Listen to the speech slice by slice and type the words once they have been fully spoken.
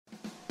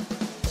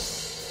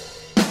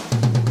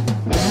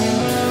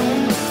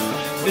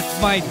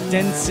It's my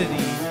density.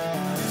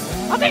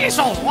 I think he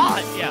stole his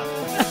wallet. Yeah.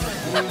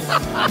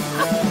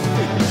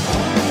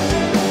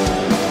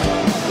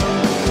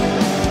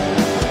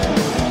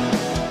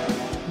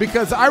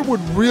 Because I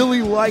would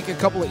really like a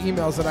couple of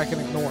emails that I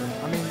can ignore.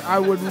 I mean, I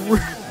would.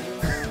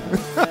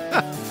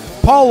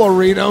 Paul will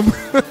read them.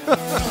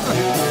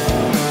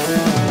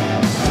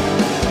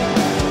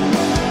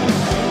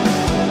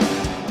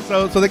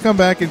 So they come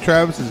back and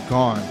Travis is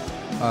gone.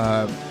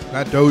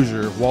 Not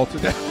Dozier, Walter.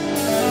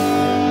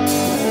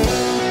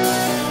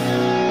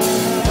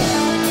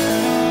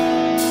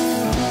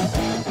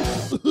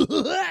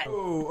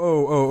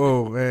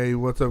 Oh. Hey,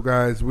 what's up,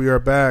 guys? We are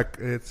back.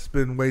 It's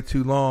been way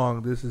too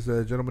long. This is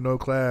a Gentleman No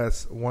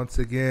Class once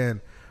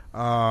again.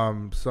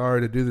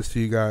 Sorry to do this to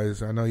you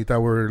guys. I know you thought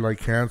we were like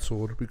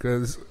canceled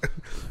because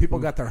People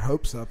got their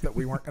hopes up that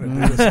we weren't going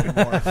to do this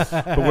anymore.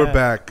 but we're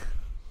back.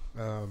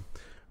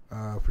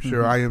 For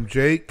sure. I am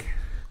Jake.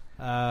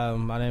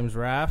 My name's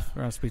Raph.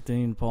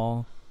 Rasputin,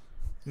 Paul.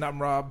 And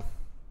I'm Rob.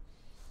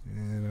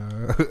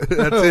 And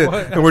that's it.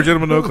 And we're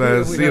Gentlemen No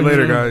Class. See you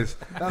later, guys.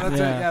 No, that's it.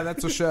 Yeah,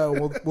 that's a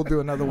show. We'll do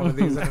another one of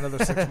these in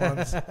another 6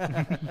 months.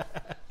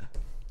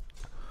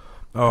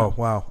 Oh,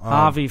 wow.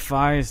 Harvey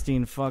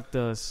Firestein fucked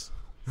us.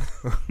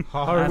 That's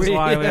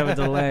why we have a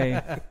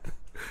delay.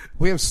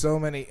 We have so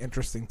many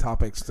interesting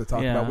topics to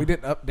talk about. We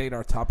didn't update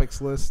our topics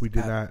list. We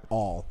did at not.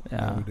 all.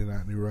 Yeah. No, we did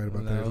not. You're right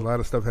about that. A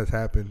lot of stuff has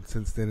happened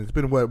since then. It's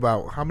been, what,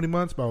 about how many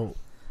months? About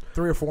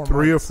 3 or 4 months.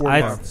 3 or 4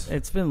 months.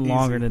 It's been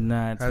longer than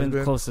that. It's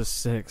been close to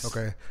 6.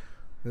 Okay.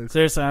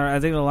 Seriously, I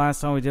think the last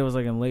time we did was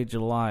like in late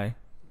July.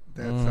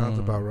 That sounds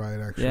about right,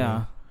 actually.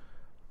 Yeah.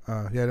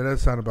 Yeah, that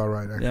does sound about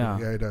right, actually. Yeah.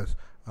 Yeah, it does.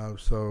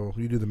 So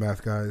you do the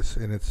math, guys,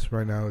 and it's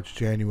right now it's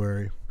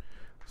January.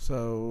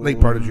 So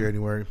Late part of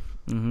January.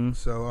 Mm-hmm.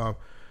 So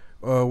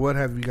what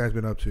have you guys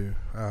been up to?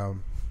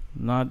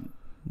 Not.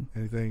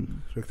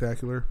 Anything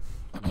spectacular?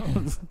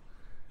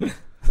 I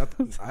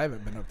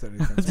haven't been up to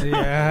anything.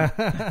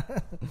 Yeah.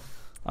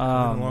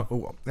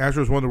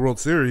 Astros won the World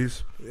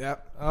Series.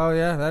 Yep. Oh,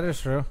 yeah, that is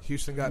true.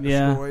 Houston got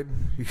Yeah. destroyed.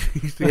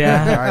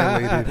 Yeah.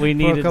 Annihilated. We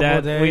needed couple that.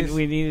 of days.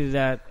 We needed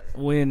that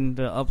win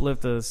to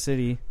uplift the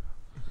city,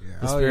 the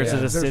Yeah. spirits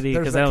of the There's- city,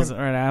 there's because that that was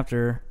right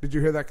after. Did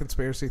you hear that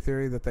conspiracy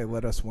theory that they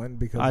let us win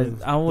because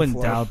of I wouldn't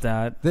the flood? doubt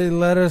that. They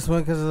let us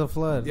win because of the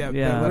flood. Yeah,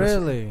 Yeah. they let us-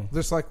 Really?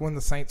 just like when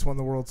the Saints won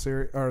the World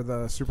Series or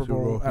the Super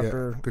Bowl Bowl, yeah.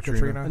 after Katrina.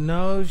 Katrina.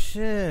 No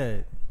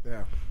shit.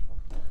 Yeah.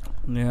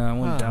 Yeah, I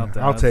wouldn't doubt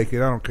that. I'll take it.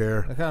 I don't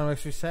care. That kind of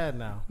makes me sad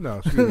now.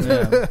 No,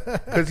 Yeah.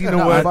 because you know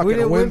No, what? fucking We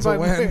didn't win win's a by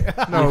win.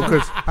 No,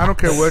 because I don't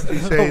care what you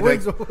say.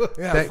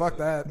 Yeah, That- fuck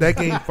that. That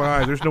game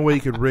 5, there's no way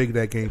you could rig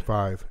that game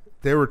 5.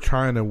 They were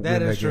trying to win That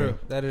that is true. game.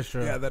 That is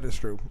true. Yeah, that is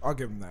true. I'll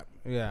give them that.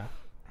 Yeah.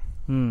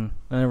 I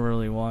never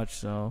really watched,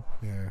 so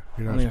Yeah,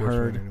 you're not Only a sports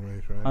heard. fan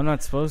anyways, right? I'm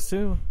not supposed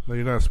to. No,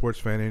 you're not a sports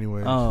fan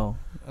anyways. Oh,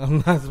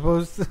 I'm not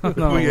supposed to.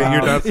 no, Well, yeah,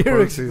 you're not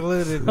You're supposed to.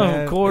 excluded, Oh,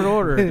 man. court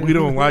order. We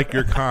don't like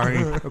your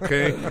kind,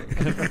 okay?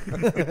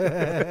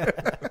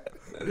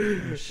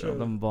 Shove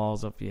them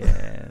balls up your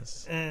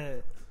ass.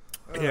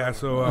 Yeah,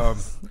 so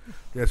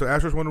so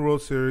Astros won the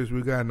World Series.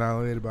 We got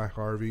annihilated by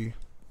Harvey,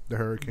 the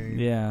Hurricane.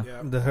 Yeah.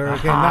 The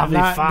hurricane. Harvey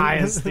not,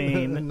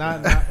 Firestein.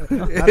 not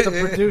the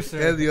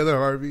producer. And the other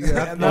Harvey.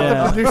 Yeah.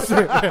 Not the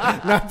producer.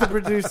 Not the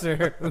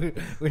producer.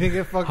 We didn't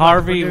get fucked.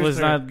 Harvey by the was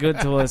producer. not good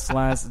to us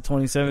last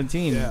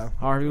 2017. Yeah.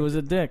 Harvey was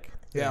a dick.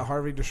 Yeah,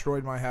 Harvey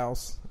destroyed my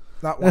house.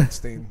 Not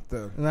Weinstein.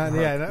 Of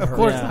the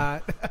course Yeah.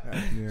 not.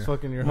 Yeah. It's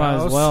fucking your Might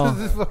as house. well.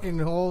 This fucking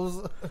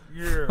holes.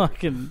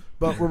 Fucking.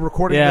 But we're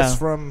recording Yeah. this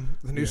from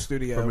the new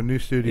studio. From a new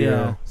studio.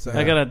 Yeah. So-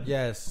 I got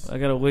Yes.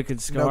 a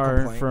wicked scar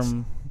complaints.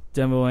 from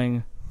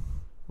demoing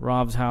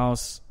Rob's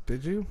house.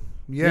 Did you?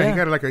 Yeah, Yeah. he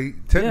got like a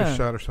tetanus Yeah.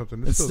 shot or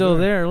something. It's still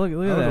there. Look That at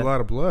was that. a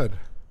lot of blood.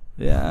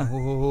 Yeah.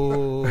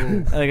 Oh.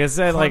 Like I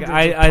said, like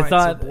Hundreds of I pints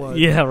thought, of blood.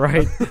 yeah,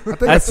 right.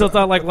 think I still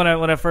thought like when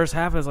it first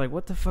happened, it's like,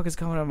 what the fuck is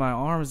coming out of my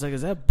arm? It's like,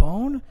 is that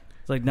bone?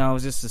 It's like, no, it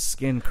was just the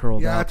skin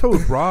curled Yeah, I up.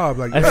 told Rob,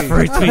 like, That hey,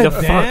 freaked me the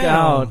fuck Damn.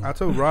 out. I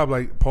told Rob,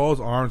 like,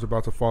 Paul's arm's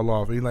about to fall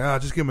off. And he's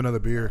like, just give him another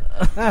beer.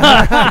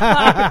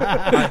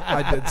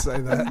 I did say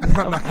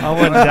that. I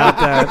wouldn't doubt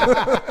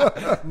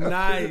that.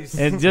 Nice.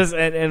 And just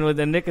and with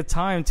the nick of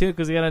time too,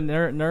 because he had a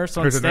nurse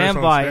on There's a nurse on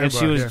standby, and she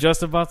standby, was yeah.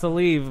 just about to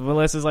leave.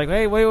 Melissa's like,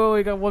 "Hey, wait,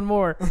 we got one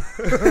more."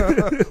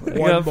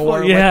 One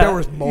more. Yeah. Like, there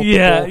was multiple.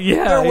 Yeah,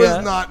 There was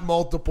yeah. not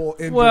multiple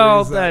injuries.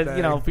 Well, that that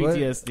day.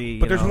 PTSD.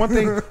 But you there's know. one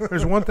thing.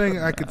 There's one thing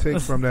I could take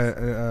from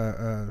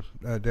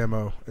that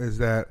demo is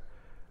that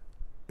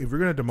if you're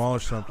going to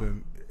demolish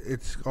something,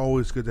 it's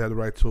always good to have the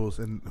right tools.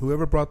 And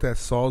whoever brought that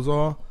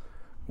Sawzall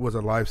was a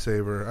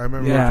lifesaver. I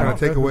remember Yeah. trying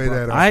to take away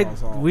that. I I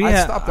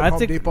stopped at I Home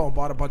think- Depot and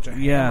bought a bunch of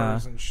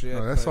hammers and shit.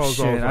 No, that but- Sawzall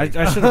Shit, was like,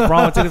 I should have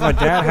brought it too because my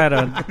dad had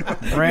a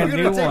brand new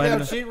You're gonna take one.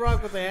 out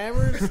sheetrock with the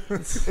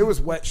hammers? It was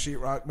wet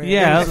sheetrock, man.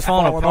 Yeah, It it was was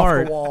falling off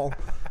apart. the wall.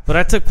 But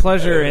I took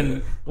pleasure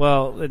in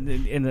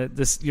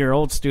your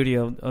old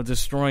studio of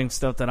destroying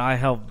stuff that I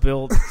helped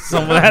build.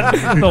 Some of that,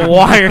 the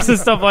wires and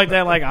stuff like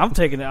that. Like I'm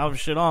taking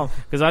shit off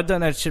because I've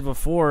done that shit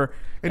before.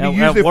 And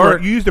you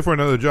used it for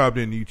another job,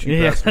 didn't you?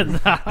 Cheap bastard.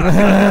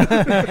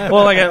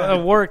 Well, like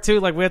at work too,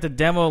 like we had to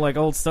demo like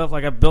old stuff.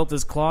 Like I built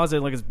this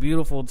closet, like it's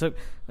beautiful. It took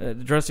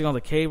addressing all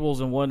the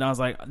cables and whatnot. I was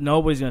like,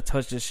 nobody's gonna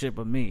touch this shit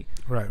but me.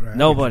 Right.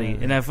 Nobody.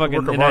 And I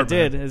fucking I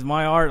did. Man. It's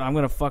my art. I'm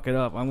gonna fuck it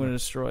up. I'm gonna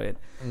destroy it.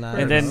 Nice.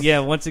 And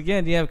then once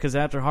again, because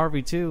after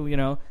Harvey too,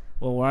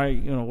 well, where I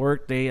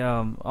worked, they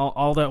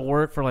all that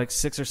work for like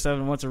 6 or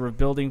 7 months of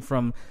rebuilding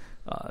from.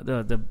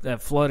 That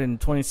flood in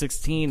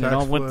 2016 and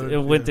all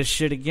went to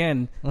shit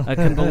again. I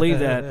couldn't believe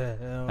that.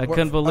 I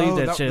couldn't believe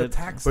that shit.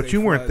 But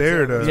you weren't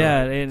there to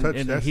touch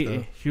that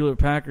stuff. Hewlett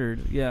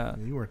Packard. Yeah,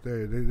 you weren't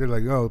there. They're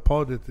like, oh,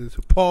 Paul did this.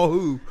 Paul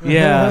who?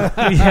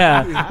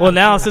 Yeah. Well,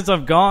 now since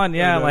I'm gone,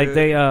 like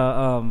they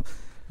I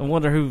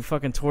wonder who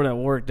fucking tore that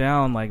work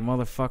down. Like,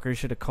 motherfucker,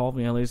 should have called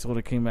me. At least would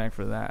have came back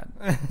for that.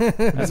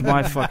 That's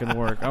my fucking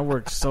work. I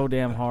worked so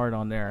damn hard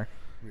on there.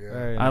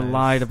 Yeah. I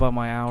lied about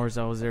my hours.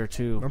 I was there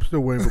too. I'm still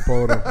waiting for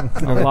Paul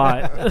to a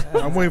lot.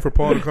 I'm waiting for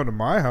Paul to come to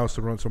my house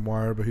to run some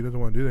wire, but he doesn't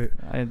want to do that.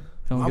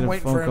 I'm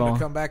waiting for him to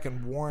come back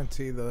and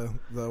warranty the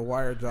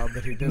wire job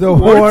that he did. The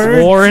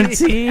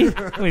warranty?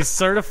 We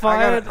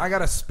certified? I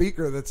got a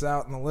speaker that's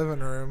out in the living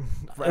room.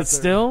 It's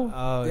still?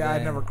 Oh, yeah, I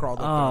never crawled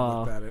up there and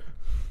looked at it.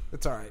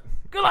 It's all right.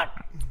 Good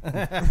luck.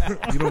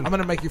 I'm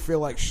gonna make you feel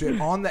like shit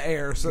on the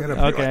air. So you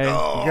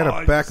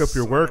gotta back up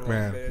your work,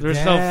 man.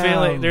 There's no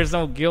feeling. There's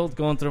no guilt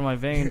going through my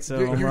veins. So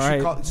I'm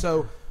right.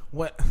 So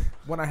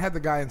when I had the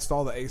guy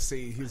install the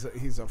AC,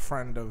 he's a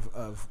friend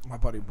of my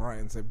buddy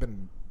Brian's. They've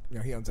been,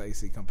 he owns an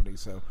AC company.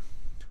 So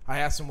I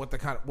asked him what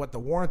the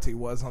warranty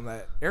was on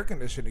that air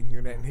conditioning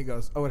unit, and he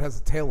goes, "Oh, it has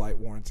a taillight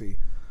warranty."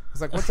 I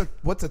was like,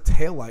 what's a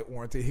taillight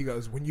warranty? He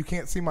goes, when you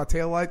can't see my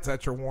taillights,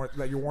 that's your warranty.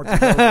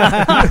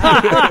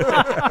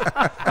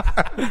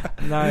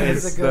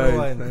 Nice. That's a good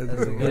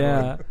one.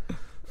 Yeah.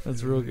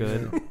 That's real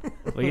good.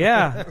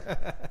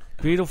 But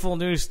beautiful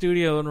new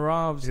studio in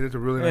Rob's. It is a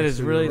really nice. It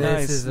is really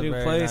nice. New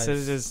place. Nice. It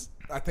is just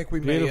I think we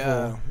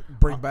beautiful. may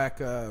bring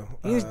back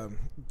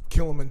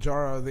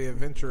Kilimanjaro the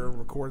Adventure and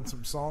recording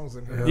some songs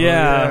in here.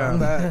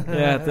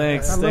 Yeah,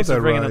 thanks. Thanks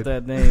for bringing up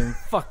that name.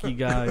 Fuck you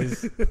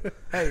guys.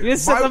 Hey, you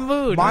set the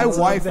mood. My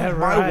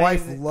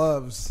wife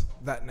loves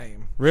that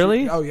name.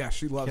 Really?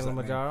 She loves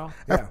Kilimanjaro?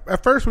 That name. Yeah.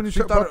 At first, when you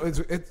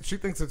she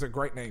thinks it's a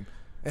great name.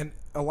 And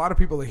a lot of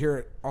people that hear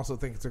it also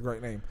think it's a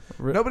great name.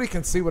 Nobody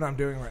can see what I'm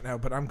doing right now,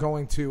 but I'm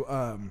going to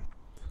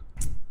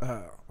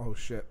oh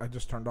shit, I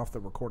just turned off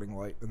the recording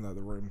light in the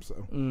other room,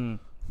 so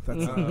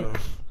that's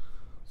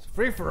it's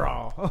free for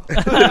all.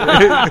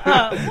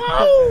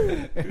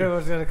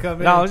 Everyone's gonna come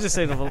in. No, I was just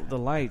saying the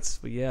lights,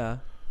 but yeah.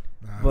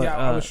 But,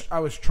 I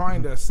was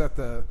trying to set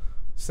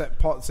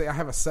Paul. Say I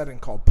have a setting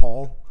called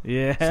Paul.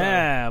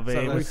 Yeah,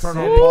 baby. So we turn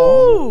on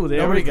Paul. There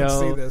Nobody we go. can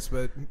see this,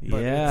 but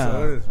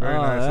it's very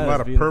nice. A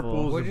lot of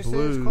purples and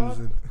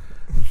blues.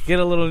 Get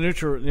a little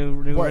new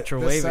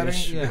retro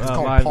wave-ish It's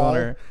called vibe Paul. on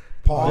her.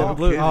 Paul,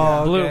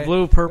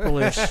 blue,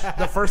 purplish.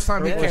 The first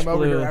time he came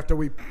over here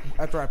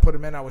after I put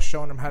him in, I was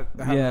showing him how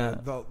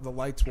the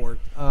lights work,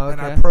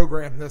 and I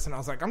programmed this, and I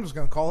was like, I'm just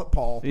gonna call it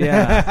Paul.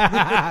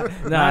 Yeah,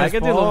 I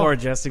could do a little more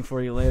adjusting for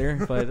you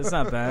later, but it's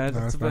not bad.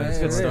 It's a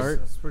good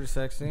start. It's pretty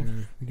sexy.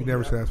 You can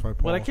never satisfy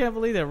Paul. But I can't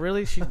believe that.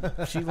 Really, she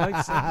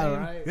likes that name.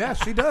 Right. Yeah,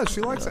 she does.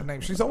 She likes that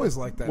name. She's always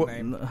liked that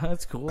name.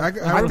 That's cool. I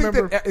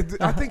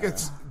think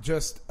it's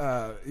just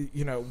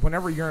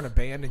whenever you're in a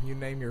band and you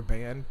name your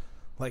band,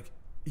 like,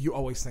 you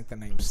always think the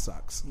name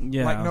sucks.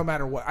 Yeah. Like, no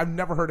matter what. I've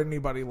never heard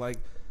anybody, like,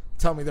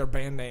 tell me their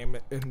band name.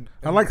 And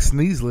I like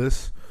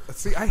Sneezeless.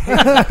 See, I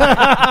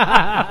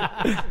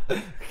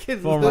hate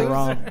Former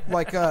wrong.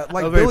 Like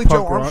Billy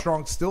Joe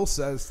Armstrong still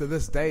says to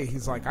this day,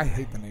 he's like, I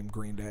hate the name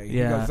Green Day.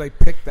 Yeah. Because they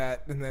picked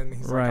that, and then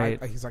he's right.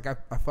 like, I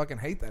fucking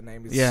hate that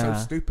name. It's so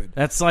stupid.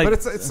 That's like, but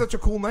it's such a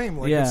cool name.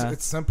 Like,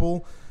 it's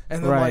simple.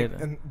 And then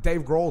and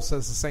Dave Grohl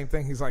says the same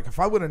thing. He's like, if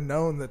I would have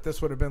known that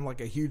this would have been like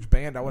a huge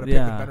band, I would have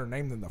picked a better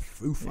name than the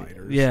Foo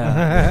Fighters.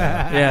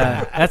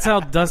 Yeah. That's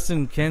how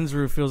Dustin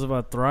Kensrue feels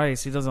about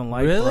Thrice. He doesn't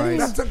like Thrice.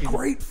 That's a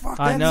great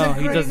fucking. I know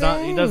he does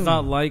not. He does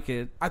not like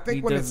it. I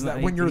think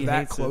when you're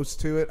that close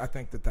to it, I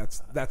think that's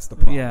the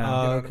problem.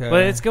 Yeah, okay.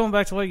 But it's going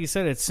back to what you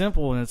said. It's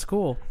simple and it's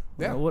cool.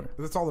 Yeah,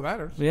 that's all that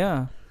matters.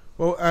 Yeah.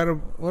 Well, out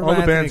of all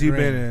the bands you've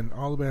been in,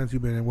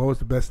 what was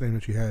the best name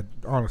that you had?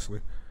 Honestly.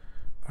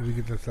 You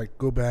could just like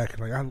go back and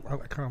like I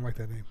kind of like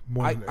that name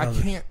more.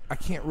 I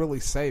can't really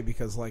say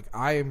because like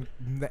I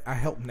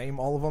help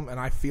name all of them and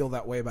I feel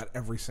that way about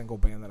every single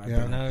band that I've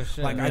been in. No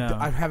shit. Like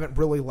I haven't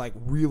really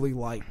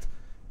liked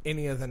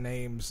any of the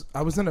names.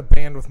 I was in a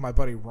band with my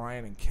buddy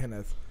Ryan and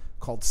Kenneth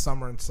called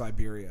Summer in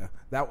Siberia.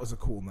 That was a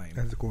cool name.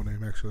 That's a cool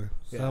name, actually.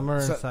 Yeah. Summer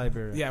in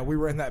Siberia. Yeah, we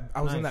were in that.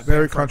 I was in that.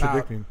 Very band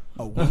contradicting.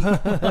 A week.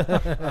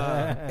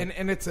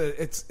 And it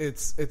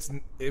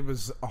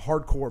was a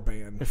hardcore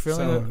band. You're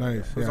feeling so it?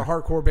 Nice. It was a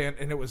hardcore band,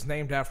 and it was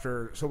named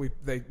after. So we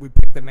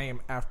picked the name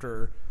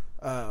after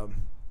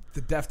the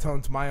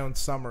Deftones' "My Own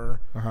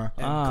Summer" and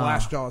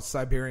Glassjaw's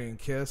 "Siberian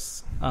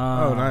Kiss."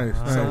 Oh, nice.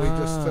 So we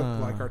just took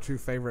like our two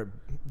favorite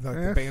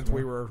the bands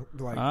we were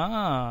like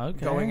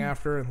going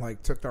after, and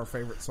like took our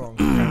favorite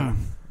songs.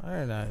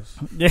 Very nice.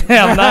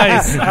 Yeah,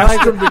 nice. I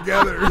like them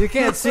together. You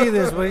can't see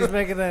this, but he's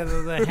making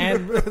the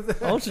hand.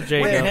 Ultra We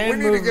Jacob.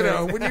 need to get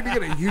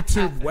a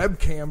YouTube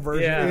webcam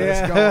version Yeah. of this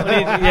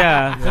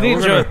Yeah. going. I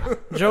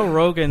need Joe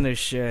Rogan this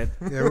shit.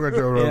 Yeah, we're gonna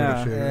Joe Rogan Yeah.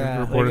 this shit. Yeah.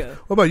 Report They it. got-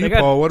 What about you, they got-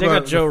 Paul? What they got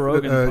about Joe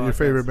Rogan your podcast.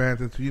 favorite band?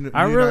 Since you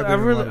I you're not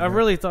doing a lot of bands.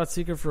 really thought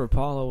Secret for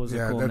Apollo was a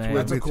cool that's name.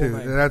 with That's a me cool too.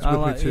 name. That's I with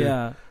like- me too.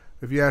 Yeah,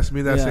 If you ask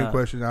me that Yeah. same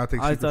question, I'll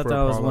take I Secret thought for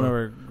that was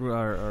Apollo. one of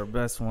our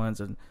best ones,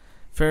 and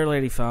Fair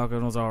Lady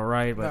Falcon was all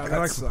right, No, but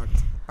that sucked.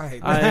 I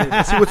hate that.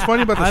 I See, what's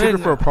funny about the I Secret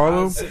didn't- for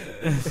Apollo? Shit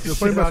What's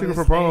funny about on Secret his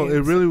for Apollo? It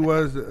names. really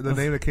was the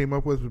name that came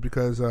up with was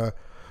because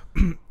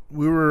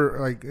we were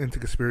like into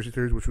conspiracy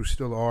theories, which we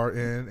still are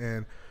in,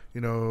 and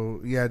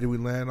did we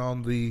land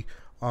on the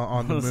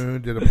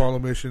moon? Did Apollo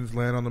missions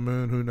land on the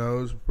moon? Who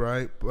knows,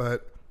 right?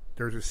 But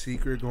there's a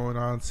secret going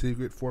on,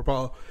 Secret for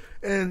Apollo.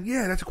 And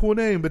yeah, that's a cool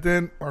name. But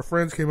then our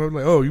friends came up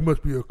like, "Oh, you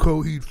must be a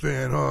Coheed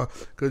fan, huh?"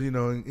 Because in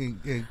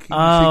Secret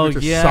to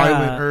yeah.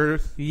 Silent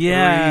Earth.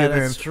 Yeah, 3, and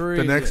that's then true.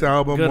 The next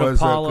album Good was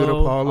Apollo. Good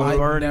Apollo. I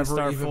Burning never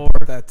Star even 4.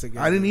 put that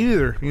together. I didn't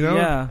either.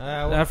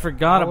 Yeah, I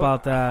forgot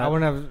about that. I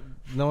wouldn't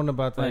have known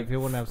about that Like, if he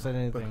wouldn't have said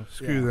anything.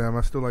 Screw them.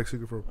 I still like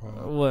Secret for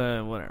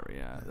Apollo. Whatever.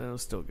 Yeah, that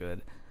was still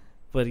good.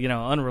 But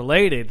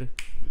unrelated.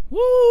 Woo!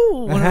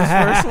 One of those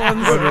first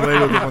ones.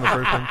 Unrelated with one of the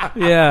first ones.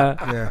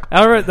 Yeah. Yeah.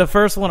 I remember the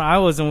first one I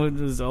was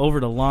in was Over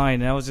the Line.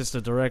 That was just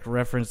a direct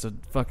reference to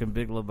fucking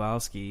Big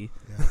Lebowski.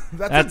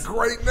 That's a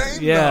great name.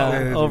 Yeah,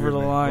 That is a Over good the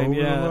name. Line. Over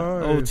the Yeah,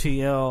 Line.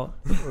 OTL.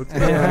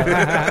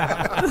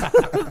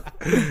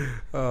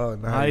 Oh,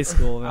 nice. High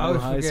school. I Man,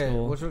 always high forget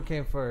school. which one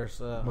came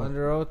first,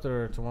 Under Oath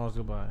or Tomorrow's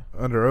Goodbye.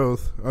 Under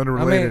Oath. I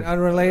Unrelated. mean,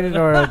 unrelated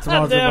or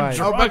Tomorrow's Damn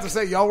Goodbye. I was about to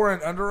say y'all were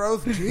in Under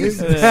Oath.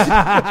 Jesus.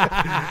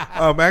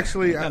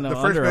 Actually, I know, the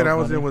first Under band I Oath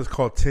was in money. was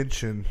called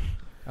Tension.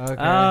 Okay.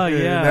 Oh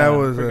yeah, that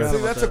was, Forgot See,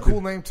 about that's a that.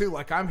 cool name too.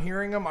 Like I'm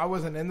hearing them. I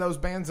wasn't in those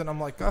bands, and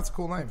I'm like, that's a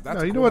cool name. That's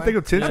No, a you cool know what I think name.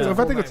 of Tension? That's a If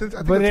I cool think of name. Tension, I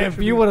think But of if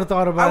Tension. you would have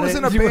thought about it, I was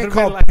in a you band would've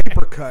called been like,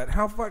 Paper Cut.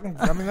 How fucking?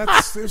 I mean,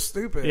 that's so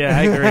stupid. Yeah,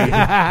 I agree.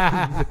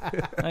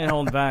 I ain't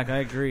holding back. I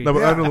agree. No, but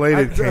Yeah,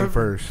 Unrelated I- came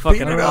first. Fucking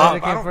Beat it off-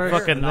 up. I don't care.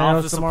 fucking Then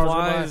office it's Tomorrow's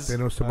supplies. They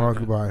know Tomorrow's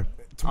Goodbye.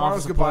 Tomorrow's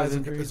Office Goodbye supplies is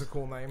injuries. a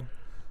cool name.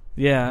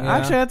 Yeah. Yeah.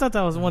 Actually, I thought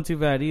that wasn't too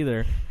bad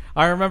either.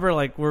 I remember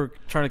we're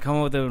trying to come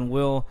up with it, and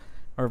Will,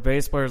 our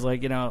bass player, is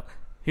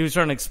he was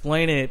trying to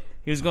explain it.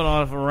 He was going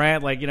on a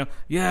rant,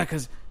 yeah,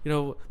 because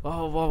blah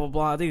blah blah blah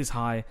blah. I think he's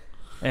high,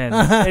 and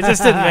it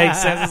just didn't make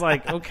sense. It's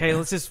like, okay,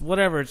 let's just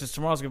whatever. It's just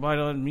Tomorrow's Goodbye. It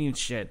doesn't mean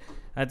shit.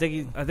 I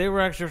think we're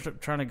actually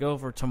trying to go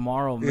for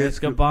Tomorrow Miss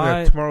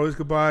Goodbye. Yeah, tomorrow is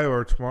Goodbye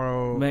or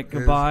Tomorrow Make is-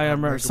 Goodbye. I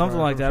remember Make something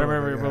Goodbye, like that. I something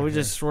remember, like but that, we yeah.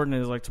 just shortened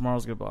it as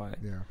Tomorrow's Goodbye.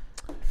 Yeah.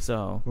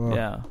 So Well,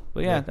 yeah,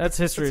 but yeah, that's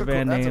history That's of a cool-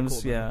 band that's a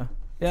names. cool Yeah,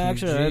 yeah.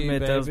 Actually, I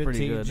admit that was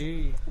pretty good.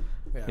 TG.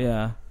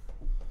 Yeah,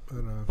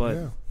 but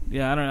yeah.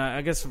 yeah, I don't know.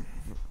 I guess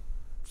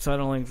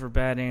settling for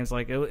bad names,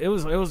 it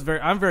was very.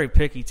 I'm very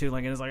picky too.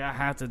 It's like I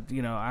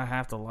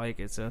have to like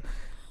it. So,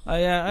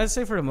 yeah, I'd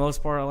say for the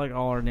most part, I like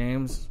all our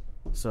names.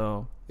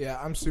 So Yeah,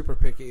 I'm super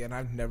picky, and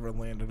I've never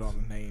landed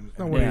on a name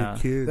Not one Yeah.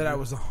 of your kids. that I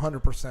was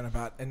 100%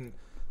 about. And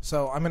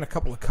so I'm in a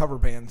couple of cover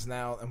bands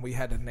now, and we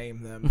had to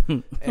name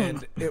them.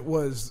 And it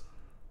was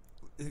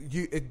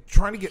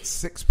trying to get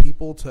 6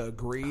 people to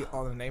agree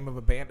on the name of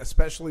a band,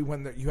 especially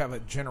when you have a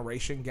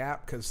generation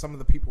gap, because some of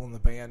the people in the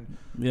band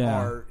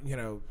are,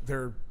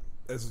 they're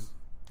as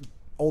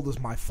old as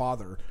my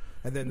father.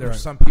 And then there's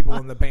some people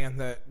in the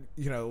band that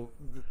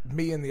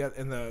me and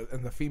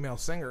the female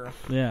singer,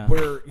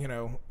 we're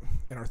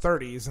in our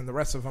 30s, and the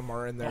rest of them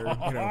are in their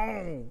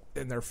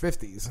in their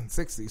 50s and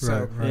 60s.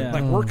 So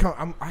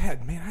Right. I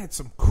had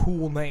some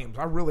cool names.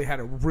 I really had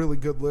a really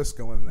good list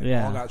going. They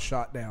all got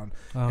shot down,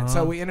 and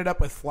so we ended up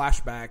with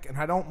Flashback. And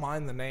I don't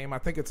mind the name. I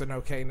think it's an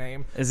okay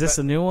name. is this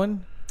a new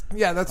one?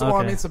 Yeah, that's Okay.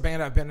 well. I mean, it's a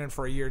band I've been in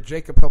for a year.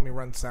 Jacob helped me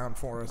run sound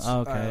for us.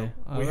 Okay.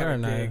 We had a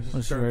very gig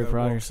nice. during Very the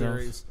proud of World yourself.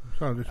 Series.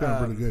 They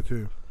sound really good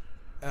too.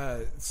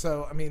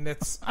 So I mean,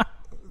 it's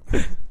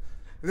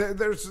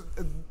there's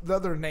the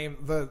other name.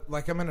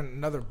 I'm in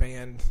another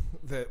band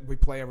that we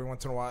play every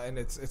once in a while, and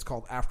it's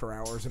called After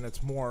Hours, and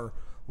it's more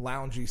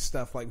loungy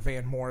stuff like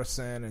Van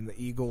Morrison and the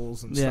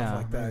Eagles and stuff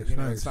like that.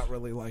 Nice. It's not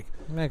really like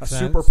Makes a sense.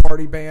 super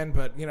party band,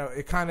 but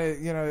it kind of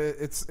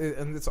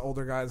and it's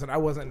older guys, and I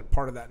wasn't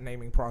part of that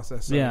naming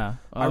process. So Yeah.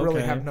 I really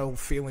Okay. have no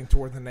feeling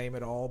toward the name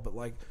at all. But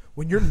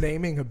when you're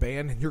naming a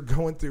band and you're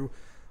going through.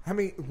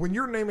 When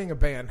you're naming a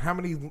band, how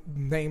many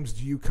names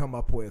do you come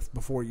up with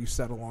before you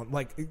settle on?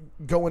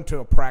 Go into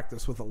a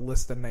practice with a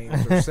list of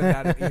names or send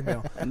out an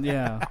email.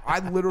 Yeah. I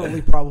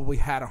literally probably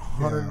had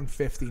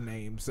 150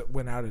 names that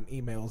went out in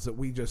emails that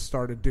we just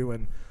started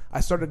doing.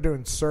 I started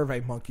doing survey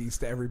monkeys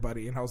to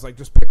everybody, and I was like,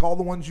 just pick all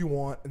the ones you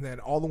want, and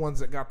then all the ones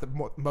that got the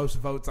most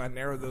votes, I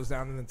narrowed those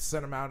down and then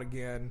sent them out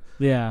again.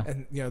 Yeah.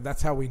 And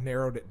that's how we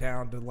narrowed it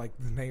down to the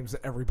names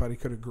that everybody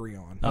could agree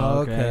on. Oh,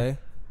 okay.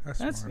 That's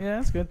smart.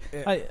 That's good.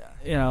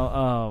 Yeah.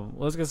 I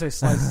was gonna say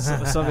slight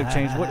subject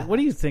change. What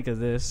do you think of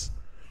this?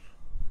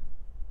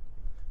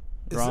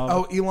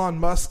 Rob? Elon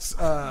Musk's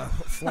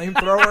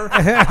flamethrower.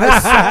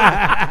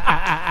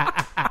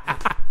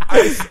 I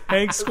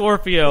Hank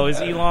Scorpio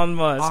is Elon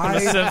Musk. from The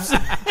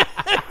Simpsons.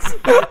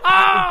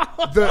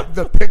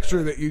 the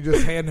picture that you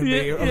just handed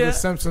me of the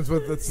Simpsons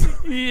with the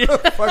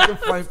fucking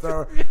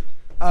flamethrower.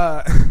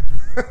 I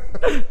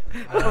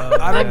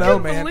don't know,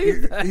 man.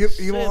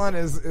 Elon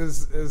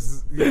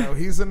is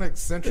he's an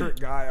eccentric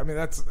guy. I mean,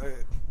 that's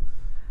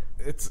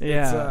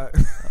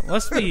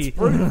must be.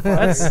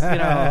 That's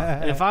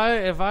if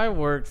I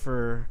worked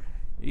for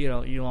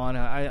Elon,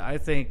 I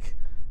think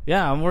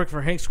I'm working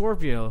for Hank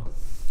Scorpio.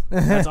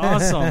 That's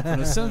awesome. From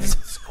The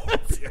Simpsons.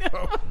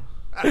 Scorpio.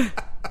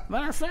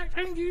 Matter of fact,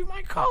 I can give you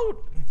my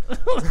coat.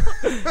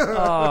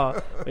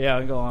 I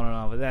go on and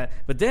on with that.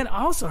 But then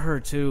I also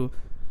heard too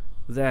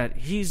that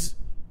he's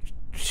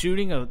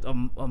shooting a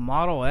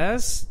Model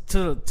S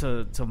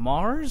to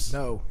Mars.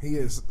 No, he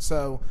is.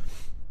 So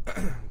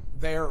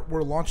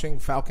we're launching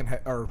Falcon.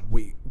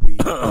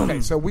 Okay,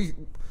 so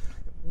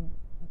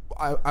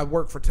I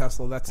work for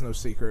Tesla. That's no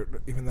secret.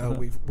 Even though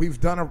we've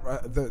done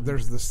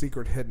there's the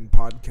secret hidden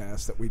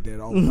podcast that we did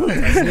all about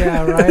Tesla.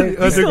 Yeah, right.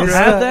 You still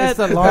have that? It's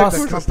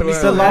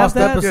the lost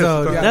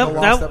episode.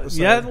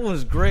 That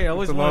was great. I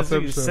always wanted to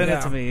see you send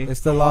it to me. It's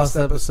the lost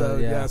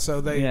episode. Yeah.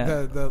 So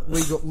the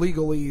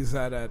legalese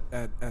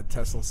at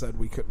Tesla said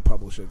we couldn't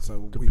publish it, so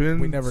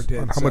we never did.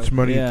 On how much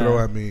money you throw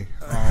at me?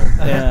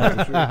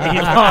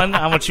 Elon,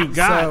 how much you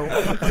got?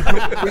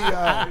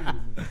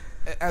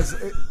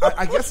 So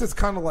I guess it's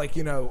kind of like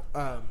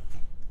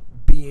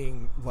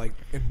being like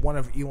in one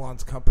of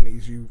Elon's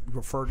companies, you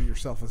refer to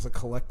yourself as a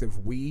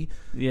collective we.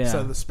 Yeah.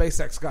 So the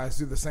SpaceX guys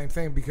do the same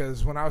thing,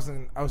 because when I was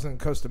in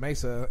Costa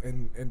Mesa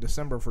in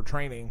December for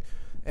training,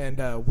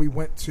 and we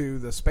went to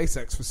the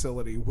SpaceX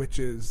facility, which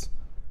is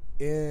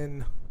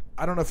in,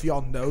 I don't know if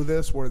y'all know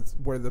this, where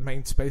the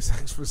main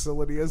SpaceX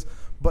facility is,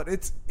 but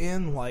it's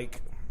in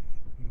like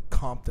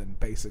Compton,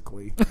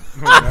 basically.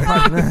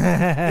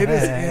 It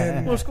is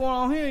in. What's going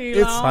on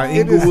here?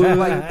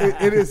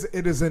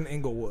 It is in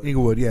Inglewood.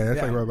 Inglewood, yeah,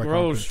 that's like right by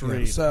Grove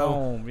Street. So,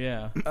 home,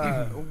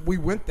 we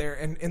went there,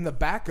 and in the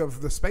back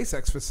of the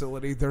SpaceX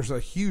facility, there's a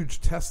huge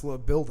Tesla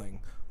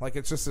building. Like,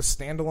 it's just a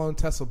standalone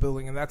Tesla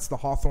building, and that's the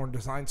Hawthorne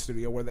Design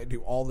Studio where they do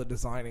all the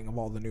designing of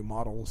all the new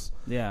models.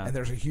 Yeah. And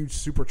there's a huge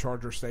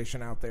supercharger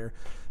station out there.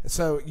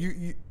 So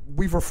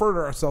we've referred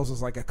to ourselves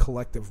as like a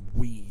collective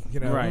we,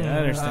 Right, I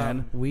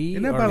understand.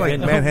 Isn't that by like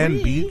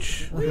Manhattan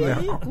Beach?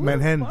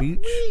 Manhattan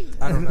Beach?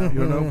 I don't know. You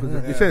don't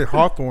know? You said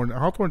Hawthorne.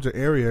 Hawthorne's an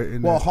area.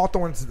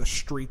 Hawthorne's the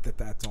street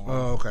that's on.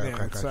 Oh, okay. Yeah,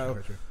 okay,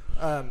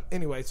 gotcha.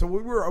 Anyway, so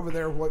we were over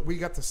there. We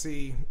got to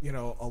see, a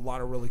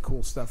lot of really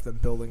cool stuff. Them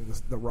building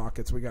the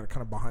rockets. We got a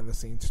kind of behind the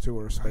scenes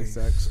tour of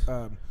SpaceX. That's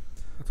awesome.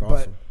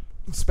 But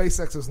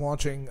SpaceX is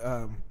launching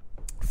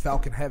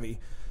Falcon Heavy,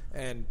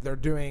 and they're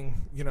doing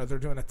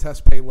a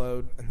test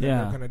payload, and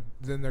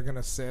then they're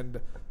gonna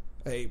send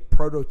a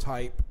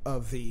prototype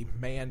of the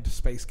manned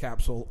space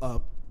capsule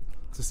up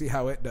to see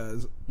how it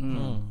does.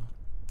 And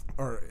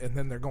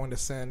then they're going to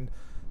send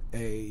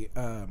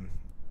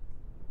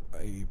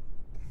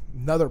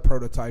another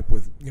prototype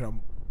with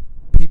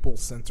people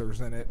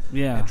sensors in it,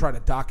 and try to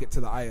dock it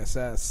to the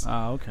ISS.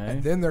 Oh, okay.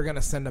 And then they're going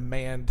to send a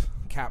manned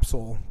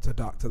capsule to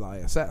dock to the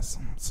ISS.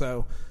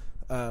 So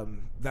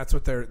that's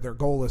what their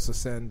goal is, to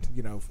send.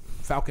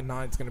 Falcon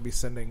 9 is going to be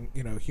sending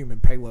human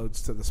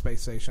payloads to the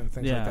space station,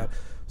 things like that.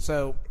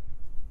 So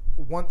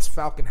once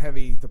Falcon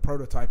Heavy, the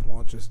prototype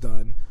launch, is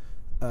done,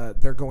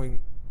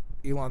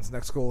 Elon's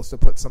next goal is to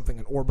put something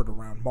in orbit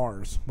around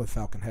Mars with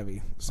Falcon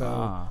Heavy.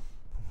 So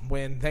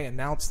when they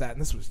announced that,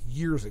 and this was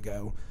years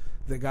ago,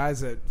 the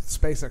guys at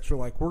SpaceX were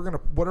like, "We're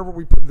gonna whatever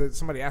we put."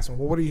 Somebody asked them,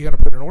 "Well, what are you gonna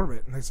put in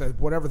orbit?" And they said,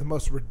 "Whatever the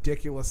most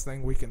ridiculous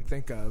thing we can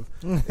think of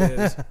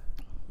is."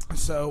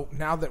 So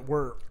now that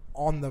we're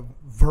on the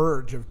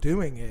verge of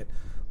doing it,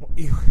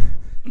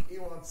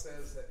 Elon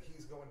says that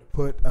he's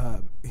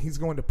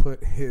going to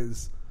put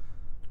his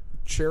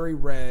cherry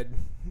red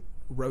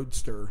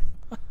Roadster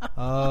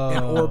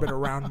in orbit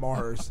around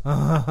Mars,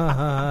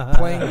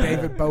 playing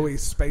David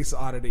Bowie's Space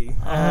Oddity.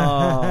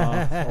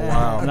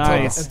 Wow!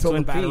 Until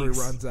the battery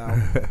runs out.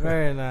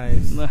 Very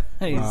nice. Wow,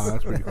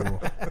 that's pretty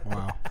cool.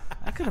 Wow!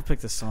 I could have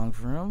picked a song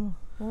for him.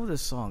 What would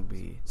this song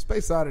be?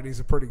 Space Oddity is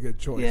a pretty good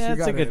choice. Yeah,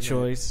 it's a good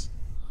choice.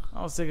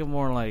 I was thinking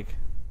more like,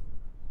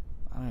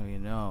 I don't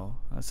even know.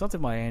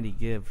 Something by Andy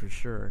Gibb for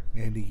sure.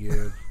 Andy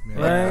Gibb.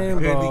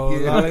 Rainbow,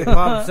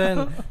 lollipops,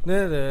 and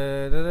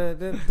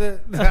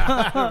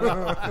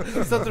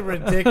something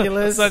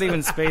ridiculous. It's not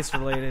even space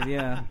related,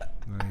 yeah.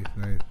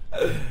 Nice.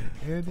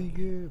 Andy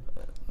Gibb.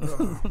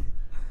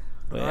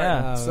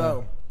 Right,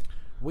 so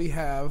we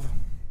have.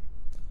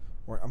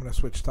 I'm going to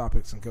switch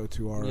topics and go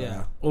to our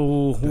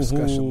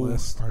discussion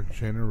list. Our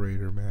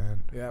generator,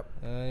 man. Yep.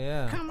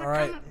 All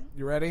right,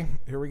 you ready?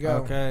 Here we go.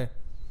 Okay.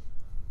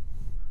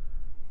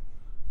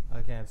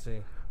 I can't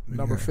see.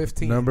 Number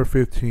 15. Number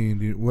 15.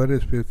 Dude, what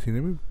is 15?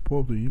 Let me pull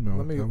up the email.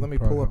 Let me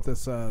pull up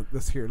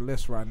this here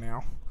list right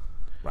now.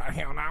 Right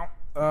here now.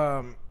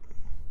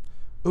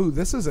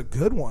 This is a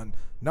good one.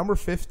 Number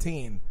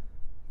 15.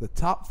 The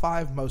top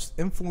 5 most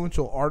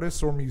influential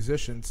artists or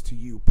musicians to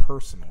you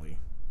personally.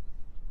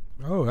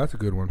 Oh, that's a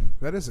good one.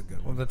 That is a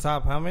good one. Well, the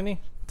top how many?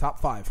 Top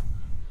 5.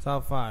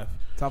 Top 5.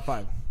 Top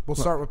 5. We'll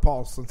start with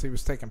Paul since he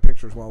was taking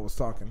pictures while I was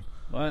talking.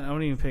 Well, I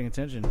wasn't even paying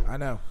attention. I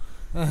know.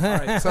 All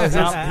right, so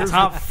here's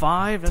top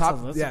 5. That's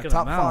top, a yeah, good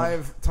top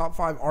amount. top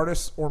 5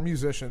 artists or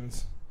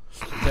musicians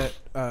that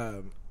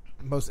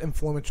most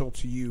influential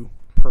to you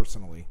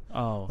personally.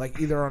 Oh, Like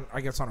either on,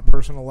 I guess, on a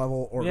personal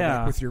level or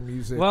like with your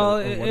music. Well,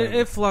 or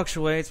it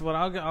fluctuates, but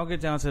I'll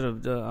get down to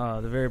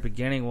the very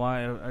beginning.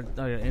 Why I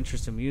got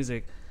interest in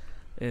music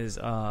is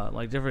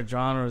like different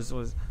genres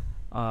was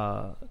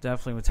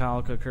definitely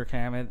Metallica. Kirk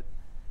Hammett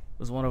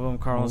was one of them.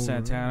 Carlos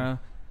Santana,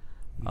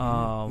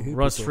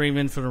 Russ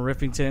Freeman from the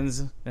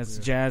Rippingtons. That's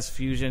jazz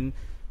fusion,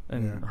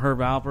 and Herb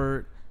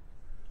Alpert.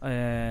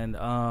 And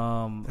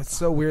that's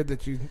so weird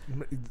that you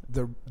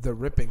the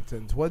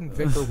Rippingtons. Wasn't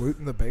Victor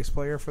Wooten the bass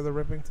player for the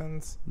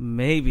Rippingtons?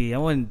 Maybe I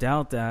wouldn't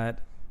doubt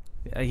that.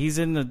 He's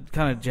in the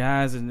kind of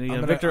jazz and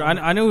Victor.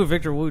 I know who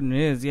Victor Wooten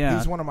is. Yeah,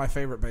 he's one of my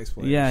favorite bass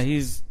players. Yeah,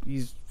 he's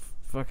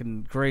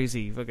fucking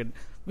crazy. Fucking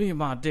me and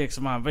my dicks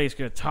and my bass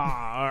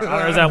guitar.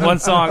 There's that one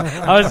song.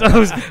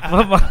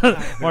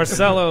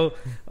 Marcelo.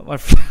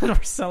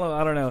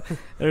 I don't know.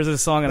 There's a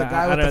song and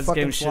I don't know.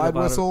 Game slide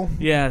whistle.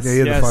 Yes,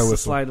 the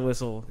slide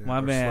whistle. Yeah,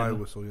 my man. Slide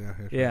whistle.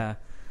 Yeah.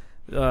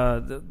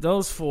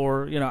 Those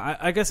 4.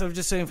 I guess I'm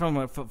just saying from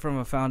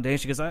a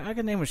foundation because I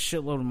can name a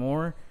shitload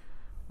more.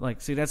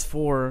 Like, see, that's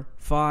 4,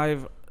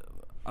 5.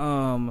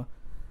 I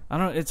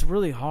don't. It's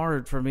really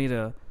hard for me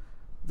to.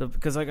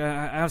 Because like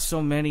I have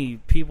so many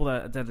people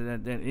that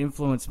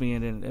influence me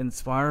and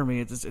inspire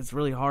me. It's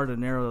really hard to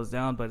narrow those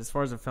down. But as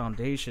far as a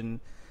foundation,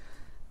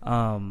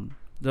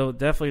 though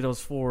definitely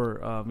those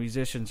 4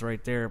 musicians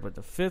right there. But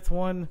the 5th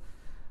one,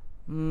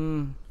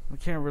 I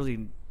can't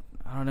really.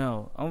 I don't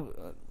know.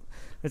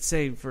 Let's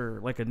say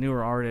for like a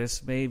newer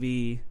artist,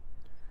 maybe.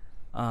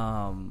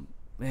 Man,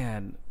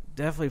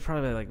 definitely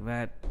probably like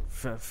Matt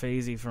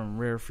Fazy from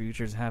Rare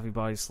Futures, Happy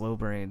Body, Slow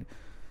Brain.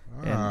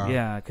 And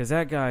yeah, because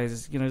that guy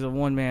is, he's a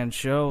one-man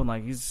show, and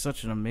like he's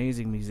such an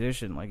amazing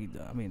musician. Like, he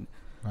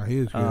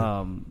is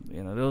good.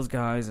 Those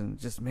guys, and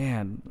just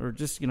or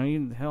just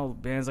even hell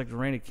bands like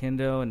Rain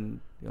Kendo and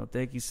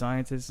Thank You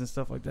Scientists and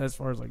stuff like that. As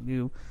far as like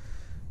new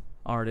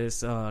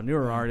artists,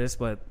 newer artists,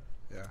 but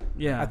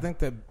yeah. I think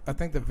that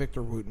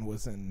Victor Wooten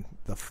was in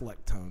the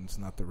Flecktones,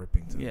 not the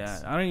Rippingtons. Yeah,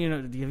 I don't even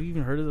know. Have you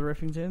even heard of the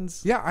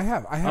Rippingtons? Yeah, I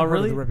have. Oh,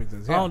 really? Heard of the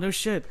Rippingtons. Yeah. Oh, no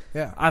shit.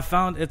 Yeah, I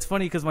found it's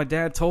funny because my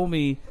dad told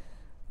me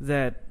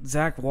that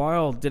Zach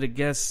Wilde did a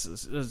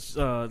guest.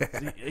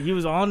 He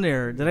was on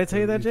there. Did I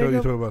tell you that, Jacob?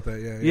 You told about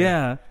that,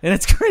 yeah. And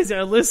it's crazy.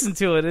 I listened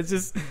to it. It's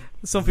just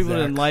some people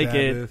didn't like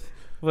it,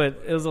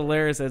 but it was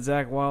hilarious that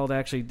Zach Wilde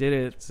actually did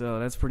it. So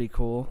that's pretty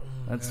cool.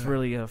 That's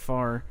really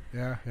far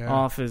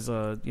off his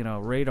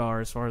radar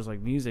as far as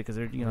like music, because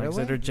they're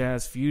they're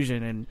jazz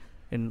fusion and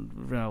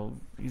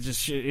it's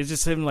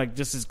just him like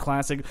just his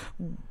classic,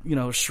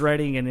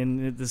 shredding and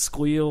in the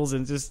squeals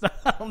and just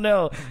I don't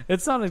know. It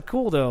sounded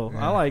cool though.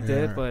 I liked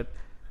it, but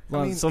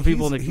some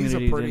people in the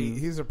community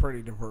he's a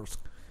pretty diverse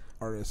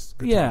artist,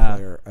 guitar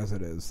player as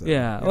it is. So,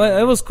 well,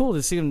 it was cool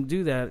to see him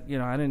do that.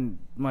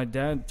 My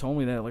dad told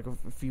me that like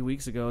a few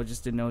weeks ago. I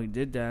just didn't know he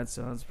did that,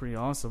 so that's pretty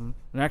awesome.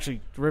 And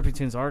actually, the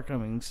Rippingtons are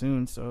coming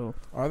soon, so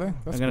are they?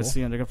 That's I'm gonna cool.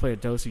 see them. They're gonna play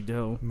at Do-Si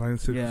Do.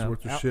 9-6 is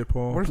worth of shit,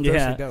 Paul. Where's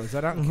Do-Si Do? Is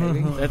that out in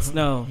Katy? That's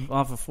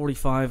off of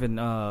 45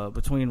 and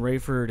between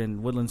Rayford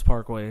and Woodlands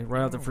Parkway,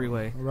 right off the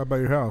freeway. Right by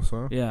your house,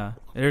 huh? Yeah,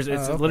 it's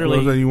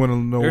literally. Then you want to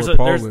know where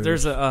Paul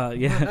is. There's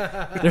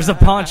a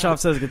pawn shop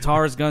that says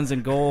Guitars, Guns,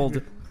 and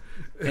Gold.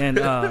 And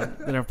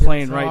they're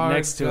playing right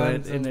next to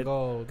it, and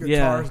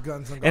Guitars,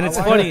 Guns, and Gold. And it's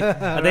funny.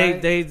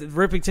 They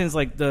Rippingtons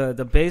like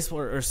the bass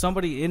or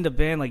somebody in the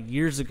band like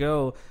years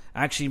ago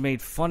actually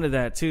made fun of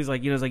that too. It's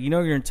like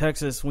you're in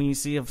Texas when you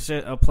see a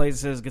place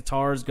that says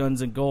Guitars,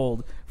 Guns, and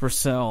Gold for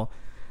sale.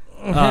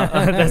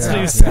 That's what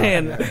he was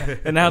saying.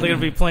 And now they're gonna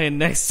be playing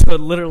next to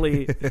it.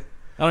 Literally, I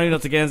don't even know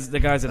if the guys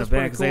in the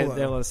band because they have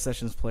a lot of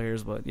sessions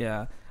players. But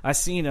yeah, I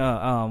seen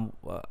Al.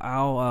 What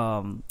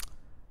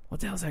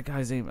the hell is that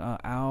guy's name?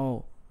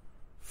 Al.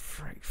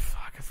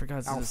 Fuck, I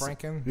forgot. Al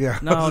Franken? Yeah.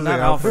 No, not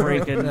Al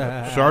Franken.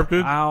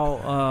 Sharpton?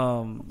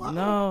 Al.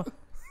 No.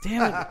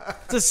 Damn it.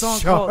 It's a song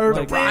called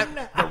like,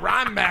 the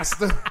Rhyme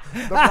Master.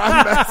 The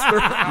Rhyme Master.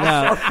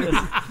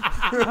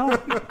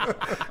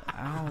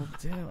 Al.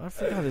 Damn, I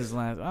forgot his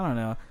last. I don't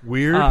know.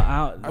 Weird.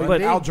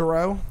 But Al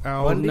Jarreau.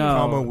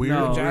 No, weird.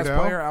 No. Jazz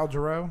player Al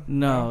Jarreau.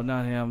 No,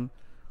 not him.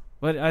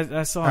 But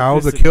I saw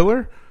Al the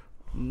Killer.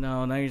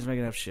 No, now you're just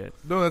making up shit.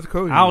 No, that's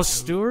Cody. Al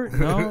Stewart?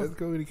 No. That's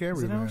Cody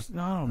Cameron, man.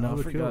 No, I don't know.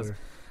 I forgot. Killer.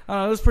 I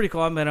don't know. It was pretty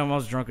cool. I met him. I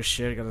was drunk as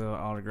shit. I got an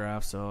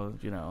autograph, so,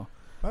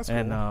 That's cool.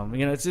 And,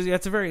 it's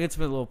a very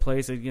intimate little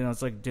place.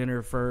 It's like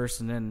dinner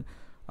first and then,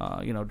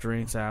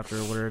 drinks after,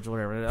 whatever.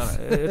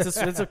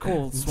 It's a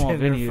cool small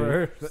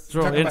venue. It's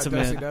real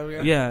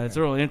intimate. Yeah, it's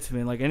real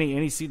intimate. Like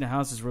any seat in the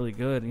house is really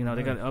good. They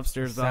got an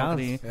upstairs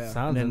balcony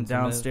and then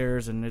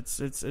downstairs, and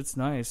it's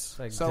nice.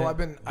 So I've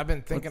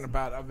been thinking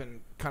about. I've been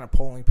kind of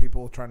polling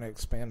people, trying to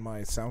expand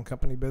my sound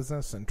company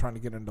business and trying to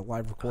get into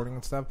live recording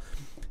and stuff.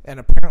 And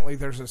apparently,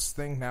 there's this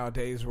thing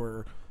nowadays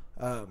where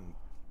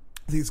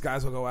these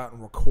guys will go out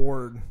and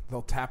record.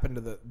 They'll tap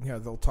into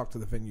they'll talk to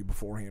the venue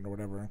beforehand or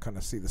whatever and kind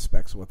of see the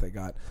specs of what they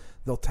got.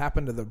 They'll tap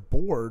into the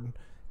board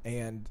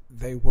and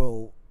they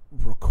will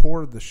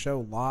record the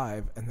show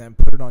live and then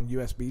put it on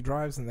USB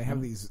drives. And they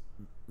have these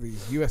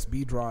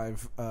USB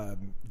drive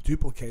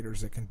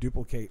duplicators that can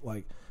duplicate,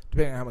 like,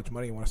 depending on how much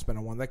money you want to spend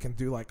on one, they can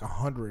do like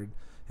 100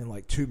 in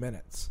like 2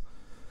 minutes.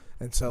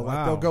 And so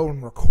like they'll go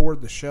and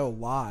record the show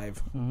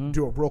live,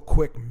 do a real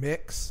quick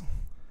mix,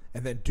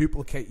 and then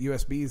duplicate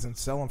USBs and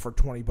sell them for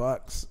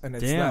 $20. And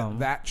it's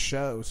that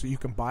show, so you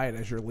can buy it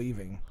as you're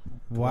leaving.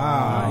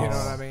 Wow. You know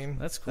what I mean?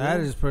 That's cool. That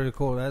is pretty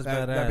cool. That's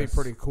badass. That'd be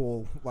pretty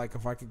cool. Like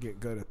if I could get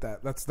good at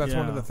that. That's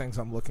one of the things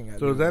I'm looking at.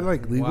 So is that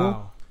like legal?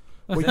 Wow.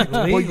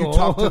 Well, you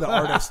talk to the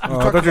artist.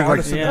 I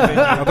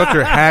thought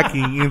you're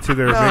hacking into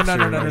their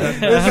mixer. No.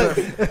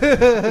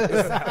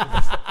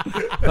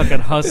 Fucking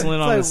hustling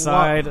on Like the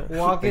side.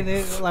 walking in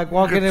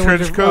with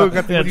Trench your coat,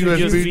 got the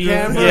USB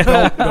camera.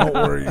 Yeah. Don't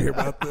worry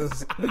about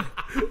this.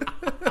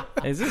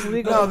 Is this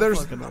legal? No,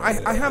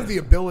 I have the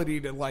ability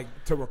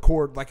to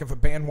record. Like if a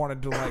band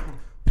wanted to like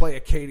play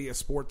Acadia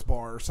Sports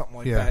Bar or something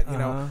like that, you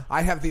know,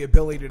 I have the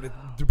ability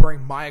to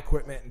bring my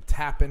equipment and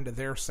tap into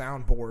their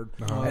soundboard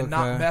and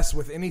not mess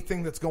with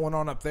anything that's going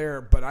on up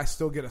there. But I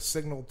still get a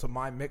signal to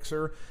my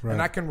mixer,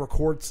 and I can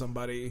record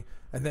somebody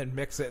and then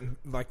mix it, and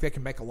like they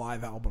can make a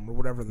live album or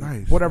whatever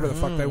the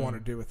fuck they want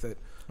to do with it.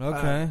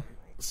 Okay.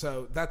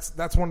 So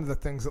that's one of the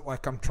things that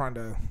like I'm trying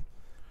to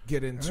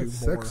get into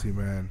That's more. sexy,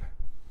 man.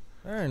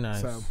 Very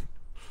nice. So,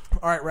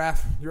 all right,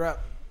 Raph, you're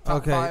up.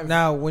 Top 5.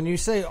 Now when you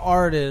say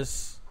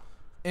artists,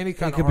 any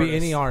kind it could of artist. be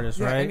any artist,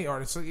 right? Any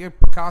artist. So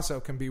Picasso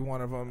can be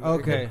one of them.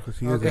 Okay. It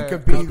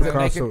could be the Picasso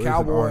naked is an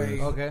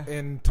cowboy artist.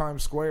 in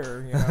Times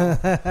Square. You know?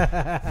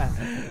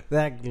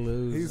 That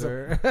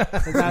loser.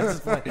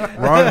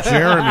 Ron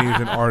Jeremy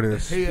is an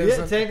artist. He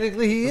is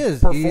technically he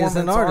is. He is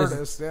an performance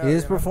artist. Yeah, he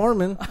is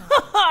performing.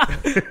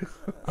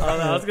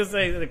 I was gonna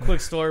say a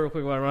quick story, real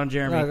quick about Ron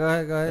Jeremy. No,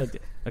 go ahead.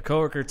 A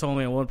coworker told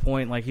me at one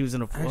point, like he was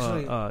in a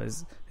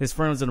his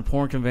friend was in a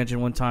porn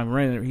convention one time.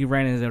 He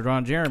ran into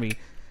Ron Jeremy,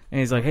 and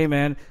he's like, "Hey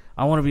man,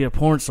 I want to be a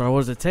porn star. What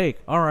does it take?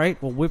 All right,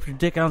 well whip your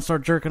dick out and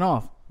start jerking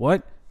off.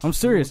 What? I'm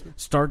serious.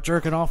 Start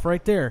jerking off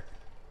right there.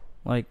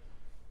 Like,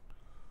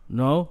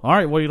 no. All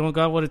right, well you don't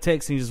got what it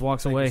takes, and he just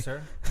walks away. You,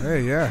 sir.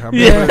 Hey, yeah. I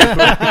mean,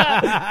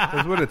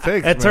 that's what it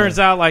takes. It turns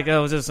out like I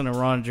was just a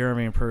Ron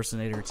Jeremy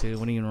impersonator too.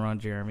 When even Ron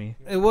Jeremy.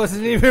 It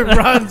wasn't even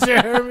Ron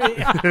Jeremy.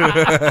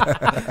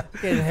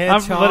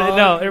 Hedgehog. But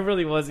no, it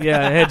really was.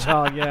 Yeah,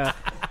 hedgehog. Yeah.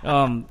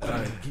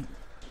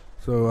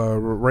 So,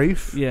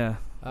 Rafe? Yeah.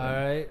 All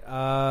right.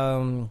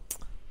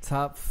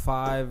 Top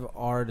 5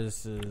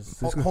 artists.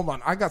 Hold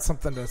on, I got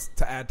something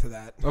to add to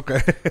that.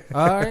 Okay.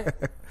 All right.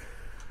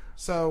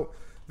 So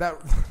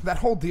that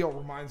whole deal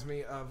reminds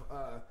me of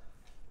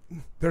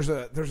there's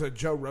a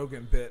Joe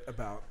Rogan bit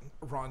about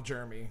Ron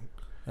Jeremy.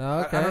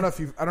 Okay. I don't know if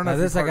you've heard it.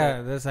 This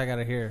I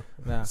gotta hear.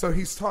 Yeah. So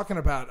he's talking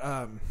about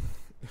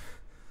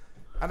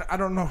I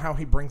don't know how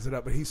he brings it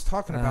up, but he's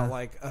talking about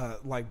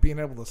like being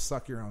able to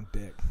suck your own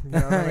dick. You know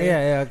what I mean?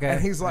 Yeah, okay.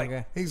 And he's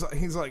like,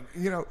 he's like,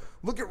 you know,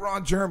 look at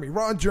Ron Jeremy.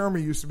 Ron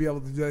Jeremy used to be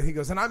able to do that. He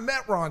goes, and I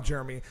met Ron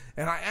Jeremy,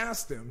 and I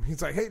asked him.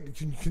 He's like, hey,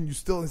 can you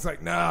still? He's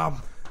like, nah,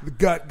 the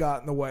gut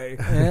got in the way.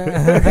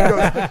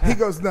 he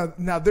goes,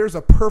 now there's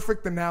a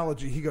perfect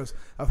analogy. He goes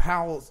of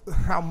how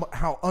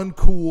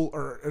uncool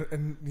or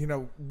and you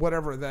know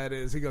whatever that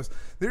is. He goes,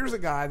 there's a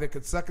guy that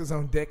could suck his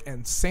own dick,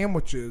 and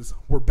sandwiches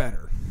were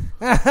better.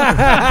 That's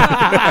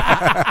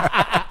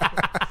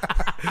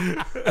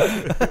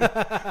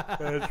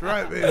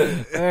right,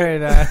 man. Very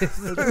nice.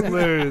 That's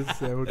hilarious.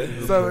 So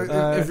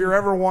if you're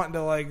ever wanting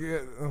to like,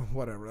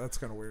 whatever, that's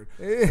kind of weird.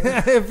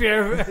 If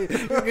you're ever, you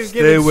can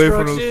Stay away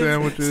from those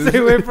sandwiches. Stay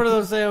away from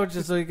those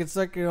sandwiches so you can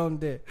suck your own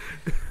dick.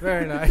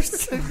 Very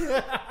nice.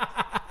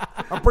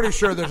 I'm pretty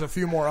sure there's a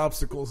few more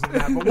obstacles than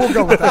that, but we'll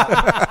go with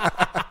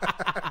that.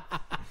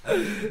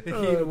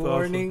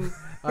 Warning.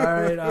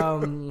 Awesome. All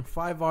right.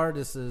 5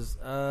 artists.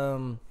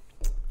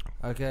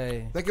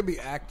 Okay. They could be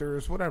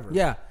actors, whatever.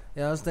 Yeah.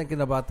 I was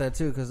thinking about that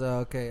too. Cause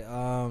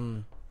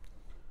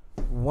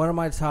one of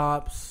my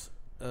tops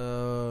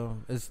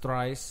is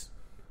Thrice.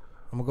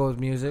 I'm gonna go with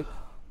music.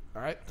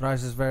 All right.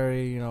 Thrice is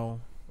very,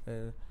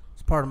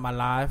 it's part of my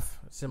life.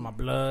 It's in my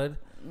blood.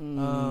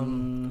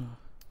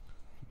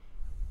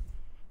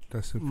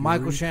 That's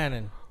Michael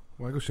Shannon.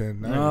 Michael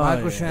Shannon. Nice.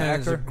 Michael Shannon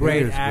is a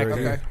great actor.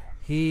 Great. Okay.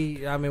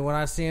 When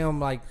I see him,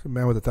 like He's a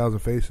man with 1,000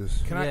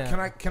 faces. Can I?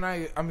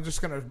 I'm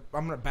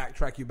gonna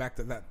backtrack you back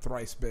to that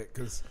Thrice bit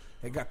because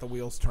it got the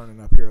wheels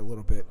turning up here a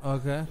little bit.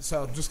 Okay.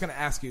 So I'm just gonna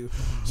ask you.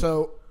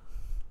 So,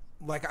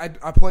 like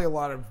I play a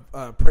lot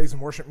of praise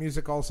and worship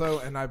music also,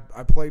 and I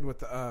played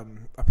with I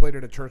played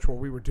at a church where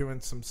we were doing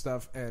some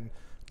stuff, and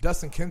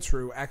Dustin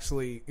Kinsrew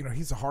actually,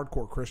 he's a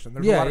hardcore Christian.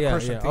 There's a lot of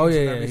Christian themes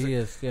in that music. He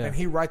is. Yeah. And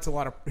he writes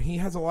he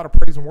has a lot of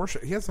praise and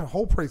worship. He has a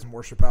whole praise and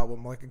worship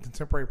album, like a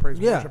contemporary praise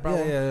and worship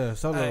album. Yeah.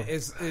 Solo.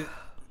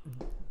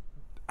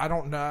 I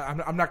don't know.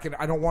 I'm not gonna.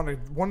 I don't want to.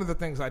 One of the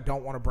things I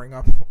don't want to bring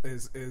up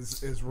is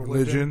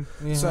religion.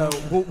 Yeah. So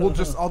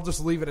I'll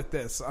just leave it at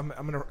this. I'm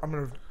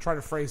gonna try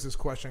to phrase this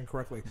question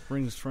correctly.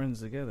 Brings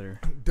friends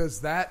together. Does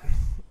that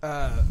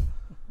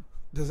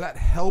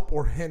help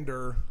or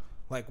hinder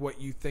like what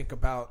you think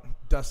about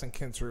Dustin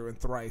Kinsrew and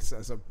Thrice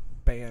as a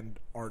band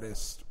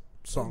artist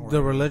songwriter?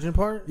 The religion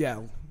part?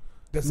 Yeah.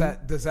 Does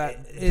that?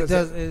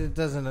 It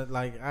doesn't.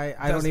 Like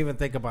I don't even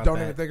think about. Don't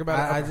that. even think about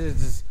it. I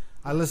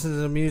I listen to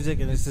the music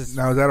and it's just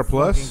now. Is that a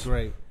plus?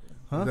 Great.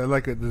 Huh? Is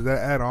that does that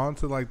add on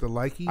to like the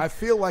likey? I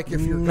feel like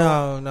if you're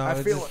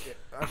I feel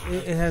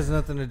it has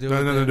nothing to do.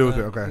 Nothing with to do with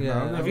it. Okay.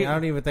 Yeah, No. I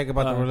don't even think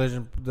about the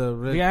religion.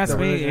 If you ask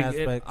me,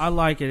 aspect. I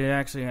like it. It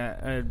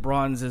actually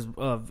broadens his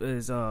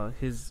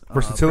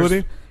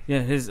versatility.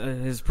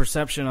 His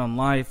perception on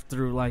life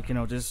through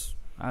just.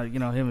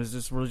 Him as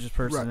just a religious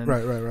person.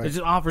 Right. It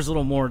just offers a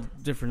little more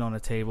different on the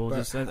table.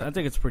 I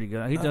think it's pretty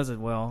good. He does it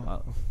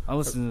well. I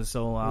listen to the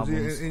solo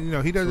albums.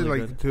 He does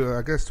really it good. to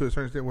a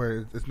certain extent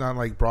where it's not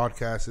like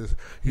broadcast.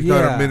 He's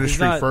not a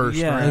ministry first.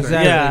 Yeah, right?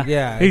 exactly.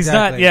 Yeah, he's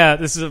exactly. not. Yeah,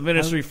 this is a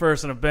ministry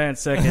first and a band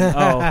second.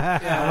 Oh,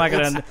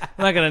 I'm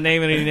not gonna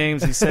name any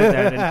names. He said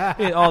that,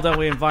 and although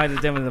we invited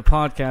them in the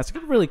podcast, I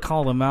couldn't really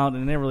call them out,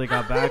 and they never really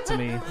got back to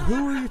me.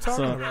 Who are you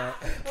talking about?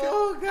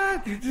 Oh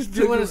God! Do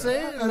you want to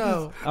say it?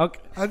 No. Okay.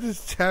 I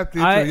just tapped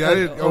into it. I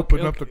didn't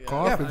open up the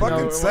coffee. Yeah,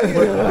 fucking say it.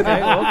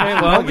 Okay.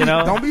 Well,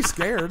 don't be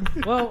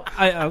scared. Well,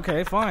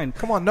 okay, fine.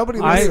 Come on,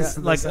 nobody listens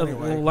to this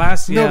anyway. I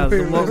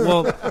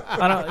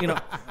don't.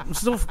 I'm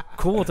still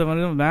cool with them. It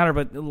doesn't matter.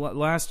 But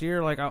last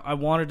year, I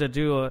wanted to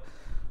do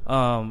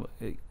have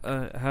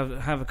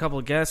a couple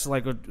of guests,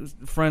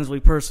 friends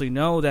we personally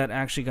know that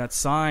actually got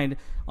signed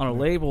on a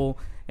label,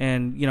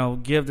 and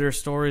give their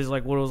stories,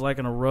 like what it was like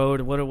on a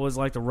road, what it was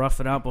like to rough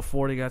it out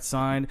before they got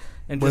signed,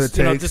 and just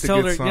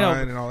tell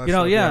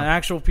their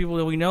actual people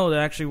that we know that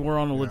actually were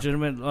on a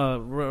legitimate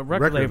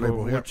record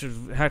label, which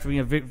had to be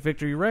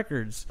Victory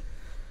Records.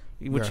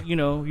 Which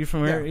you're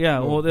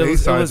familiar, Well, it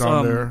was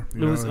on there.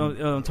 It was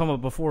I'm talking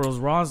about before. It was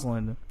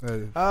Rosalind.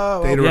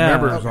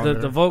 Remembers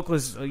on the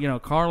vocalists,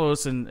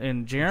 Carlos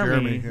and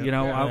Jeremy.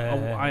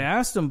 I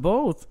asked them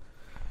both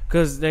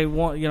because they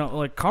want,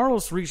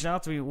 Carlos reached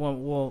out to me.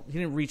 Well, he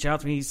didn't reach out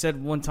to me. He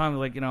said one time,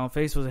 on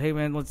Facebook, "Hey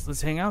man,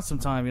 let's hang out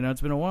sometime.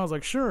 It's been a while." I was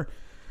like, "Sure,"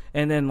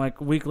 and then a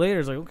week later,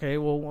 it's like, "Okay,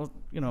 well,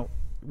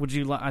 would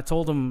you like?" I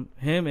told him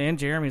and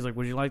Jeremy's like,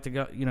 "Would you like to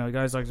go? You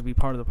guys like to be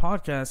part of the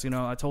podcast?"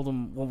 I told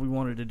them what we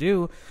wanted to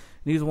do.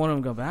 Neither one of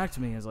them got back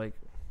to me. I was like,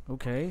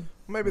 "Okay."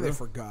 Maybe they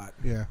forgot.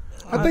 Yeah,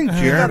 I think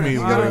Jeremy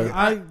would.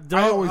 I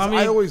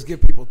always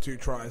give people 2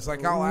 tries.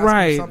 Like I'll ask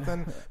them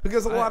something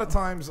because a lot of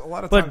times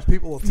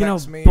people will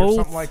text me or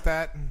something like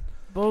that.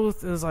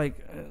 Both is like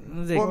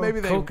maybe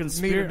they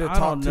needed to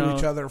talk to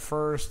each other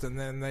first, and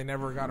then they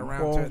never got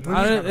around to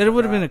it. It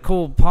would have been a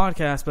cool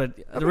podcast, but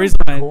the reason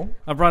I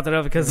brought that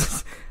up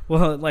because,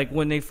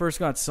 when they first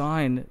got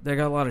signed, they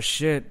got a lot of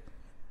shit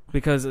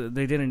because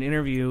they did an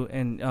interview,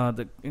 and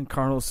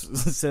Carlos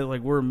said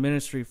we're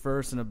ministry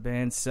first and a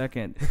band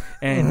second,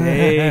 and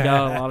they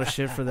got a lot of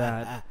shit for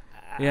that.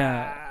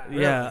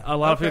 Yeah. A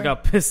lot of people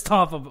got pissed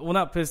off. Well,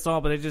 not pissed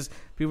off, but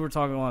people were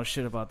talking a lot of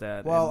shit about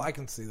that. Well, I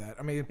can see that.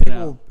 I mean,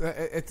 people,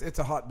 it's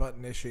a hot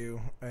button issue.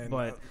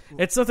 But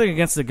it's nothing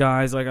against the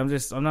guys.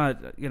 I'm not,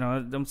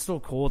 I'm still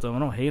cool with them. I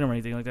don't hate them or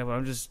anything like that, but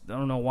I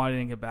don't know why they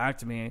didn't get back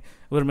to me. It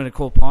would have been a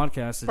cool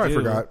podcast to do. I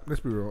forgot.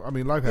 Let's be real. I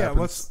mean, life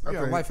happens.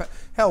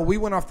 Hell, we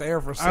went off the air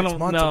for 6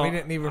 months and we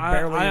didn't even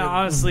barely. I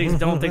honestly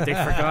don't think they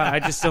forgot. I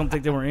just don't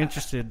think they were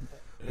interested.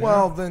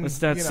 Well, then it's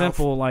that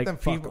simple. Then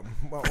people,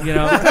 well.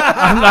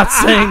 I'm not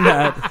saying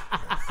that.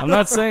 I'm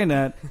not saying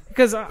that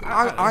because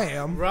I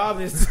am. Rob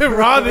is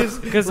clearly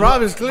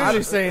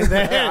saying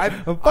that. I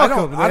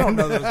don't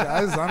know those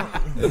guys. I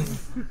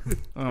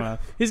don't know.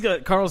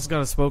 Carlos has got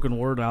a spoken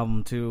word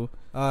album too.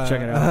 Check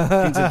it out.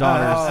 Kings and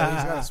Daughters. Oh,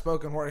 he's got a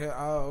spoken word.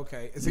 Oh,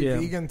 okay. Is he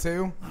vegan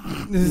too?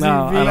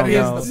 No, I don't know. He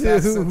has the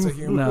best sense of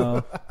humor.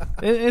 No,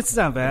 it's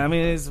not bad. I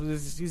mean,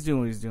 he's doing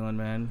what he's doing,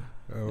 man.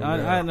 I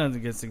had nothing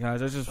against the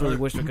guys. I just really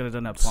wish I could have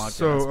done that podcast.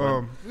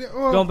 So,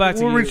 going back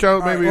to we'll reach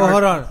out maybe. Well,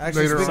 hold on.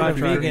 Actually,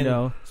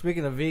 later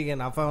speaking of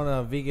vegan, I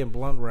found vegan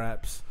blunt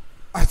wraps.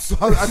 I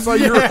saw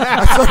your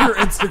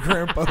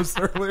Instagram post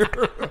earlier.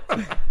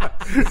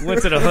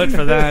 Went to the hood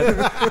for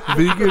that.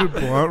 Vegan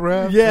blunt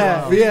wrap?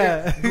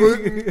 Yeah.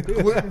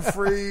 Gluten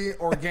free,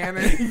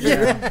 organic.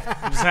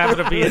 Yeah. Just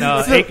happened to be in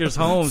Acres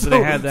Homes, and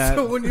they had that.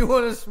 So when you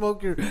want to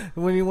smoke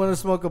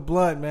a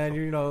blunt, man,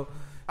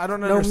 I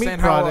don't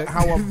understand how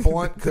a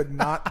blunt could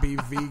not be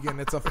vegan.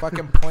 It's a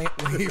fucking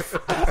plant leaf.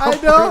 I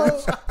know.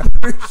 I'm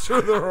pretty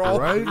sure they're all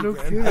right. vegan. No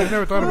kidding. I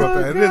never thought about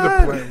that. God. It is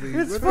a plant leaf.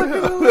 It's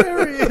fucking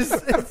hilarious.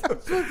 It's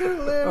fucking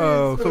hilarious.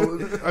 Oh,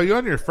 so are you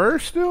on your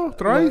first still?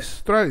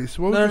 Thrice.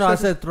 What no. I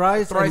said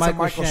Thrice and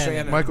Michael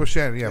Shannon. Michael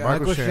Shannon. Yeah,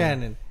 Michael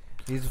Shannon.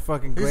 He's a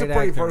fucking great actor. He's a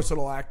pretty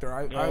versatile actor.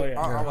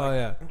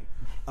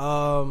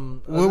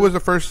 What was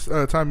the first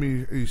time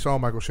you saw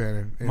Michael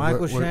Shannon?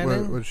 Michael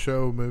Shannon? What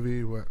show,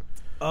 movie, what?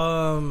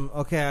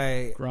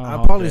 Okay,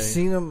 I've probably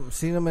seen him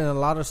in a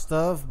lot of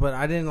stuff, but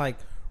I didn't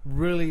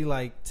really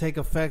like take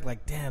effect.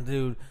 Like, damn,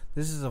 dude,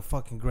 this is a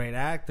fucking great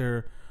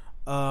actor.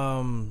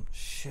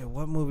 Shit,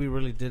 what movie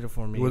really did it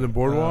for me? Was it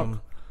Boardwalk?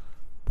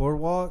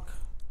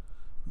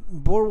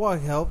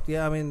 Boardwalk helped.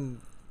 Yeah, I mean,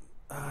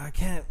 I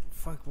can't.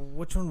 Fuck,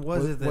 which one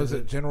was it? Was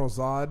it General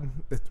Zod?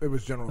 It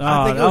was General Zod.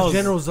 I think it was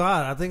General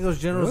Zod. I think it was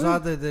General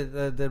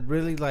Zod that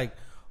really like,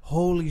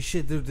 holy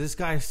shit, dude, this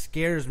guy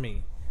scares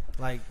me.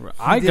 Like,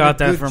 I got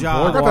that from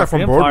Boardwalk. I got that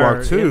from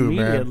Boardwalk too,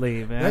 man.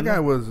 That guy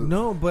was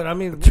no, but I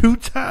mean,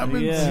 2-time.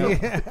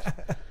 Yeah.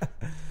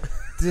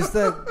 Just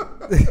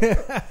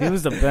that he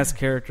was the best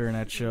character in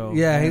that show.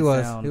 Yeah, he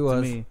was. Down, He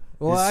was. to me.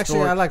 Well,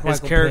 actually, I like his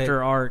Michael character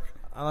Pitt. arc.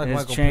 I like his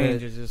Michael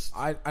change Pitt. is just.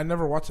 I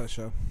never watched that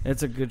show.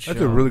 It's a good show.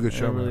 That's a really good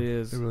show. It really man.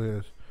 is. It really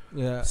is.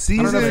 Yeah.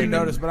 Season. I don't know if you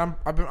noticed, but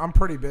I'm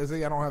pretty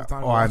busy. I don't have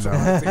time. Oh, I know.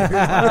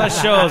 That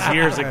show was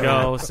years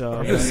ago. So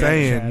I'm just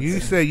saying. You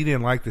say you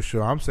didn't like the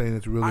show. I'm saying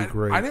it's really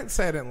great. I didn't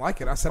say I didn't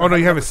like it. I said. Oh no,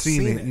 you I've haven't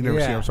seen it. You never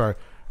Yeah. seen it. I'm sorry.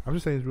 I'm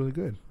just saying it's really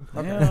good.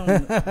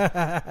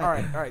 Yeah.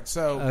 All right.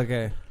 So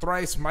Okay.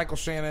 thrice Michael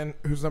Shannon.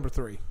 Who's number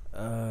 3?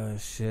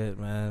 Shit,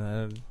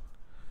 man.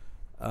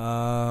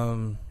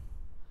 I'm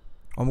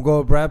gonna go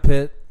with Brad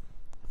Pitt.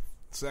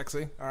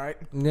 Sexy. All right.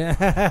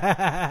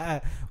 Yeah.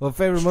 Well,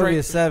 favorite movie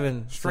is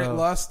Seven. Straight so.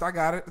 Lust. I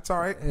got it. It's all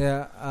right.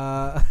 Yeah.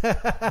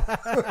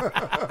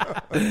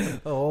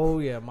 Oh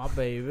yeah, my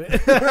baby.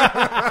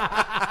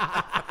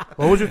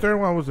 What was your third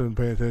one? I wasn't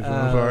paying attention.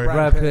 I'm sorry.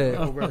 Brad Pitt.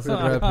 Oh, Brad Pitt.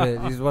 Brad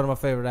Pitt. He's one of my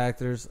favorite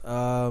actors.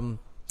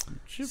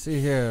 See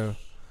here.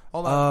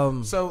 Hold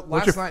on. So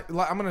last your- night,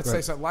 I'm going to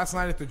say something. Last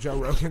night at the Joe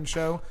Rogan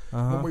show,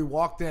 when we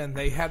walked in,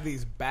 they had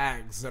these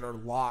bags that are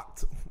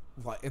locked,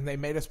 and they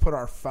made us put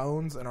our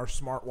phones and our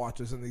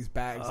smartwatches in these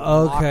bags. And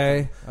locked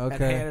them and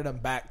handed them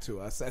back to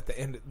us at the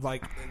end,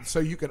 so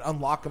you could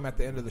unlock them at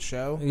the end of the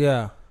show.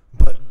 Yeah.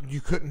 But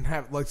you couldn't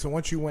have so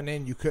once you went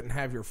in, you couldn't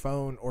have your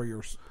phone or a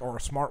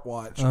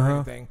smartwatch or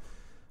anything.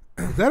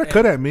 Is that a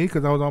cut at me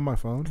because I was on my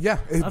phone? Yeah,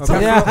 it That's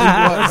definitely was.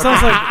 That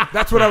sounds like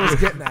That's what I was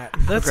getting at.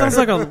 that sounds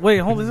like a wait.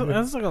 Hold on,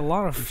 that's like a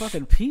lot of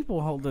fucking people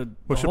holding.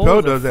 Well,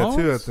 Chappelle does that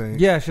too, I think.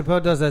 Yeah,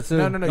 Chappelle does that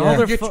too. No.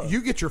 All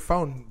You get your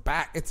phone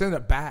back. It's in a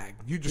bag.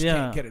 You just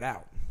can't get it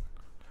out.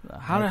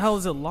 How the hell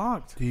is it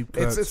locked? Deep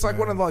cuts, It's like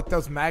man. one of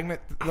those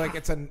magnet. Like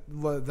it's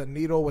the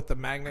needle with the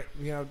magnet.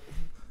 You know.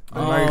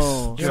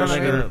 Oh, You know what I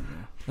so mean?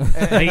 you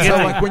so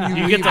get, like when you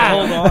get leave to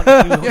out-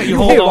 hold on. You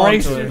hold on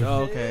to it. Oh,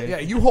 okay. Yeah,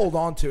 you hold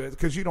on to it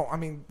because you don't. I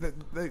mean,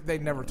 they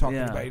never talk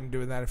Yeah. anybody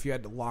doing that. If you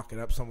had to lock it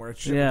up somewhere,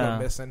 shit would Yeah.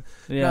 go missing.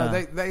 Yeah. No,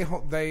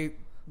 they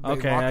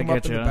Okay, lock I them up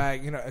get in you. the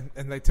bag. You know,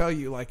 and they tell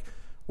you like,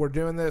 we're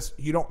doing this.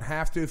 You don't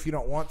have to if you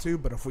don't want to,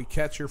 but if we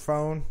catch your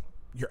phone,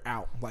 you're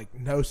out. Like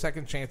no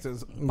second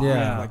chances.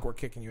 Yeah. Like we're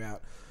kicking you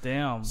out.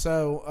 Damn.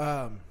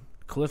 So,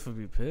 Cliff would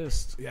be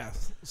pissed.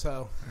 yes.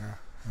 So.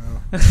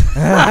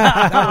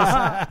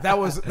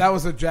 that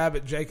was a jab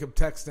at Jacob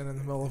Texton in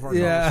the middle of our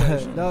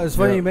conversation. No, it's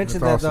funny Yeah, you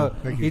mentioned that's that awesome.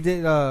 though. Thank you. He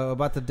did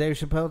about the Dave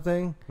Chappelle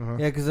thing. Uh-huh.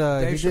 Yeah, because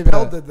Dave he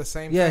Chappelle did did the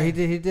same Yeah, thing.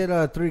 he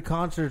did 3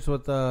 concerts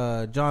with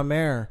John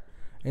Mayer.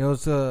 And it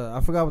was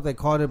I forgot what they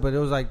called it, but it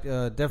was like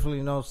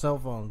definitely no cell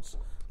phones.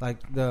 Like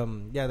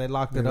they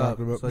locked it up,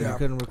 so yeah. you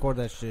couldn't record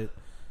that shit.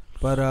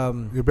 But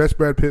Your best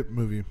Brad Pitt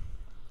movie?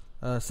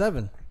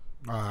 7.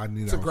 I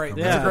knew It's that a was great-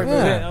 coming. it's a Yeah, great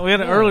movie. we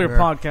had an earlier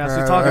podcast.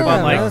 We talked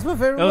about like that's my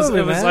favorite it was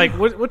movie, man. man. Like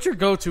what's your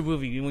go-to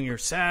movie when you're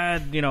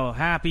sad,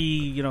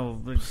 happy,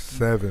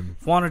 7.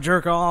 want to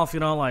jerk off,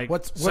 like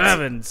What's-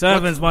 7.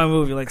 Seven's my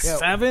movie. Like Yeah.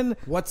 7.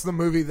 What's the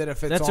movie that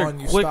if it's That's a on,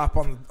 you quick- stop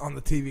on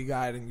the TV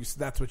guide and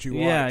that's what you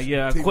watch?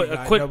 Yeah. TV A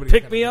guide, quick nobody's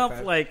pick gonna me get up.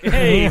 that. Like,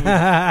 hey,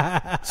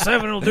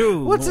 7 will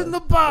do. What's in the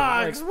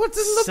box? What's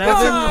in the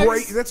Seven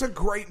box? That's a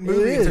great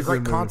movie. It's a is. great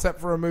It's a concept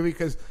for a movie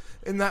because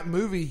in that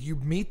movie you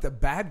meet the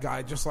bad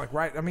guy just like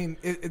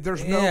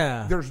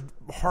there's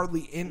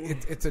hardly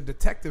it's a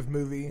detective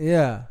movie.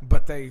 Yeah.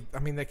 But they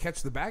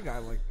catch the bad guy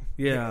like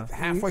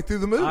halfway through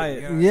the movie.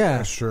 Yeah.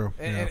 That's true.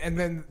 And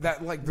then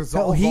that like No,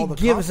 dissolves he all the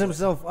gives conflict.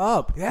 himself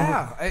up.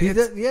 Yeah, He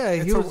it's- did, yeah.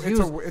 it's He a- was. it's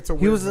a- it's a He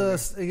weird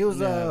was. He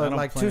was I don't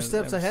like plan 2 to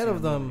steps ever ahead see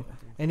of the them, movie.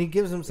 and he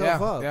gives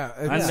himself up. Yeah,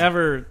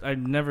 I've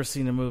never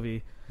seen a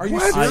movie. Are you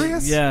What?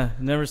 serious?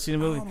 Never seen a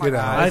movie. Oh my Get God.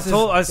 out. I It's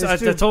told just- I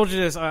it's too- told you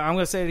this. I'm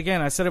going to say it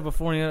again. I said it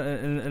before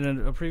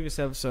in a previous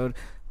episode.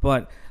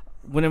 But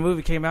when a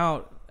movie came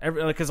out,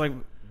 because like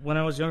when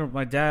I was younger,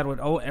 my dad would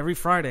every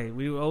Friday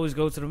we would always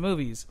go to the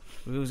movies.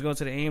 We always go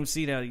to the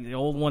AMC, the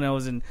old one that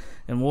was in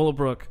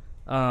Willowbrook.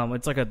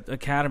 It's like a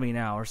Academy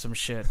now or some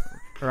shit,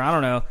 or I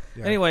don't know.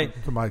 Yeah, anyway,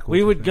 it's a Michael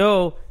we would thing.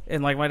 go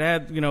and like my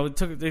dad,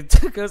 they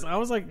took us. I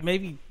was like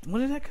maybe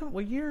when did that come?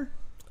 What year?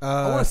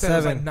 I wanna say it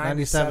was like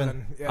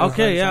 97. Yeah,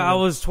 Okay, yeah, 97. I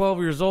was 12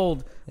 years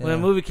old when Yeah. the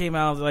movie came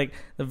out. Like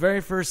the very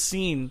first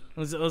scene it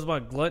was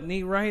about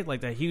gluttony, right?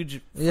 Like that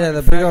huge, Yeah,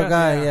 the fat big old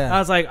guy. Yeah. I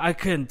was like, I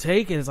couldn't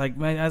take it. It's like,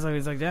 man, I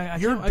was like, Dad, I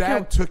Your can't- I dad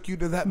can't- took you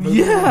to that movie.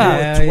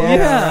 Yeah, when you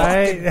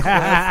were 12.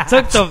 yeah,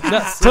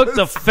 took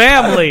the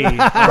family.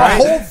 The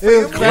whole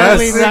family.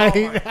 Family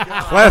Classic, night.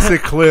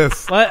 classic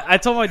Cliff. But I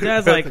told my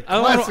dad, like, That's a I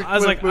classic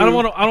was like, Cliff I don't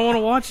move. want to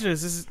watch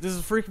this. This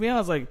is freaking me out. I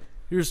was like,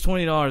 Here's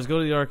 $20. Go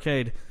to the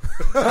arcade.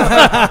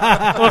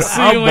 We'll see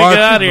when we get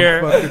out of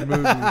here. Fucking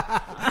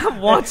movie.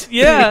 Watch,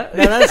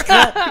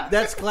 yeah.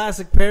 That's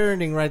classic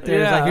parenting right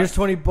there. It's Yeah. like, here's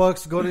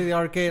 $20. Go to the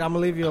arcade. I'm gonna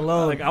leave you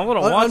alone. Like, I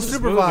want to watch this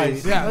movie.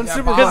 unsupervised. Yeah,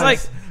 unsupervised. Because like,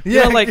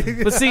 yeah,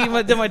 but see,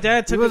 my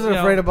dad took. He wasn't you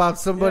know, afraid about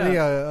somebody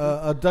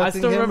I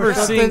abducting still him remember or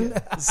something.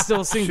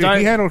 seeing. Shit,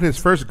 he handled his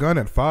first gun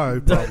at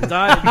 5. Probably.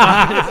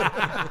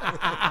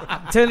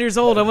 10 years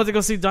old, I went to go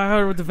see Die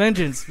Hard with a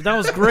Vengeance. That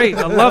was great.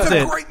 I loved It's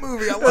a it. great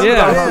movie. I love Yeah,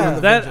 Die Hard with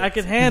a that Vengeance. I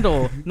could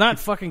handle. Not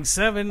fucking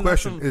 7.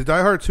 Question: Is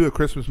Die Hard 2 a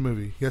Christmas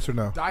movie? Yes or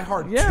no? Die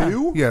Hard Yeah.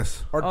 2?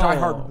 Yes. Or Die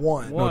Hard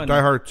 1? No,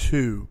 Die Hard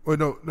 2. Oh,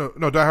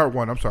 no, Die Hard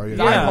 1. I'm sorry.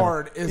 Die Yeah.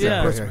 Hard is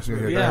Yeah. a Christmas Yeah,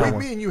 movie. Die Hard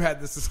Me 1. and you had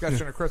this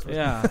discussion at Christmas.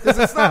 Yeah. Because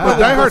it's not But really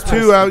Die Hard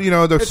Christmas. 2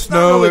 out, the It's snow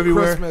not really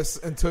everywhere. Christmas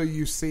until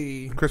you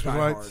see Christmas Die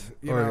lights? Hard.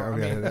 You know, I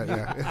mean,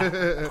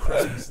 yeah.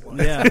 Christmas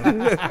lights.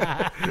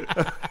 Yeah.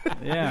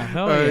 Yeah.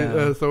 Hell All right,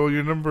 yeah. so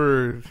your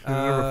number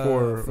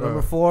 4.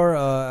 Number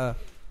 4,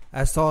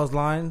 As Tall as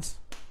Lions.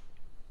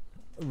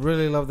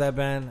 Really love that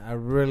band. I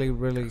really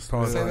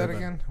Tall as Say that Lions.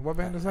 again. What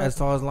band is that? As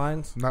Tall as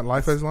Lions. Not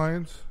Life as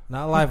Lions?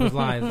 Not Life as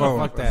Lions. Oh,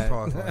 Fuck As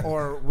Tall that. as Lions.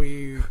 Or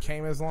We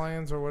Came as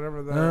Lions or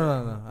whatever the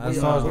No. As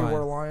Tall as We Were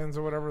Lions. Lions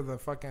or whatever the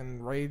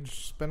fucking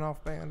Rage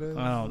spinoff band is.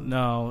 Oh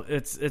no,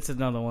 it's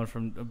another one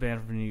from a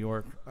band from New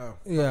York. Oh.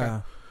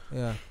 Yeah.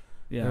 Yeah.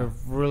 They're a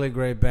really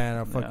great band.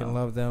 I fucking Yeah.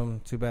 love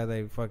them. Too bad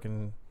they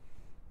fucking.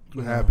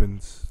 What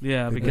happens?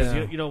 Yeah, because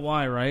Yeah. you know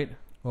why, right?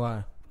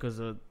 Why? Because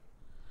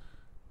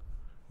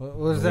What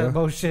was that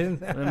motion?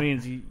 that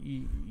means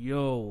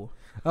yo.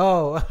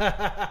 Oh.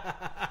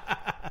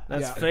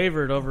 That's Yeah.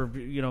 favored over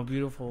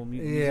beautiful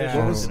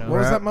musicians. Yeah. What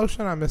was that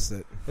motion? I missed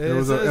it. It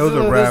was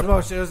a rap.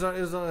 Motion. It was It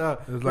was like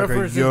a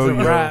reference yo-yo.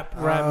 to rap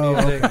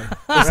music.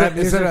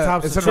 Is it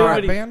a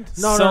rap band?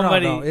 No,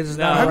 Somebody- no. It is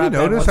no. not. Have a you rap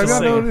band noticed? Have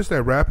whatsoever. you noticed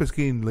that rap is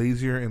getting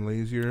lazier and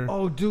lazier?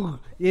 Oh, dude,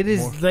 it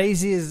is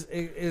lazy as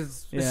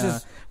it's Yeah.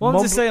 just. Well, I'm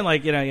mumble- just saying,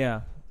 like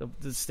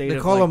the state. They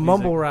of, call like, them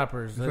mumble music.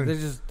 rappers. like-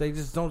 They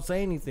just don't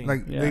say anything.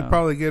 Like Yeah. they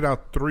probably get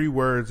out 3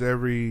 words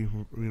every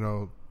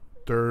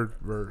third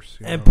verse.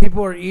 and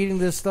people are eating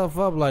this stuff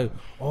up. Like,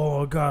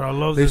 oh God, I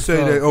love they this say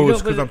stuff. that You know,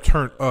 it's because but I'm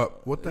turned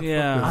up. What the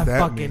Yeah. fuck I does that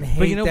fucking mean? hate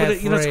But you know, that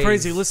it's crazy.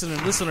 phrase. Listen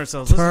to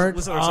ourselves. Turned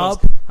Listen to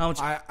ourselves. up. How much?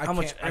 I how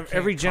much? can't Every comment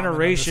on this 'cause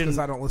generation.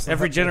 I don't listen to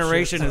Every that bullshit,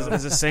 generation so.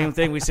 is the same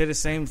thing. We say the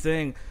same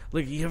thing.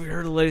 Like, you ever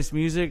heard the latest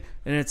music?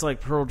 And it's like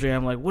Pearl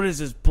Jam. Like, what is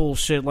this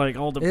bullshit? Like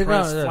all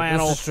depressed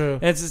flannel. This is true.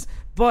 And it's just,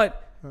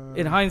 but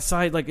in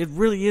hindsight, like, it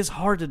really is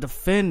hard to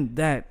defend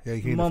that Yeah,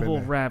 you can't mumble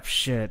defend that. rap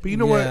shit. But you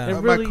know Yeah. what? It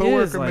My really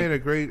coworker is, like- made a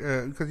great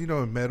because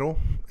in metal,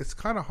 it's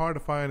kind of hard to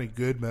find a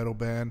good metal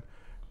band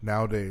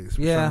nowadays.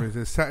 For Yeah. some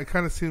reason. It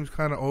kind of seems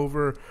kind of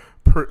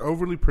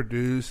overly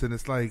produced, and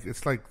it's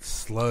like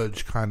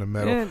sludge kind of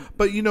metal. And-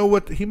 But you know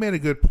what? He made a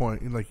good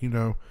point. Like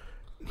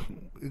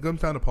it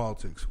comes down to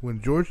politics.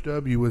 When George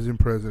W. was in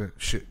president,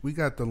 we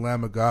got the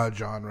Lamb of God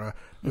genre.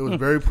 It was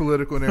very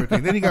political and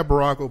everything. Then you got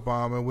Barack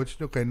Obama, which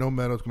no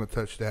metal's going to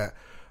touch that.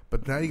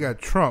 But now you got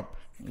Trump.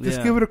 Just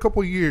Yeah. give it a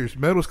couple years.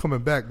 Metal's coming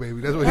back,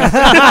 baby. That's what he said.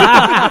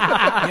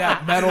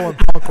 Yeah, metal and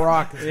punk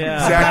rock. Yeah.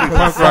 Exactly,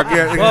 punk rock.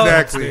 Yeah, Well,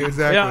 exactly.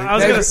 Yeah, I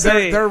was They're, gonna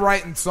say. they're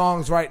writing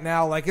songs right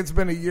now. Like it's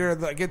been a year.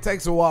 Like it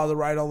takes a while to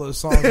write all those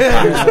songs. And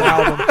produce an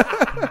album.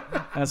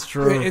 That's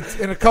true. It's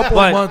in a couple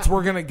But- of months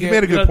we're gonna get. You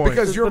made a good point.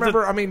 Because you But the-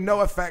 remember,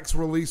 NoFX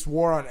released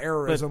 "War on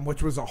Errorism,"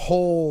 which was a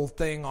whole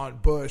thing on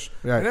Bush,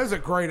 Right. and it was a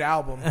great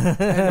album.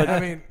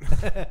 And,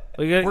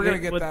 we're gonna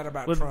get that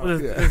about Trump.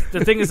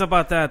 The thing is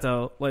about that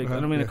though, like I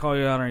don't mean to yeah. call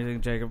you out or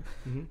anything, Jacob.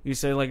 You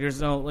say like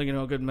there's no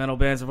good metal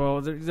bands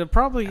involved. There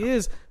probably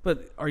is,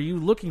 but are you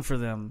looking for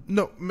them?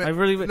 No, man, I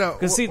really no.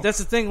 because see that's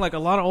the thing. Like a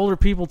lot of older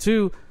people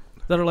too.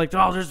 That are like,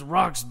 oh, there's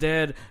rock's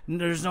dead.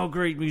 And there's no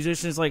great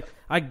musicians. Like,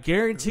 I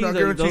guarantee, those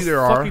there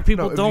fucking are.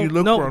 people No, if don't. you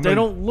look No, for 'em, they no.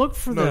 don't look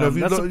for No, them. if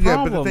you That's look, the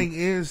problem. but the thing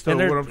is, though, And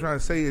they're- what I'm trying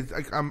to say is,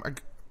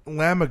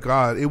 Lamb of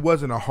God. It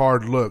wasn't a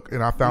hard look,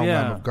 and I found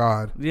Yeah. Lamb of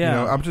God.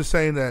 Yeah. I'm just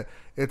saying that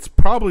it's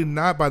probably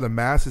not by the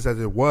masses as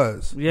it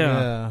was.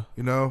 Yeah.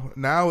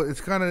 Now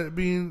it's kind of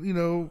being,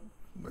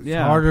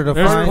 Yeah. harder to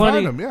There's find.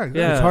 plenty, them. Yeah,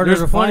 yeah, It's harder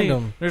there's to plenty,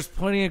 find them. There's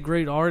plenty of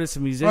great artists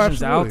and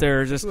musicians out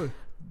there. Just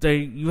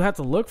Absolutely. you have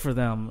to look for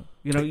them.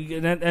 And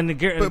the But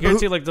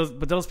guarantee who- like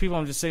those people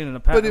I'm just saying in the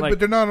past. But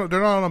they're not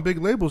on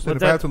big labels. Then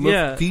But if I have to that- look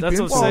yeah, deep that's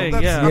into what I'm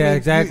saying. Yeah. Yeah,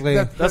 exactly.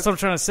 That's what I'm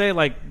trying to say.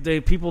 Like the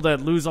people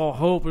that lose all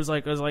hope is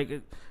like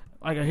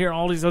I hear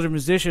all these other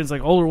musicians,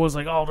 like older ones,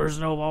 like, oh, there's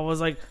no. I was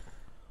like,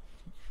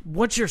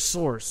 what's your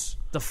source?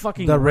 The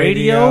fucking The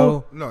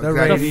radio. No, The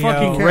exactly. The You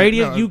fucking can't-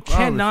 radio. no, You obviously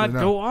cannot not.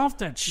 go off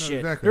that shit.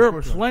 exactly, There of are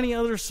course not. plenty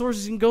other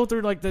sources you can go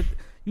through. Like that,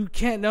 you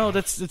can't know.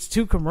 It's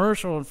too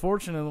commercial,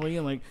 unfortunately,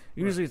 and like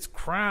usually it's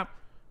crap.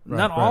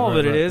 Not all of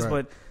it is,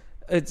 but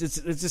it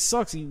just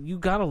sucks. You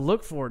got to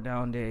look for it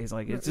nowadays.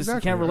 Like it's just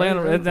Exactly. you can't rely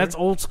on it. That's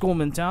old school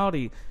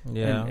mentality.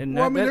 Yeah. And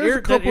Well, I mean, there's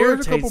a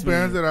couple me.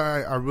 bands that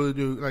I really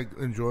do like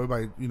enjoy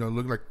by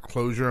look like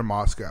Closure and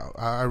Moscow.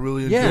 I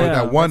really enjoyed Yeah,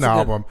 that one that's a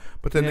album,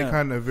 but then they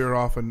kind of veer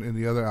off in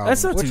the other album.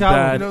 That's not Which too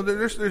album?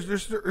 bad.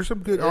 There's some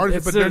good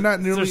artists, but they're not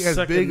nearly as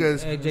big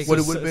as what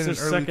it would have been in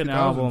early 2000s.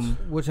 Album.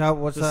 Which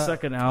album? What's The that?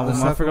 second album.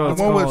 The I forgot what The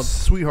it's one called. with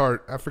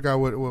Sweetheart. I forgot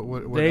what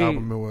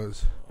album it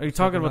was. Are you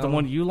talking about the album?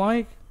 one you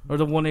like, or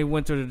the one they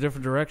went to a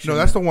different direction? No,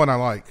 that's the one I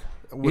like.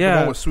 With the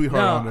one with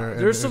Sweetheart on there.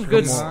 There's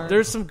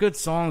some good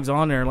songs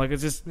on there. Like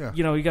it's just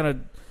you gotta.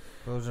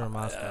 Those are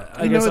Moscow.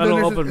 I guess I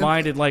don't open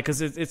minded like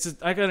because it's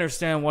I can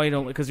understand why you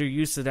don't because you're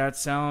used to that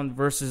sound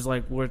versus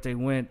like where they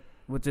went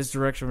with this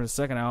direction for the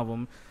second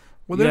album.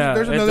 Well,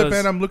 there's another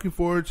band I'm looking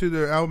forward to.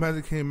 Their album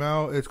hasn't came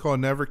out. It's called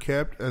Never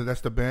Kept.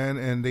 That's the band,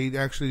 and they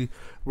actually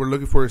were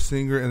looking for a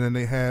singer, and then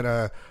they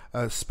had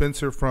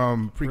Spencer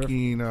from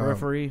freaking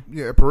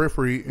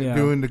Periphery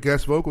doing the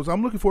guest vocals.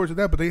 I'm looking forward to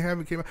that, but they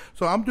haven't came out.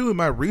 So I'm doing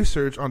my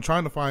research on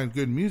trying to find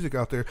good music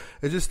out there.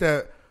 It's just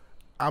that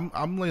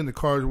I'm laying the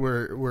cards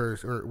where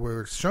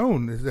it's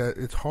shown is that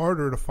it's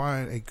harder to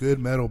find a good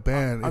metal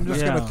band. I'm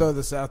just gonna throw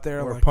this out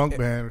there, or like, a punk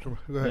band. Or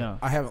something. Go ahead.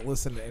 I haven't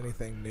listened to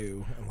anything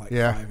new in like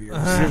 5 years.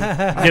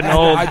 Getting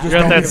old. You're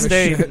at that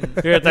stage.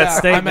 You're at that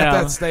stage I'm now.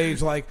 at that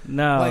stage. Like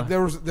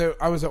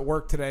I was at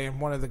work today, and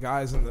one of the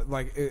guys in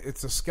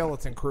it's a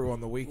skeleton crew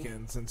on the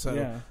weekends, and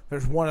so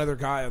there's one other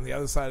guy on the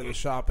other side of the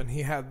shop, and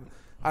he had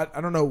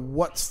I don't know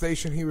what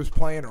station he was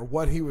playing or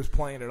what he was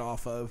playing it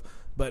off of.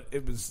 But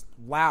it was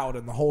loud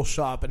in the whole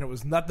shop, and it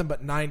was nothing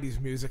but 90s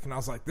music. And I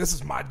was like, this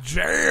is my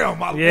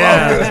jam. I love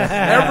this.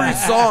 Every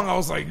song, I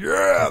was like,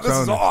 this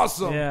is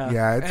awesome.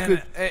 Yeah, it's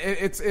good.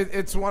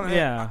 It's one of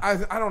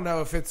I don't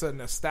know if it's a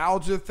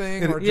nostalgia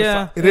thing or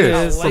just it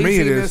is. For me,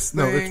 it is.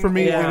 No, it's for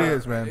me, it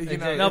is,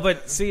 man. No,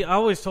 but see, I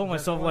always told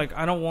myself, like,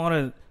 I don't want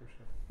to.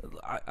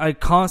 I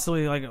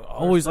constantly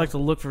always like to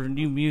look for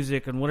new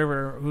music and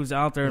whatever who's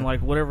out there and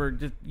like whatever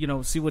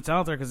see what's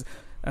out there because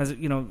as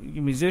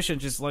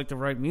musicians just like to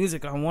write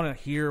music. I want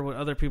to hear what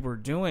other people are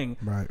doing,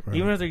 right.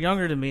 Even if they're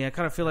younger than me. I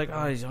kind of feel like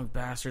these young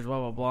bastards, blah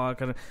blah blah,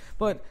 kind of.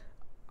 But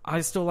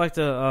I still like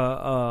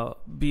to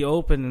be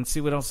open and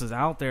see what else is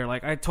out there.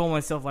 Like I told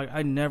myself, like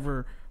I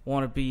never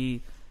want to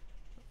be.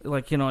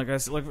 Like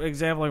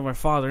example, like my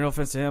father. No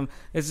offense to him.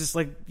 It's just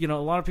like a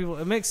lot of people.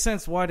 It makes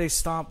sense why they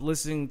stop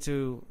listening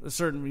to a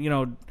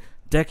certain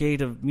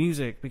decade of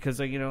music because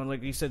like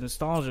you said,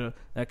 nostalgia,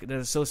 that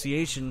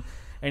association,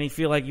 and you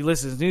feel like you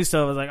listen to new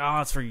stuff. It's like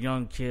it's for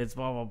young kids,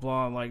 blah blah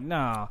blah. I'm like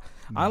nah.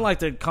 I like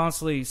to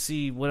constantly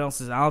see what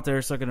else is out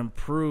there so I can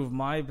improve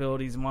my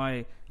abilities,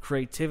 my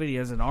creativity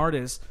as an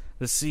artist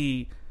to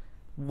see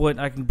what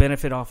I can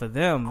benefit off of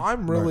them.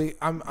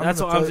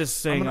 That's what I'm just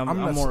saying.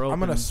 I'm more open. I'm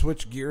going to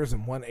switch gears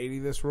and 180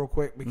 this real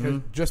quick because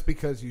just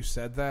because you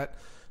said that,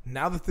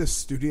 now that this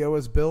studio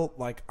is built,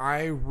 like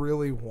I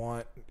really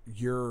want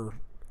your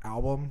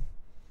album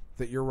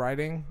that you're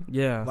writing.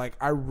 Yeah. Like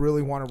I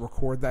really want to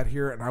record that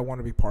here and I want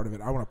to be part of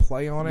it. I want to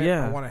play on it.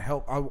 Yeah. I want to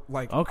help. I'm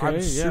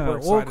super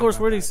excited. Well, of course,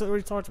 we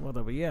already talked about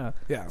that, but yeah,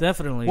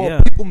 definitely.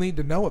 Well, people need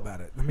to know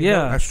about it. I mean,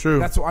 that's true.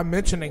 That's why I'm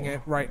mentioning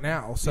it right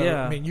now. So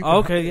I mean, you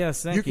can,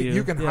 thank you.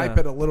 You can hype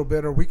it a little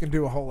bit, or we can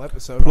do a whole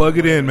episode. Plug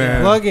it in,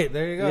 man. Plug it.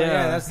 There you go.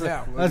 I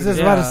was just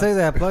about to say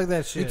that. Plug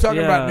that shit. You're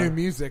talking about new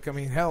music. I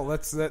mean, hell,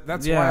 that's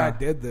why I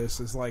did this.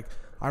 Is like.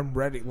 I'm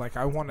ready. Like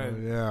I want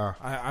to.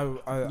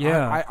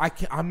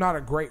 I'm not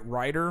a great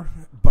writer,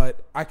 but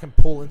I can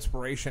pull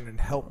inspiration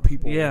and help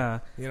people.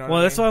 Yeah. You know.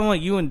 Well, that's why I'm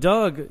like you and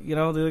Doug. Like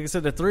I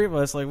said, the three of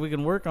us, like we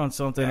can work on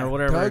something or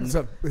whatever.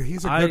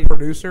 He's a good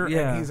producer.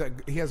 Yeah.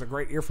 And he has a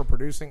great ear for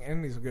producing,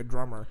 and he's a good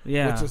drummer.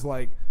 Yeah. Which is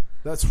like.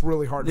 That's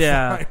really hard to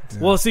find. Yeah.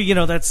 Well, see,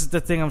 that's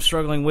the thing I'm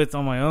struggling with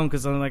on my own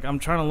because I'm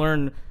trying to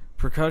learn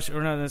percussion,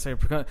 or not necessarily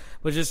percussion,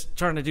 but just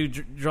trying to do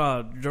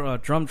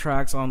drum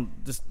tracks on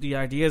just the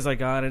ideas I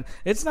got, and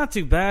it's not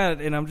too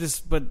bad. And I'm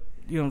just, but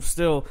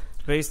still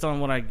based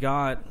on what I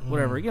got,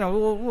 whatever.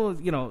 We'll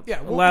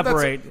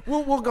elaborate.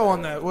 We'll go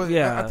on that.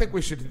 I think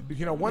we should.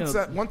 Once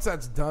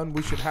that's done,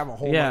 we should have a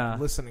whole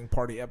listening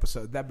party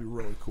episode. That'd be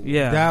really cool.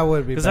 Yeah, that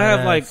would be. Because I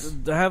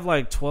have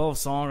like 12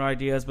 song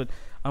ideas, but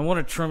I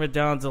want to trim it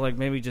down to like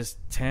maybe just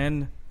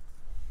 10.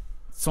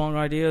 Song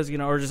ideas,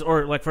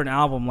 or like for an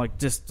album, like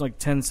just like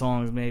 10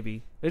 songs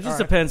maybe. It just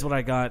depends what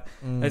I got.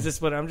 It's just,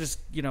 but I'm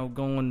just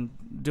doing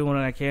what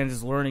I can,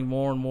 just learning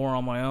more and more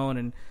on my own,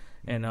 and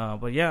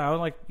but yeah, I would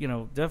like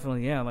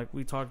definitely like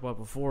we talked about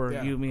before,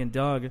 you, me, and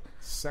Doug,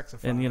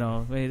 Sexify, and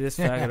maybe this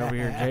faggot over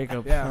here,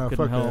 Jacob, couldn't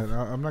fuck help. That.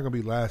 I'm not gonna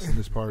be last in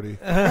this party.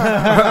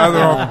 Either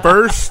I'm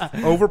first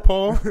over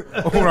Paul,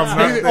 or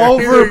I'm not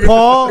over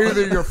Paul.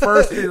 Either you're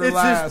first or you're it's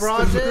last. His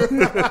project.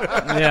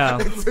 Yeah,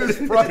 it's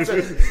his project.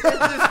 It's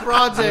his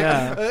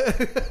project.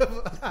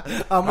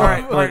 Yeah. All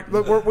right.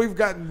 Look, we've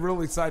gotten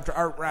really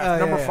sidetracked.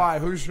 Number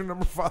 5. Who's your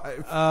number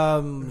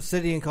 5?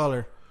 City and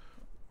Color.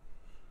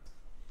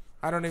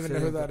 I don't even know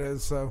who that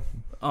is. So,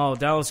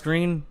 Dallas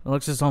Green,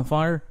 Alexis on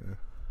Fire.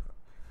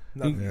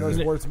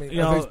 Those words mean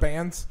are those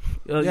bands?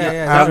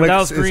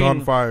 Alex is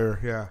on fire.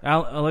 Yeah,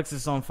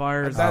 Alexis on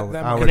fire. Is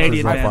Alex Canadian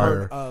is on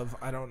band. fire.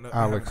 I don't know.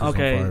 Alex is on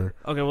fire.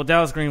 Okay. Well,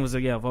 Dallas Green was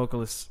a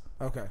vocalist.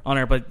 Okay. On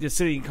there, but the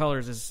City in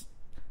Colors is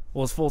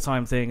his full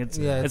time thing.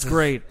 It's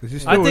great.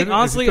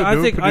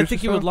 I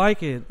think you would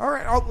like it. All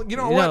right, you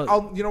know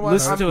what?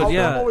 Listen to it.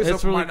 Yeah,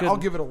 it's really good. I'll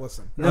give it a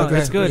listen. No,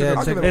 it's good.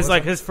 Yeah, it's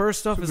like his first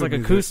stuff is like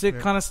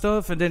acoustic kind of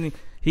stuff, and then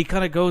he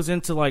kind of goes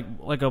into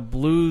like a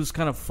blues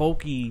kind of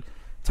folky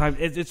type.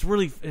 It's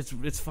really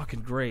it's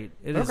fucking great.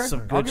 It is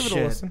some good shit.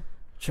 A listen.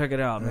 Check it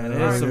out, man.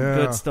 It is some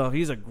good stuff.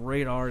 He's a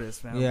great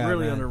artist, man. Yeah,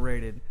 really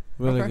underrated.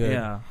 Really good.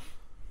 Yeah.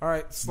 All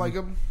right,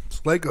 Slagum.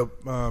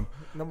 All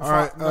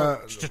right.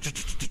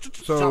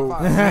 So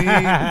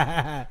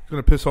I'm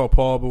gonna piss off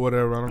Paul, but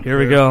whatever. I don't care.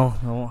 Here we go.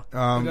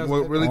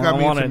 What really got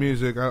me into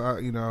music?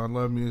 I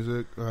love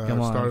music. I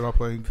started off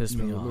playing a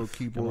little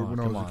keyboard when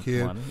I was a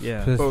kid.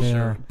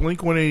 Yeah.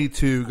 Blink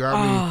 182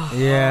 got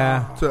me.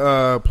 Yeah.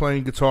 To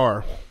playing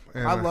guitar.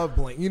 And I love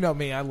Blink. You know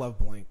me. I love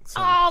Blink. So.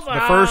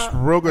 The first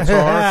real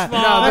guitar.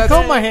 I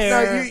comb my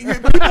hair.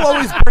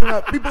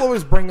 People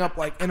always bring up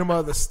like Enema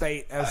of the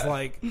State as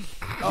like,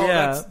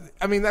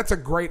 that's a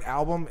great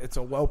album. It's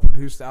a well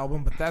produced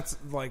album, but that's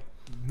like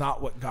not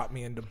what got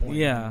me into Blink.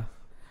 Yeah.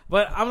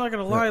 But I'm not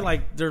gonna lie,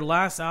 like their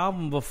last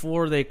album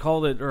before they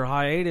called it or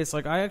hiatus,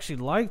 like I actually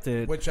liked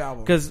it. Which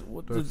album? Because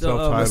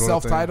the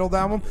self-titled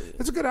album.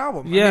 It's a good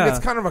album. Yeah, I mean,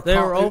 it's kind of a. They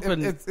were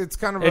open. It's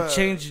kind of. It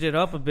changed it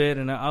up a bit,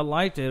 and I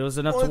liked it. It was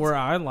enough to where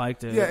I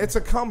liked it. Yeah, it's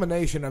a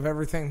combination of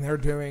everything they're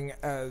doing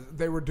as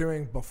they were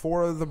doing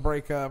before the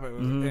breakup,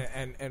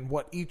 and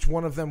what each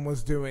one of them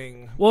was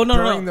doing.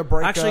 During the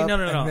breakup. Actually, no.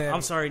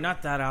 I'm sorry,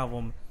 not that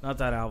album.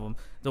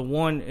 The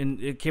one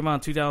it came out in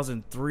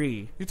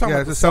 2003. You're talking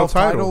about the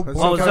self-titled.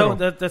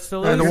 That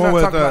still is. And the one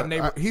with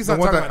he's not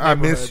talking about I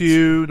Miss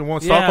You. The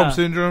one Stockholm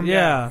Syndrome.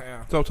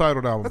 Yeah.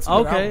 Self-titled album. That's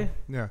okay.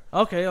 Yeah.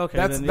 Okay.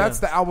 That's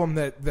the album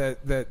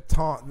that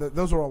Tom.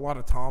 Those were a lot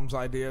of Tom's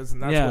ideas,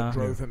 and that's what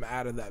drove him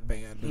out of that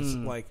band. Is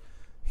like.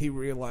 He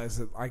realized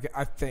that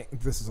I think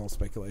this is all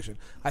speculation.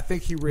 I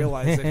think he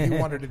realized that he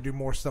wanted to do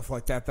more stuff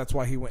like that. That's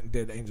why he went and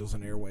did Angels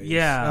and Airwaves.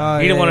 Yeah,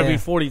 he didn't want to be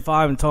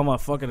 45 and talking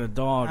about fucking a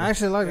dog. I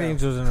actually like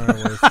Angels and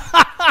Airwaves.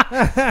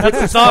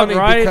 That's the song,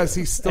 right? Because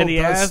he still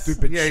does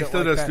stupid shit. Yeah, he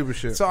still does stupid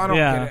shit. So I don't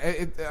get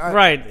it.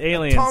 Right,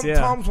 aliens.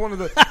 Tom's one of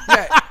the.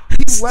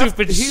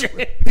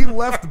 Shit. He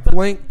left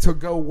Blink to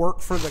go work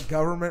for the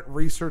government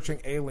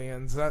researching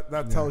aliens.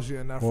 That tells you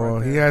enough. Well,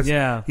 right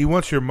there. he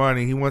wants your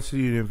money. He wants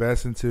you to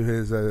invest into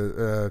his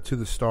To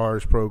the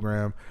Stars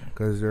program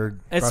because they're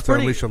about to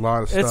unleash a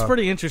lot of stuff. It's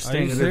pretty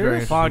interesting. It's very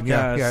interesting.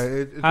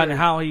 Podcast. Yeah,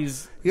 how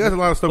he's he has a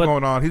lot of stuff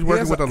going on. He's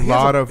working with a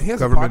lot of government. He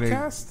has a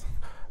podcast?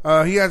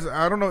 He has.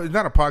 I don't know. It's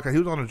not a podcast. He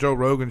was on a Joe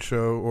Rogan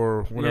show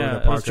or whatever. Yeah,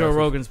 that podcast it was Joe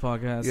Rogan's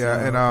podcast.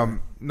 Yeah, and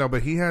no,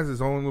 but he has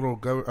his own little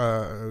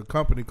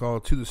company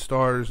called To the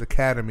Stars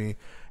Academy,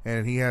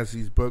 and he has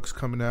these books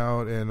coming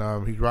out,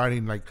 and he's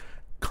writing like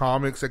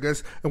comics, I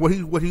guess. And what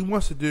he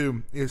wants to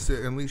do is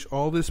to unleash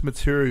all this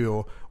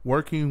material,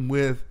 working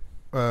with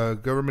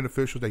government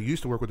officials that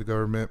used to work with the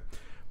government,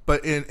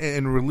 but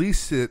and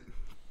release it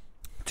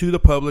to the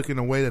public in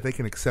a way that they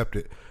can accept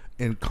it.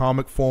 In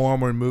comic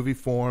form or in movie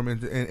form,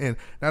 and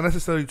not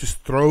necessarily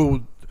just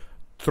throw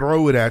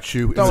it at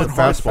you.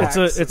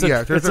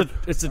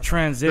 It's a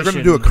transition. They're going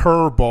to do a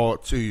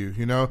curveball to you,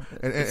 and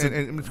it's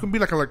going to be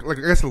like I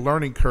guess a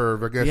learning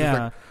curve. I guess.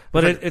 Yeah,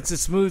 it's a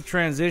smooth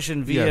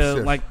transition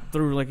via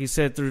through like you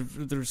said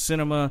through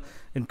cinema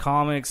and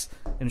comics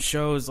and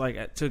shows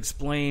to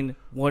explain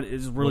what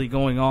is really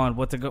going on,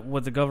 what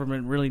the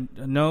government really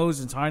knows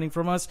and is hiding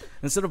from us.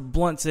 Instead of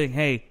blunt saying,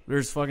 "Hey,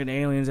 there's fucking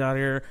aliens out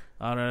here."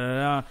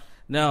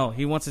 No,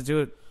 he wants to do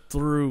it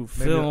through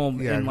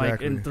film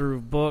and through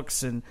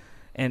books and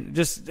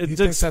just to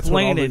explain that's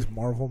what all it. These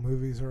Marvel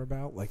movies are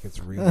about, like it's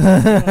real.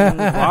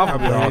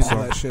 Probably awesome.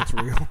 That shit's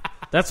real.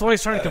 That's why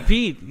he's trying to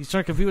compete. He's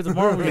trying to compete with the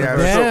Marvel movies.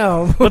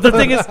 Damn. But the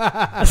thing is,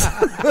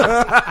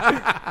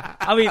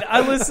 I mean,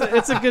 I listen.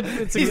 It's a good.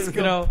 We're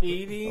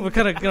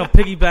kind of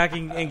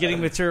piggybacking and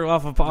getting material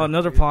off of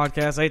another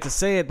podcast. I hate to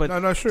say it, but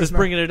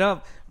bringing it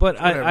up.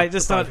 But I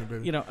just thought,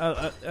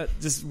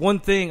 just one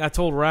thing I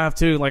told Raph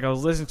too. Like I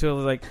was listening to it,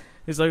 like.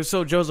 He's like,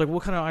 so Joe's like,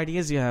 what kind of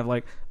ideas do you have?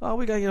 Like, oh,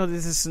 we got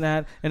this and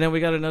that, and then we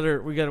got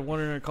one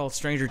in there called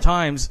Stranger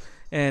Times,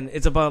 and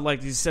it's about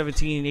like these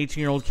 17,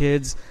 18-year-old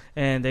kids,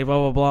 and they blah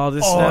blah blah.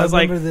 This, and I was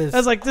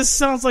like, this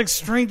sounds like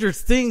Stranger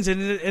Things,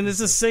 and it's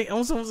the same,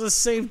 almost the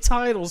same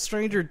title,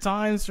 Stranger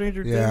Times,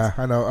 Stranger Things. Yeah,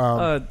 I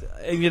know.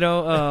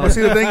 But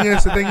see, the thing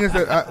is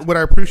that what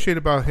I appreciate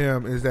about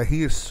him is that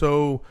he is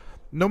so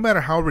no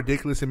matter how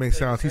ridiculous it may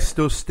sound, he's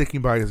still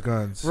sticking by his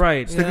guns.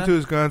 Right. Sticking to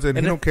his guns, and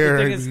he don't care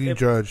if he's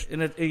judged.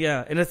 And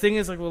the thing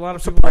is, like, a lot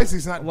of people... Surprised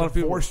he's not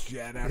divorced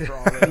yet after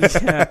all this.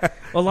 Yeah.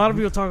 A lot of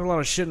people talk a lot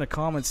of shit in the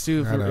comments,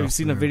 too. If you've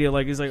seen a video,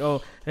 like, he's like,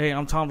 oh, hey,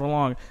 I'm Tom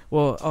DeLonge.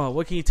 Well,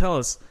 what can you tell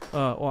us?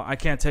 Well, I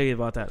can't tell you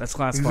about that. That's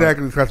classified.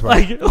 Exactly,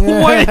 classified. Like,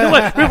 why,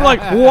 people are like,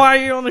 why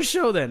are you on the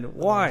show then?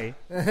 Why?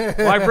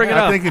 Why bring it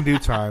up? I think in due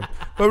time.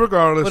 But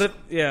regardless. I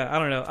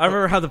don't know. I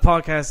remember how that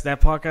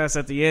podcast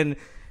at the end,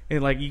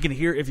 and like you can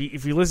hear if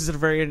you listen to the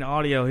very end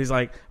audio, he's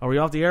like, "Are we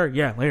off the air?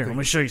 Yeah, later. I'm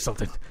gonna show you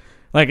something."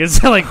 Like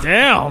it's like,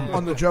 damn.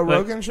 On the Joe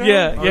Rogan show?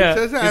 Yeah.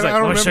 He's like,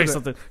 I'm gonna show you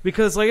something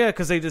because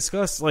they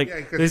discuss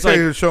like he's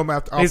like, show him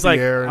off he's the like,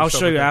 air. I'll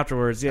show you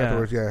afterwards.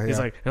 Yeah. He's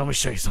like, let me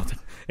show you something.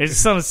 It's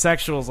something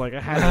sexual. It's like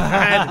I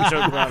had to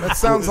joke about it. It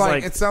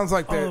sounds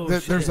like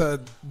there's a.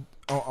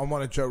 On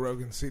one of Joe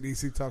Rogan's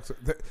CDs, he talks.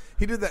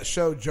 He did that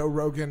show, Joe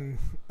Rogan.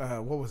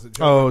 What was it?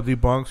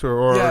 Debunks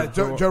or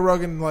Joe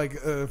Rogan.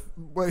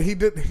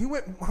 He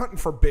went hunting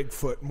for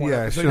Bigfoot.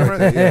 So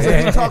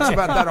he talks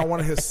about that on one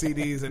of his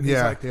CDs, and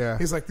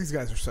he's like, these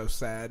guys are so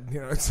sad.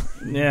 You know,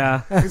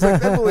 he's like,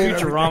 they believe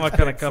Futurama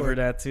kind of covered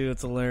that too.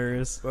 It's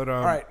hilarious. But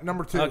all right,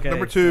 number two. Okay.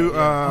 Number two.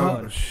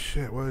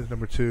 Shit, what is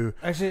number two?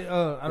 Actually,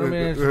 I don't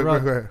mean to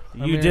interrupt.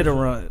 You did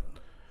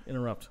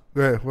interrupt.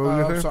 Go ahead. What was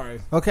you I'm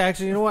sorry. Okay,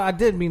 actually, you know what? I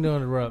did mean to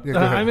interrupt. Yeah,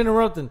 I'm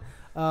interrupting.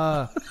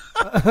 I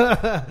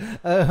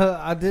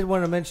did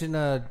want to mention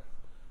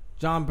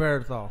John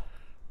Bernthal.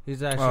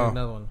 He's actually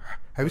another one.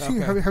 Have you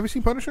seen? Have you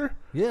seen Punisher?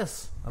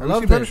 Yes, I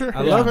loved Punisher.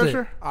 I loved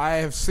it. I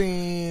have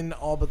seen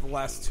all but the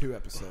last 2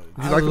 episodes.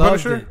 Did you like the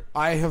Punisher?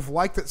 I have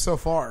liked it so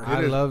far.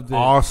 I loved it.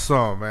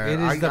 Awesome,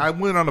 man. I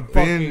went on a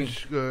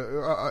binge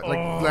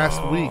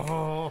last week.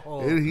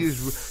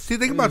 See,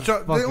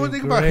 the only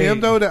thing about him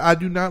though that I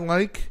do not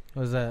like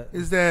is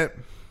that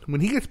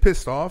when he gets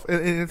pissed off,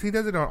 and he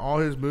does it on all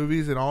his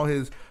movies and all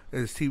his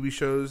TV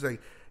shows,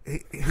 like.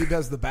 He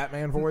does the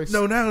Batman voice.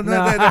 No, not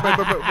that.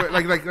 But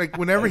like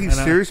whenever he's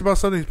serious about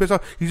something, he's pissed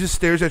off. He just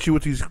stares at you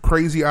with these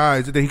crazy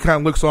eyes, and then he kind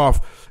of looks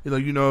off, and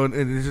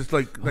it's just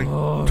like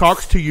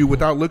talks to you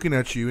without looking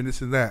at you, and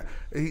this and that.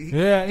 He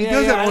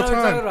does that all the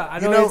time. I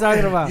know what you're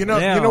talking about. You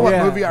know what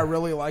movie I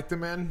really liked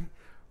him in?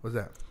 What's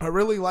that? I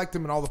really liked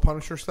him in all the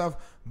Punisher stuff,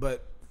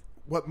 but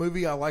what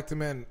movie I liked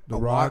him in The a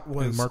Rock lot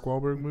was Mark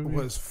Wahlberg movie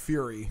was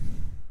Fury.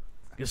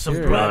 Get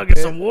some blood, get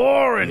some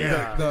war in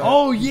here.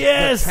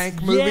 Yes, the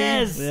tank movie.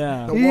 Yes,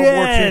 the World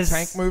War II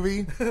tank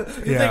movie.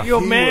 You think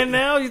you're a man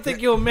now? You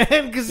think you're a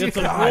man because you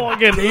get some war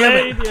getting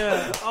laid?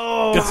 Yeah.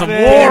 Oh, get some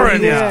war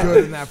in here. here. He was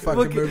good in that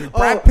fucking movie.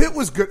 Brad Pitt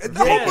was good. The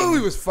whole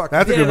movie was fucking.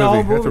 That's a good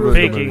movie. That's a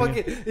really good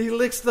movie. He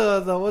licks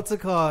the what's it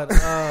called?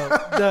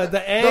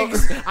 The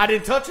eggs. I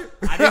didn't touch it.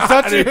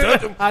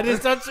 I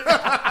didn't touch it.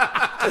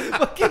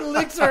 Fucking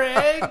licks her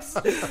eggs.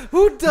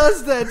 Who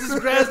does that? Just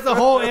grabs the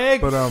whole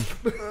egg. But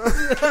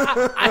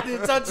I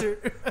didn't touch her.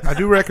 I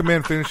do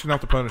recommend finishing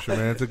off The Punisher,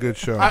 man. It's a good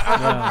show.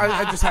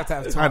 I just have to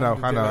have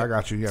time. I know. I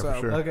got you. Yeah, for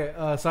sure. Okay,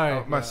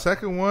 sorry. My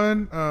second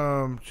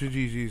one,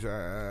 geez,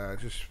 I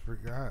just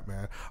forgot,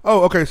 man.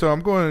 Oh, okay. So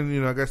I'm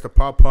going, I guess the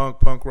pop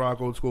punk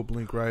rock, old school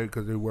Blink, right?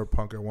 Because they were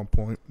punk at one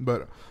point,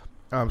 but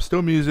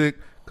still music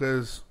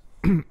because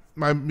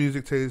my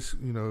music taste,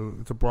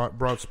 it's a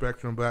broad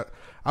spectrum. But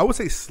I would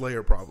say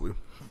Slayer probably,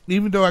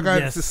 even though I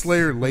got to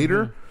Slayer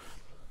later.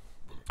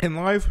 In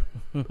life,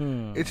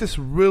 it's just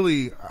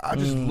really,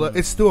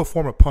 it's still a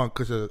form of punk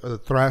because of the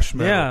thrash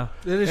metal. Yeah,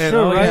 it is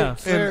true, right?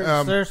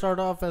 Yeah. Slayer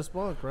started off as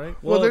punk, right?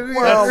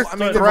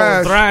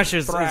 Thrash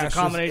is a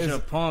combination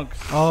of punk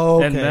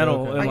and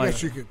metal. Okay. I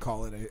guess you could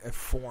call it a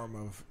form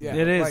of. Yeah,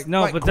 it is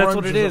but that's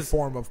what it is. A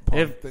form of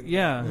punk.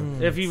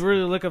 If you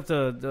really look up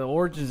the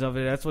origins of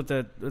it, that's what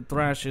the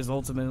thrash is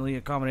ultimately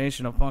a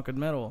combination of punk and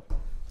metal.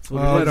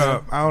 I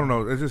don't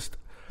know. It's just.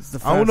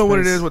 I don't know what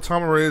it is with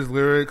Tom Aray's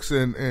lyrics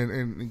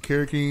and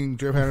Kerry King,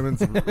 Jeff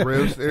Hanneman's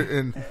riffs,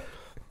 and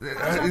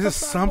it's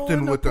just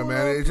something with them,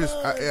 man. It's just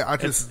I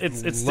just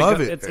love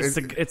it.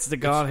 It's the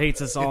God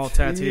hates us all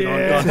tattooed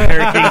on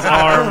Kerry King's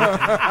arm,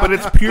 but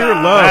it's pure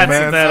love,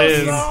 man. That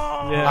is.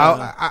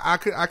 Yeah.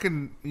 I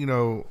can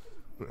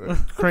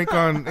crank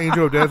on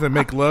Angel of Death and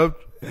make love,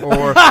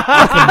 or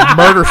I can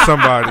murder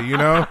somebody,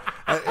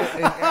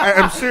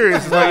 I'm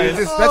serious.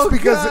 That's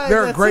because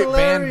they're a great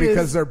band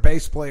because their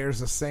bass player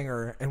is a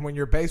singer, and when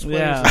your bass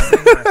player is a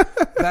singer,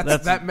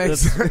 that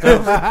makes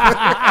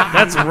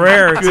that's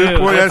rare too.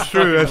 Boy, that's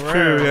true. That's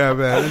true. Yeah,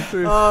 man. That's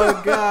true.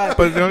 Oh God!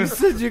 But you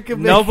said you can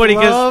make nobody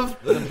love.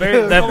 Gets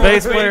that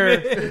bass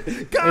player.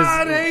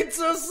 God hates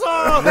us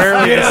all.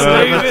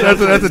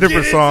 That's a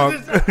different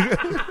song. But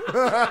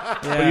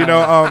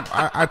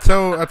I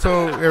tell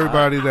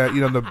everybody that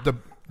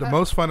the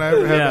most fun I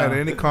ever have at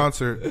any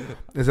concert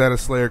is at a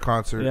Slayer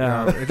concert.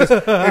 Yeah. It's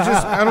just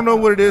I don't know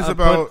what it is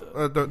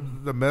about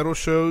the metal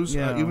shows.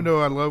 Yeah. Even though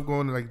I love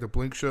going to like the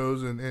Blink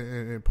shows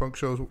and punk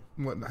shows, and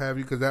what have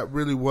you, because that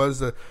really was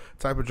the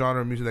type of genre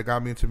of music that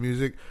got me into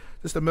music.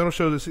 Just the metal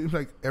shows, it seems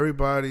like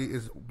everybody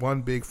is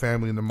one big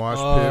family in the mosh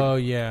pit. Oh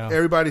yeah,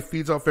 everybody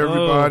feeds off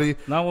everybody.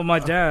 Not with my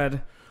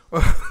dad.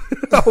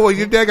 Oh, well,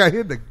 your dad got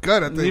hit in the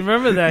gut, I think. You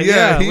remember that?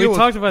 Yeah. We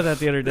talked about that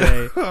the other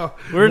day.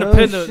 We were in the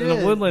pit in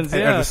the Woodlands,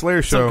 At the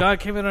Slayer show. Some guy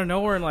came in out of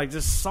nowhere and, like,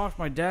 just socked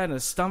my dad in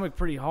his stomach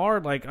pretty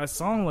hard. Like, I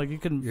saw him, like, he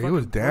couldn't he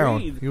was down.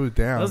 breathe. He was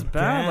down. That was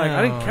bad. Damn. Like,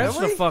 I didn't catch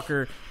the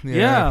fucker.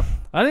 Yeah.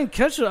 I didn't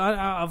catch it. If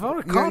I would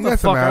have You caught the got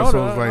some fucker, assholes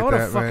I like would that,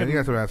 have man. fucking... You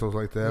got some assholes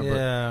like that.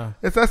 Yeah.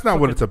 But that's not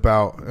what it's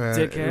about, man.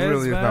 It Dickheads,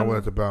 really is man. not what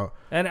it's about.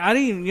 And I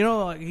didn't,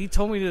 he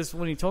told me this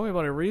when he told me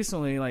about it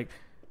recently. Like,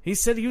 he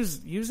said he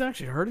was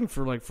actually hurting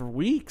for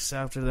weeks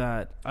after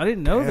that. I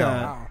didn't know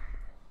that.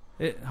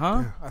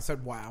 Wow. I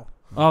said wow.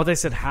 Oh, they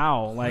said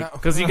how? Like,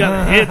 because he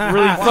got hit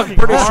really fucking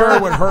Pretty hard. sure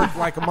it would hurt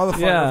like a motherfucker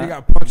Yeah. if you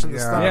got punched in the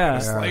stomach Yeah.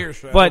 at a Slayer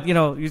show. But,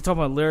 you're talking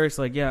about lyrics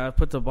like, I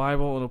put the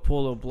Bible in a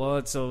pool of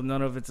blood so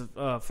none of its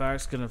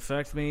facts can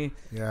affect me.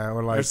 Yeah,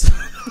 or like,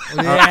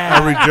 Yeah.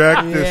 I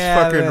reject this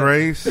Yeah, fucking man.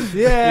 race.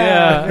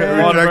 Yeah.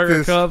 I Water reject burger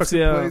this cups,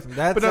 fucking place.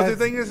 That's But no, the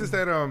thing is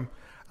that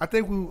I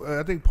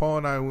think Paul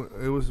and I,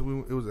 it was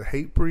a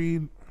hate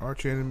breed,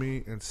 Arch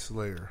Enemy, and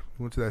Slayer.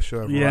 We went to that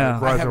show. Yeah. I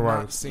Rise have and not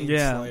Rise. seen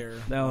Yeah, Slayer.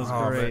 that was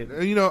great.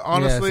 Man.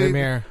 Honestly, same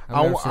here. I've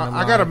never seen them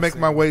I got to live. make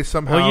my way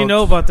somehow. Well, you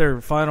know about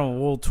their final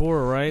world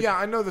tour, right? Yeah,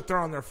 I know that they're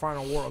on their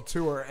final world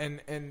tour, and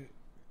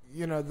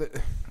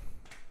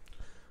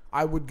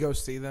I would go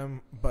see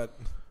them, but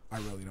I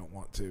really don't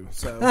want to.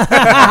 So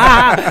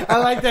I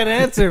like that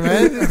answer,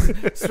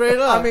 man. Straight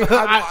up. I mean,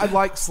 I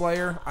like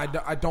Slayer.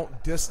 I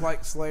don't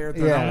dislike Slayer.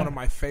 They're not Yeah. one of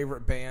my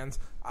favorite bands.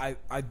 I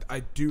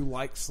do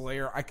like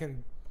Slayer. I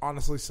can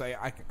honestly say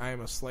I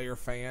am a Slayer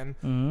fan.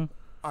 Mm-hmm.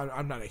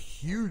 I'm not a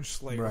huge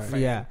Slayer Right.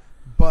 fan, Yeah.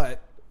 but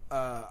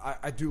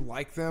I do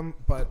like them.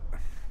 But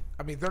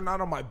I mean, they're not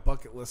on my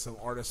bucket list of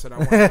artists that I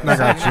want to go I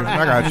got see. you.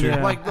 I got you.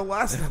 Yeah. Like the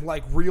last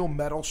real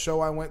metal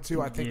show I went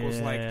to, I think was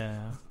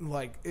Yeah.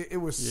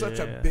 it was such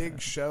a big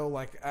show.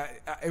 Like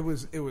it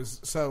was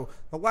so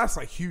the last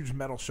huge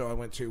metal show I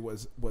went to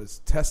was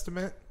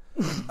Testament.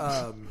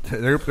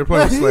 They're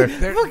playing with Slayer.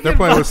 They're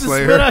playing with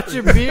Slayer. Spit out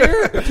your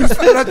beer.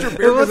 Spit out your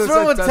beer. What's because it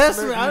wrong with said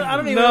Testament? I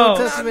don't even know what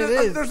Testament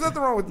is. There's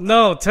nothing wrong with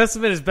No,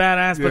 Testament is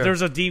badass, Yeah. but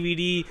there's a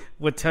DVD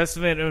with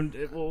Testament and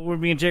where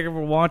me and Jacob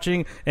were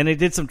watching, and they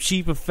did some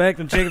cheap effect,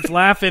 and Jacob's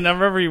laughing. I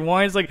remember he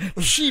whines like,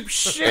 cheap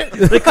shit.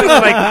 They could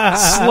have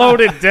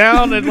slowed it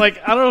down, and I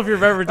don't know if you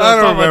remember. I don't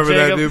about remember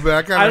that, Jacob. dude, but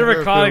I kinda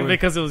remember calling feeling.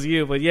 because it was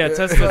you, but yeah,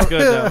 Testament's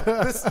good though.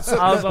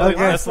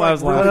 That's why I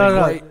was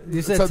laughing. No.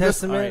 You said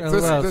Testament? This,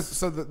 What this, else?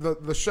 so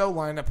the show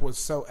lineup was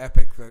so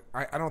epic that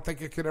I don't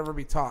think it could ever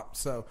be topped.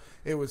 So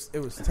it was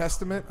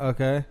Testament,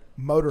 Okay.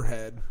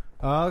 Motorhead,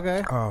 Oh,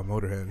 okay. Oh,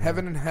 Motorhead. yeah.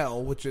 Heaven and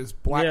Hell, which is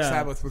Black Yeah.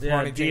 Sabbath with Yeah,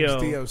 Ronnie James Dio.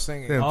 Dio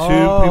singing. Damn, Oh.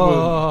 two people.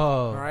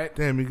 All right,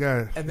 Damn, you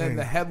got. and then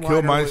the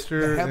headliner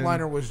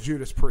Killmeister. was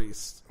Judas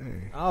Priest.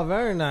 Oh,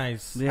 very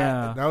nice.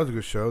 Yeah. That was a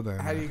good show then.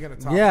 How are you gonna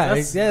top Yeah, that?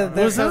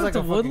 that Was sounds that like the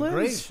a fucking Woodlands?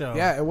 great show.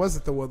 Yeah, it was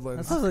at the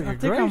Woodlands. That sounds like I a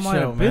think I great might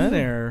show, have been man.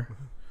 there.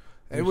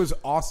 It was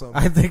awesome.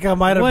 I think I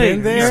might have Wait,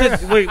 been there.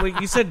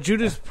 you said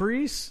Judas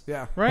Priest,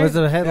 Yeah, right? Was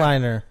it a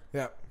headliner?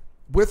 yeah.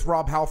 With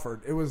Rob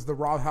Halford. It was the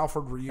Rob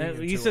Halford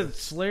reunion. You tour. said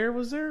Slayer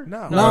was there?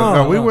 No.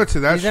 No, we went to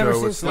that You've never show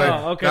seen with Slayer?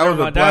 Slayer. Oh, okay, that never was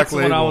a mind. Black That's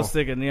Label. what I was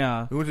thinking.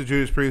 Yeah, We went to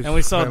Judas Priest, and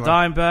we saw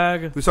headline.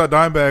 Dimebag. We saw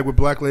Dimebag with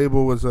Black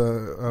Label was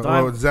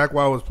Zach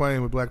Wild was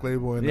playing with Black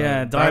Label and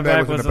Yeah, Dimebag Dimebag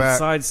was in was the on back.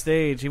 side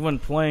stage. He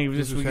wasn't playing.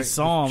 We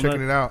saw him.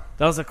 checking it out.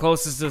 That was the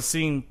closest to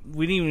seeing.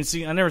 We didn't even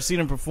see. I never seen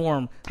him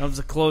perform. That was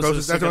the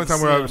closest. That's the only time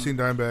where where I've ever seen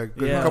Dimebag.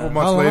 Yeah. A couple How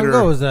months long later,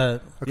 ago was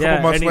that? a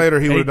couple months later,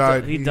 he would have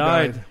died. He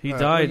died. He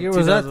died. What year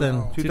was that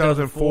then?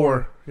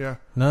 2004. Yeah,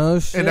 No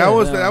shit. and that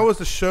was yeah. that was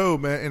the show,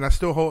 man. And I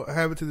still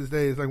have it to this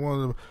day. It's like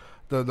one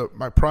of the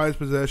my prized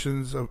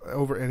possessions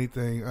over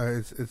anything.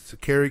 It's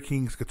Kerry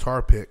King's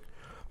guitar pick.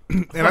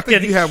 And I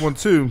think you have one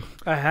too.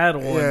 I had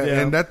one. Yeah,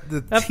 Yeah, and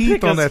the That teeth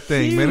pick on is that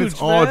thing, man, it's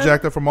huge, all man.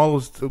 jacked up from all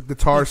those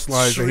guitar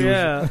slides that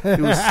Yeah.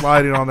 he was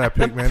sliding on that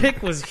pick, that man.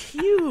 pick was And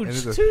huge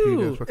it's a too.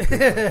 huge fucking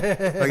pick.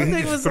 Like he thing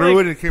just was threw like- it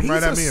and it came He's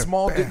right a at me.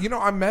 small Bam. dude.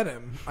 I met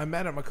him. I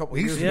met him a couple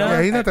He's- years yeah,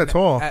 ago. he's not that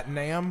tall. At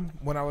NAMM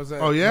when I was at.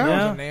 Oh, yeah? when I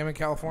Yeah. was at NAMM in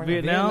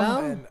California.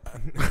 Vietnam?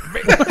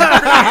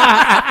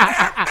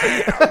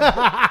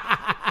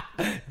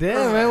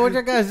 Damn, man, what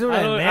you guys doing?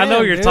 I know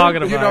what you're talking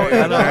about. You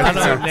know, I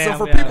know so, what NAMM, so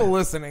for yeah. people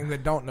listening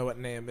that don't know what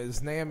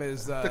NAMM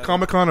is The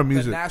Comic Con of the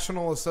music.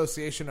 National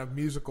Association of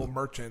Musical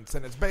Merchants,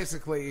 and it's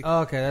basically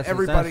Oh, okay, that's what it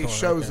everybody stands for,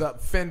 shows okay.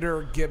 up.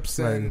 Fender,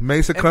 Gibson, Like,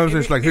 Mesa comes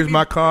and it's like, here's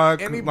my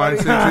cog. anybody-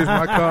 Line says, here's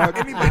my cog.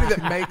 Anybody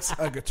that makes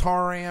a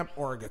guitar amp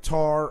or a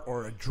guitar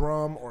or a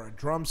drum or a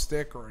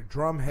drumstick or a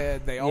drum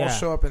head, they all Yeah.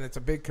 show up, and it's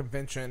a big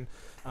convention.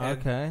 And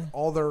Okay.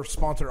 all their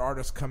sponsored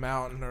artists come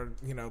out and are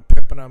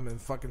pimping them and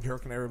fucking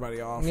jerking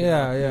everybody off.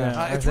 Yeah, you know?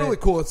 yeah. It's really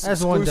cool. It's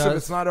As one exclusive.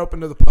 does. It's not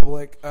open to the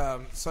public.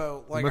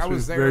 So like Must I be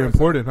was there. very as a-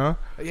 important, huh?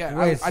 Yeah,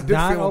 Wait, it's I did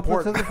not feel open to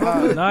important. the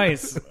public?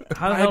 Nice.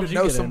 How the I hell had did to you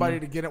know get somebody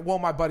in? to get it. Well,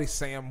 my buddy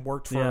Sam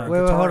worked for Yeah. a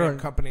Wait, guitar hold amp on.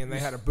 company, and they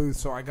had a booth,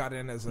 so I got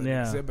in as an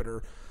Yeah.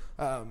 exhibitor.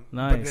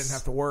 but didn't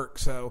have to work.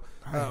 So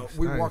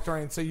we walked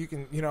around. And so you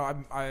can,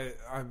 I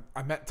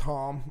met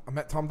Tom. I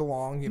met Tom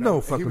DeLong. No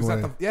fucking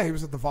way. He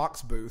was at the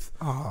Vox booth.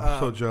 Oh, I'm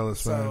so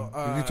jealous, man.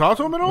 Did you talk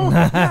to him at all?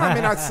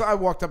 Yeah, I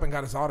walked up and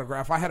got his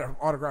autograph. I had an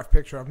autographed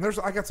picture of him.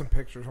 I got some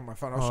pictures on my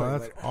phone. I'll show you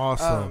later.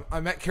 Awesome.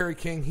 I met Kerry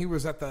King. He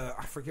was at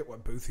I forget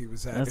what booth he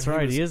was at. That's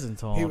right. He is in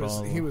tall. He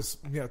was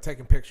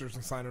taking pictures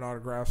and signing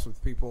autographs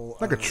with people.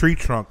 Like a tree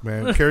trunk,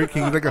 man. Kerry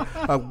King is like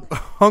a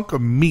hunk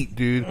of meat,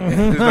 dude.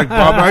 Just like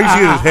bobbing. I used to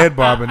see his head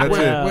bobbing. That's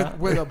it.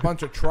 With a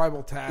bunch of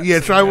tribal tats. Yeah,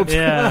 tribal tats.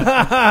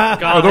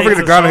 Yeah. Don't forget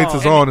the God Hates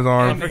Us All on his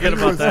arm. Forget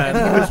about that.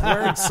 And he was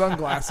wearing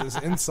sunglasses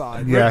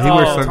inside. Yeah, he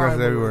wears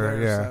sunglasses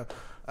everywhere. Yeah.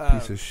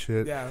 Piece of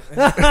shit. Yeah.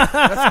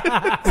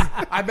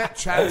 I met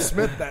Chad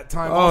Smith that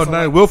time. Oh,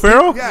 nice. Will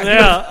Ferrell?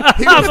 Yeah.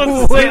 He I was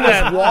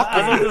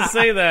walking. going to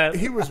say that.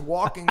 He was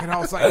walking, and I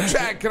was like,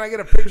 Chad, can I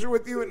get a picture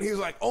with you? And he's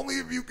like, only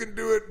if you can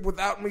do it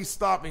without me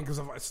stopping, because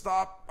if I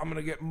stop, I'm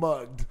going to get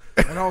mugged.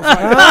 And I was like,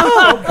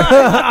 okay.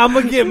 I'm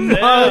going to get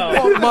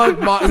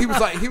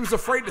mugged. He was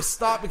afraid to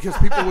stop because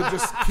people would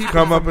just keep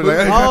come up and like,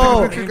 hey,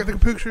 can I take a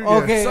picture?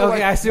 Okay, So,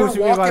 I see what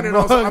you mean by I'm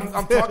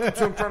talking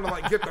to him, trying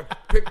to get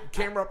the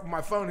camera up on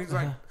my phone. He's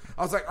like,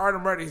 I was like, all right,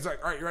 I'm ready. He's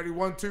like, all right, you ready?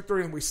 1, 2,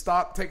 3. And we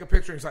stop, take a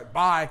picture. He's like,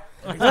 bye.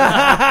 He's like,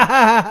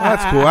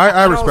 that's cool.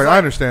 I respect. I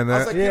understand that. I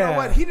was like, you know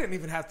what? He didn't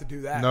even have to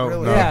do that. No,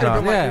 really. no. He could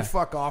have been like,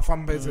 fuck off.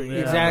 I'm busy.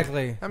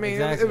 Exactly. I mean,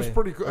 exactly. it was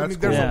pretty cool. I mean,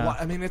 there's a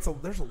lot. I mean, there's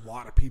a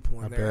lot of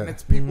people in there, and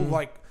it's people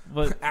like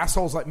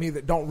assholes like me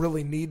that don't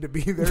really need to be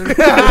there. Shit like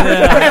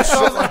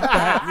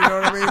that. You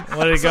know what I mean?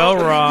 Way to go,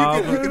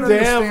 Rob. You can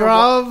Damn,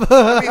 Rob.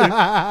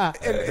 I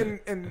mean,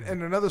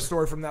 and another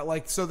story from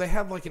that, so they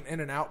had like an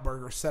In-N-Out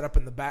burger set up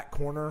in the back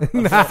corner,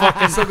 so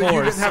that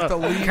you didn't have to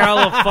leave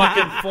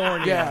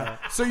California. Yeah,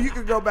 so you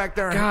could go back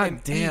there.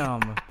 God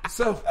damn. Eat.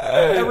 So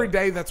every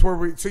day that's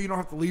where so you don't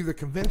have to leave the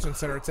convention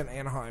center. It's in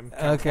Anaheim,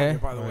 California,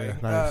 by the way.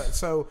 Nice.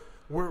 So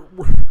we're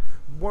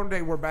one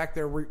day we're back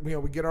there. We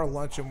get our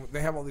lunch and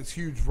they have all these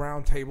huge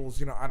round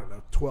tables. I don't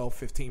know, 12,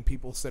 15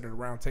 people sit at a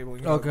round table.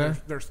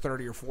 There's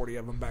 30 or 40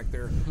 of them back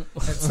there.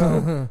 And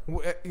so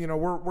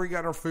we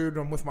got our food.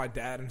 I'm with my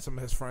dad and some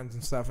of his friends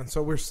and stuff. And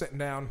so we're sitting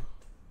down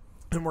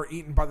and we're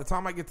eating. By the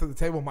time I get to the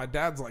table, my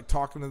dad's like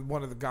talking to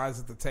one of the guys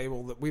at the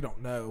table that we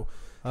don't know.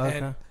 Okay.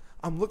 And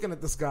I'm looking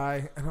at this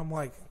guy and I'm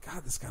like,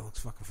 God, this guy looks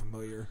fucking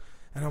familiar.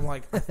 And I'm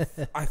like,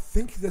 I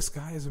think this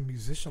guy is a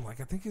musician. Like,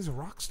 I think he's a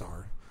rock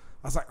star.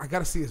 I was like, I got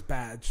to see his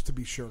badge to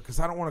be sure, because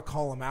I don't want to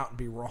call him out and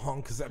be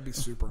wrong, because that'd be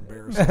super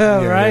embarrassing.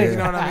 Right? You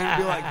know what I mean?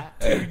 Be like,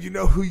 dude, you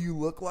know who you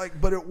look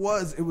like? But it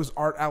was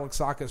Art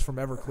Alexakis from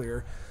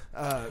Everclear.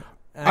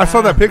 I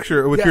saw that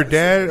picture with your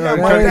dad. Yeah,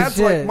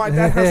 my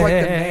dad has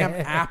like the damn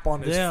app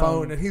on his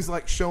phone, and he's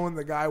like showing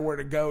the guy where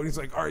to go. And he's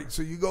like, "All right,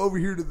 so you go over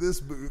here to this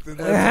booth, and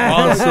then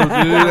awesome,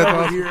 dude. That's over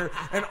awesome. here."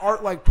 And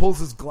Art like pulls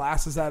his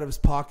glasses out of his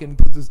pocket and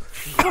puts his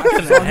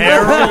glasses on.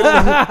 Harold,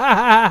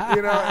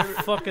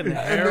 fucking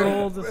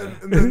Harold.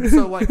 And then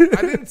so like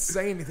I didn't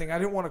say anything. I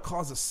didn't want to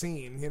cause a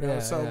scene,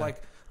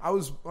 like.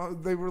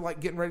 They were like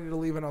getting ready to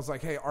leave, and I was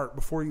like, "Hey, Art,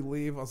 before you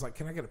leave, I was like,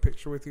 can I get a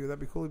picture with you?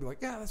 That'd be cool." He'd be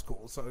like, "Yeah, that's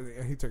cool." So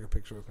he took a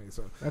picture with me.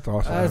 So that's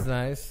awesome. That's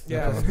nice.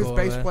 Yeah, that's his cool,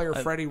 bass man. player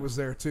Freddie was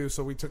there too,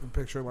 so we took a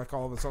picture like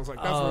all of us. I was like,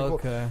 "That's really cool."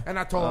 Okay. And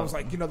I told him, I was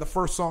like, the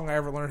first song I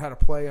ever learned how to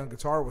play on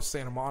guitar was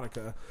Santa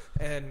Monica,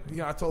 and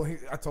I told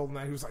him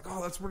that. He was like,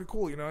 "Oh, that's pretty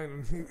cool,"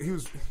 and he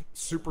was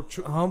super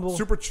humble,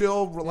 super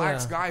chill,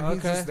 relaxed guy. Okay.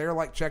 He's just there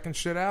like checking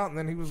shit out, and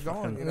then he was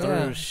gone. Threw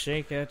a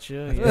shake at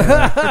you.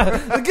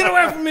 Get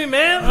away from me,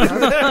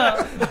 man!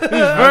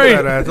 Very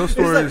badass. Those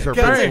stories are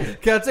pretty.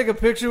 Can I take a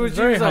picture with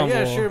you? He's like,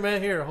 yeah, sure,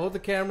 man. Here, hold the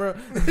camera.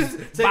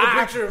 Take a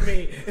picture of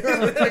me.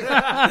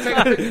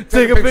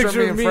 Take a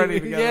picture of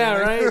me. Yeah,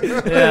 right?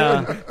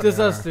 Yeah.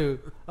 Just us two.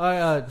 All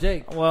right,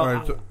 Jake. Well, All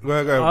right, so,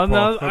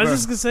 I was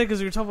just going to say,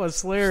 because you were talking about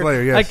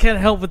Slayer. Yes. I can't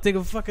help but think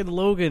of fucking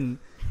Logan.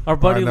 Our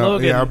buddy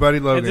Logan. Yeah, our buddy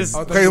Logan.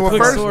 Okay, well,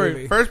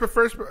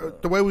 first,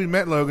 the way we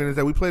met Logan is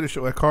that we played a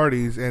show at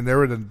Cardi's, and they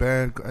were in the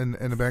band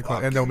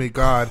called And They'll Meet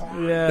God.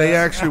 Yeah. They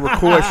actually were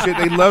cool as shit.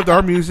 They loved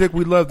our music.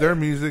 We loved their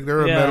music. They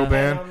were a metal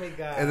band.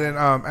 And then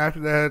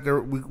after that,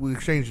 we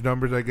exchanged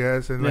numbers, I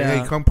guess. And like,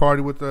 hey, come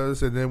party with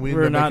us. And then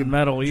we're not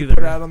metal either. Did you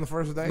put out on the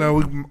first day? No,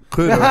 we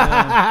could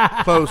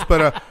have. Close,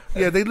 but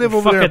yeah, they live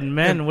over there.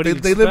 Men. What do you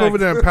they live over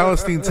there in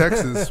Palestine,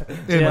 Texas,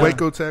 in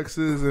Waco,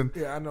 Texas, and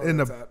I know in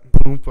the that.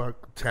 boomfuck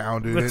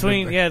town, dude.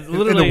 Between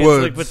literally, in the it's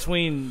woods. like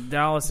between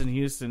Dallas and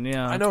Houston.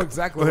 Yeah, I know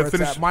exactly where it's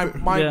finish- at.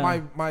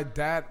 My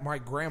dad, my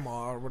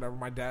grandma or whatever,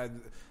 my dad,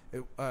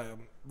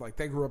 like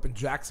they grew up in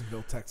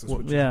Jacksonville, Texas,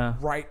 which is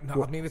right.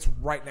 No, I mean, it's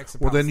right next to.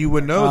 Well, then you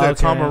would know that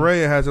Tom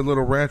Araya has a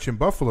little ranch in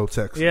Buffalo,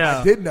 Texas. Yeah,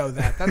 I did know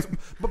that.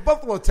 But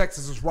Buffalo,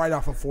 Texas is right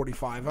off of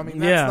 45. I mean,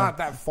 that's not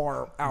that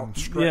far out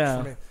stretch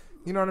from it.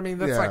 You know what I mean?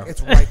 That's like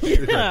it's right there.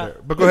 Right there.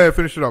 But go ahead,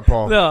 finish it up,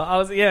 Paul.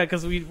 No,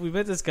 because we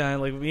met this guy.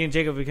 Like me and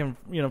Jacob became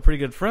pretty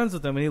good friends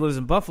with him, and he lives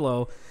in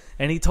Buffalo.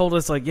 And he told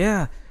us like,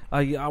 I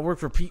work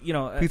for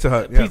Pizza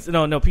Hut.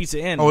 Pizza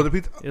Inn. Oh, the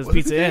pizza. It was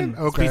Pizza Inn.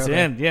 Okay, Pizza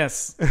Inn.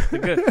 Yes,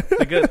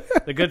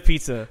 the good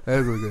pizza. That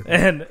is really good.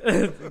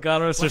 And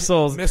God rest their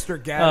souls,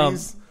 Mr.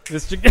 Gaddy's.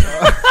 Mr.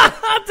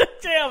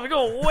 Damn, we're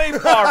going way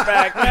far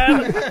back,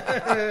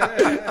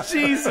 man.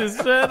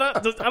 Jesus, man. I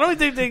don't even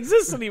think they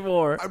exist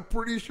anymore. I'm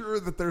pretty sure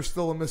that there's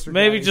still a Mr.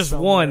 Maybe Daddy just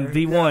somewhere. one,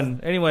 the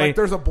one. Anyway. Like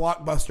there's a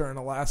Blockbuster in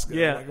Alaska.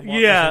 Yeah, like a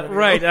Blockbuster video.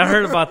 right. I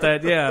heard about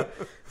that, yeah.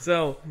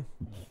 So,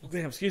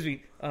 damn, excuse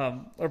me.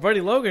 Our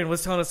buddy Logan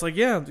was telling us, like,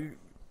 yeah, dude,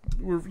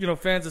 we're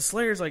fans of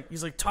Slayer's. Like,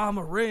 he's like, Tom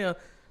Araya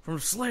from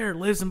Slayer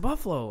lives in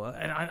Buffalo.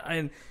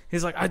 And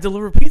he's like, I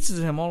deliver pizza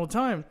to him all the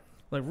time.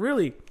 Like,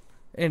 really?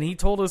 And he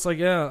told us, like,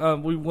 yeah,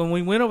 when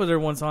we went over there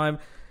one time,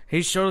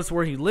 he showed us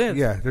where he lived.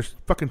 Yeah, there's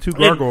fucking 2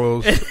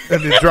 gargoyles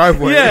in the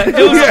driveway. Yeah,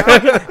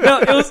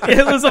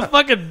 it was a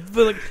fucking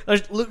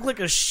looked like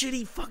a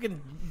shitty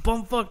fucking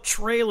bumfuck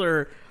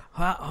trailer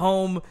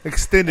home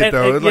extended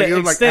though. It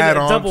was like add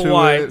on double to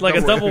wide, it. like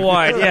a double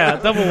wide, yeah,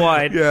 double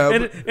wide.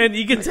 Yeah, and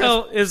you can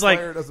tell it's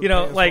like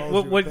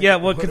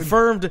what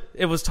confirmed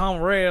it was Tom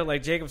Araya.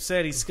 Like Jacob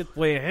said, he skipped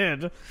way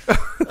ahead.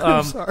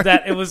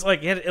 That it was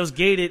like it was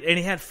gated, and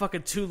he had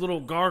fucking 2 little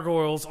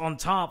gargoyles on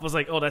top. I was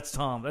like, oh, that's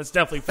Tom. That's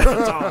definitely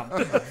fucking Tom.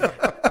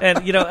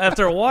 And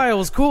after a while, it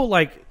was cool.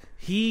 Like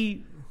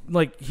he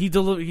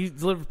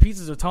delivered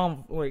pizzas to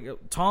Tom. Like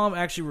Tom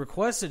actually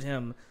requested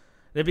him.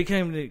 They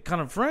became kind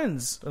of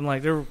friends, and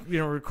like they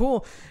were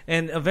cool.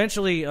 And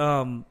eventually,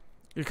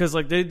 because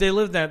like they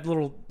lived in that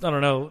little, I don't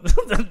know,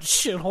 that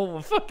shithole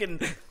of fucking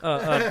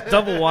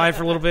double wide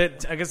for a little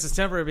bit. I guess it's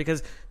temporary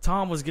because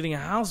Tom was getting a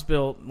house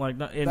built.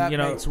 Like, and that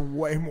makes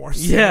way more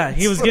sense. Yeah,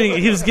 he was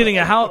getting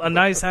a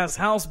nice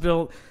house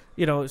built.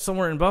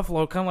 Somewhere in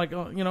Buffalo, kind of like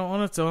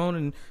on its own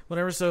and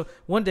whatever. So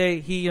one day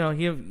he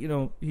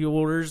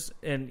orders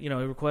and he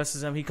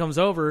requests him. He comes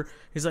over.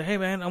 He's like, "Hey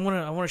man, I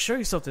want to show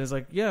you something." He's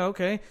like, "Yeah,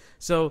 okay."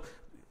 So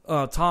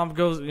Tom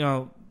goes,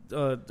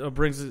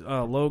 brings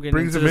Logan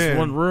into this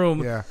one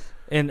room, yeah,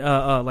 and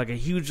like a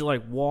huge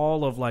like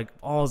wall of like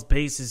all his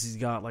bases he's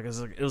got. Like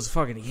it was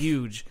fucking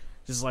huge.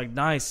 Just like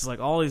nice. It's like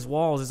all these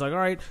walls. He's like, all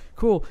right,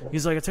 cool.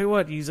 He's like, I tell you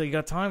what. He's like, you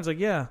got time? He's like,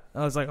 yeah.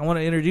 I was like, I want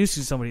to introduce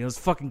you to somebody. It was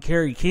fucking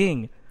Kerry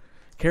King.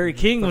 Kerry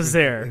King was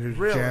there.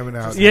 Really? Jamming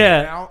out.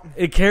 Yeah.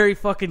 Kerry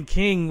fucking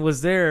King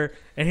was there.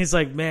 And he's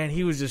like, man,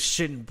 he was just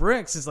shitting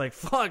bricks. It's like,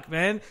 fuck,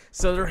 man.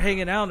 So they're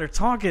hanging out and they're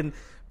talking.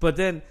 But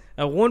then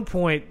at one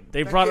point,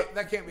 they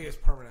that can't be his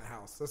permanent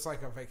house. That's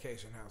like a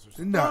vacation house or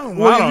something. No,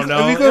 well, I don't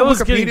know. If you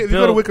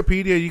go to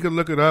Wikipedia, you can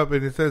look it up,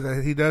 and it says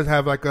that he does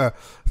have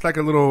it's like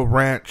a little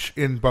ranch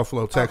in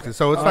Buffalo, Texas. Okay.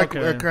 So it's like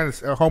a kind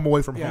of a home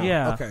away from home.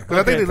 Yeah. Okay. Because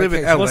I think they live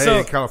in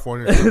L.A.,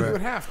 California. You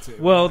would have to.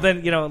 Well,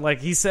 then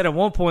like he said at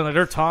one point, like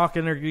they're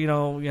talking, they're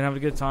having a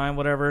good time,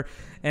 whatever,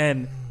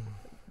 and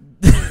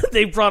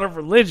they brought up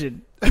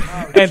religion.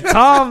 And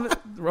Tom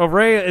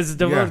Araya is a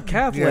devout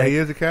Catholic. Yeah, he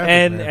is a Catholic.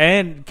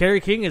 And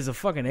Kerry King is a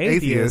fucking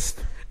atheist.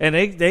 And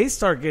they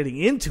start getting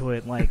into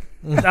it. Like,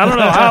 I don't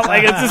know how.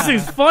 Like, it just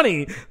seems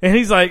funny. And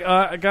he's like,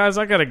 guys,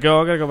 I gotta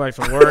go. I gotta go back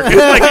to work.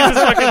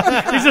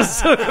 Like, he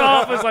just took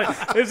off. It's like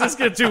it's just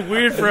getting too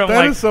weird for him.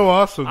 That is so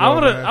awesome. Though,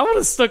 I would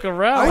have stuck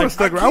around.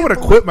 I would have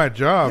quit my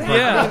job.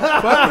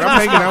 Yeah, fuck it, I'm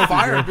hanging out with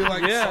fire you. and be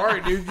like,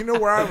 sorry, dude. You know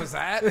where I was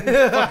at?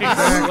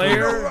 fucking Slayer. You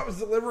know who I was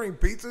delivering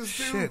pizzas to?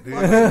 Shit, dude.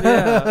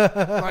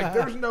 Yeah. Like,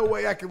 there's no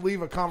way I could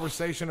leave a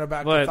conversation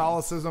about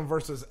Catholicism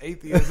versus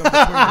atheism between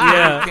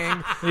Kerry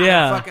King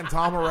and fucking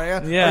Tom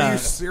Araya. Yeah. Are you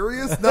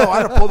serious? No,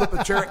 I'd have pulled up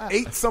a chair,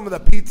 ate some of the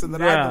pizza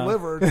that I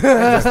delivered, and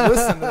just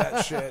listened to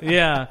that shit.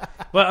 Yeah,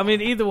 but I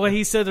mean, either way,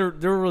 he said they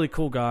were really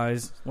cool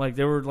guys. Like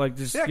they were like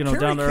just Kerry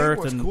down to earth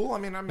was and cool. I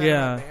mean,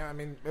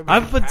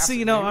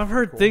 I've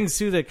heard things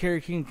too that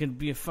Kerry King can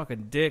be a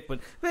fucking dick,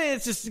 but man,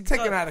 it's just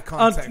taken out of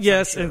context.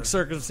 Yes, in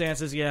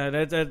circumstances,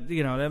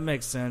 that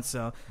makes sense.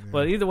 So,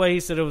 but either way,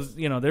 he said it was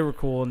they were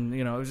cool and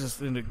it was just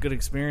a good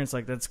experience.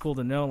 Like that's cool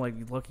to know. Like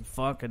you lucky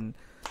fuck and.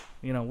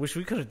 Wish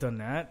we could have done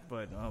that,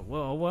 but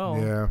well.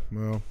 Yeah,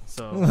 well.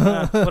 So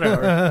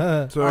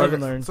whatever. So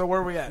where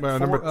are we at? Well,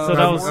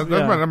 that's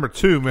my number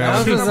 2,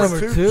 man. That was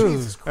number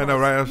 2. I know,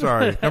 right? I'm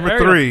sorry. Number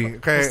 3.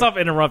 Okay. Well, stop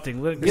interrupting.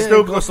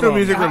 Still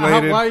music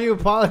related. Why are you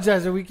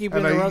apologizing? We keep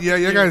interrupting. Yeah,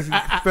 you guys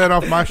fed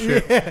off my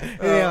shit.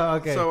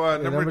 Okay. So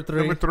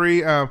number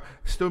 3,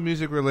 still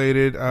music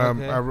related.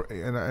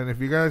 And if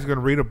you guys are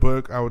gonna read a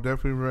book, I would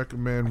definitely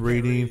recommend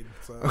reading.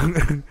 It's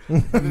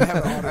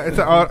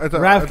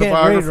a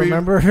biography.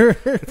 Remember?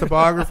 It's a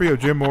biography of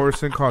Jim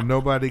Morrison called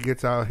 "Nobody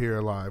Gets Out Here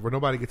Alive" or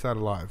 "Nobody Gets Out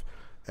Alive,"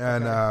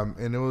 and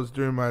and it was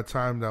during my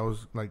time that I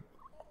was like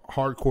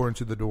hardcore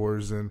into the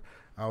Doors, and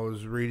I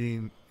was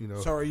reading.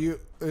 So are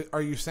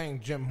you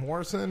saying Jim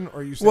Morrison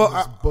or are you saying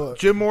this book?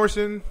 Jim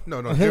Morrison?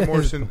 No, Jim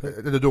Morrison.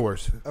 The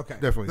Doors. Okay,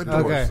 definitely the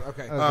Doors.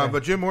 Okay.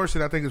 But Jim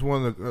Morrison, I think, is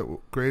one of the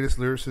greatest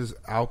lyricists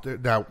out there.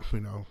 That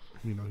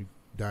he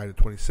died at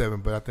 27,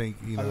 but I think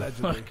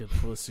allegedly.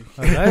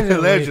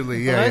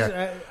 Allegedly,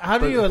 yeah. How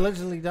do you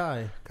allegedly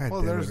die? God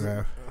well, damn it,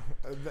 man.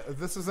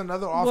 This is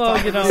another off. Well,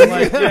 topic. you know,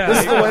 like,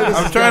 yeah.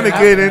 I'm trying to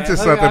get into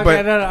something,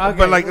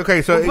 but like,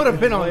 okay, so We'll put a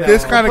pin on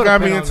this that. kind of We'll put a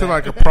got me pin on into that.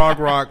 like a prog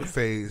rock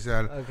phase,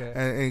 and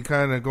Okay.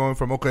 kind of going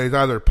from it's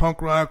either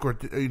punk rock or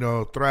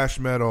thrash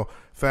metal,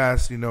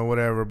 fast,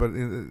 whatever. But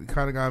it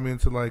kind of got me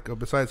into like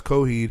besides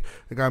Coheed,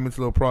 it got me into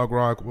a little prog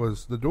rock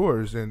was the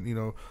Doors, and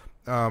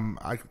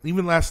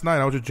even last night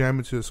I was just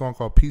jamming to a song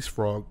called Peace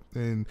Frog,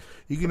 and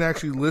you can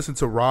actually listen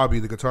to Robbie,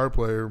 the guitar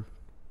player,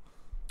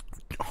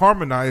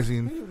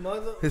 harmonizing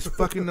his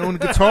fucking own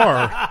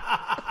guitar,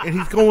 and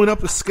he's going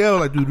up a scale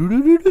like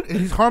and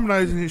he's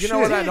harmonizing his shit. You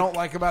know what I don't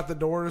like about the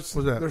Doors?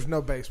 What's that? There's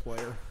no bass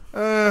player.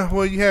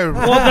 Well, you have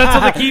Well,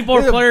 that's what the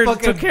keyboard player took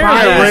care of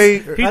that. Ray-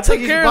 He I took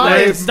think care he's of that.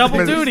 biased. It's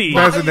double duty.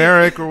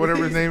 Mazaneric or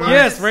whatever his name is.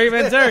 Yes, Ray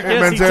Manzarek.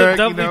 Yes, he Manzarek,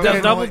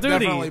 took double duty.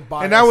 Definitely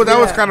biased. And that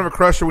was kind of a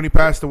crusher when he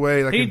passed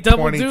away, like He in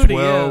double 2012 duty,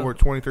 yeah. or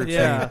 2013.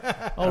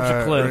 Yeah, Ultra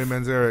Ray Cliff.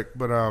 Manzarek.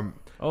 But the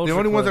Ultra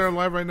only ones Cliff. that are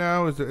alive right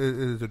now is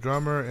the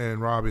drummer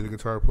and Robbie, the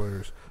guitar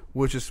players,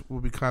 which will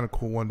be kind of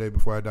cool one day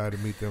before I die to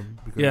meet them.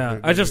 Because Yeah,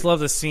 I just love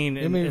the scene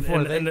in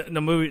before the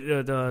movie,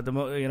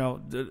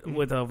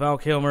 with Val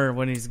Kilmer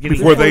when he's getting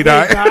before they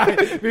die.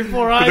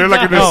 Before I They're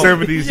like in die. their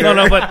 70s.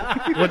 No,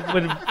 but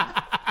when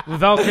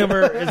Val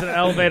Kilmer is in an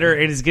elevator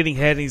and he's getting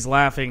head and he's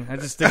laughing, I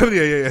just think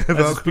yeah. that's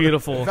just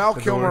beautiful. Val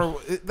Kilmer.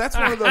 That's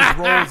one of those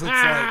roles.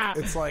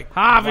 It's like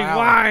Harvey wow.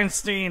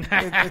 Weinstein.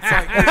 It's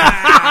like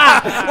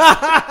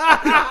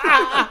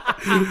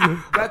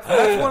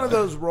that's one of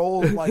those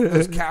roles, like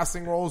those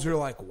casting roles. You're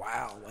like,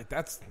 wow, like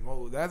that's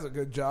a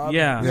good job.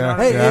 Yeah. You know what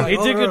I Hey, mean? yeah. Like, He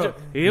did good. no. Job.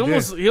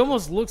 He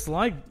almost looks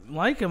like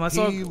him. I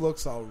saw. he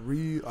looks a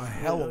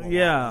hell of a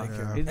Yeah, lot like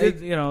him. he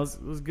did. It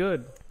was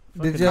good.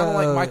 Did Kind of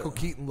like you, Michael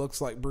Keaton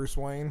looks like Bruce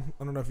Wayne.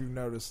 I don't know if you've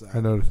noticed that. I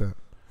noticed that.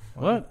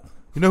 What?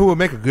 You know who would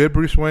make a good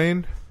Bruce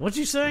Wayne? What'd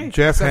you say?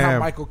 Jeff That's how Hamm.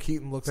 Michael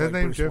Keaton looks Is like his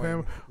name Bruce Jeff Wayne.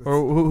 Hamm?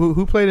 Or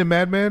who played in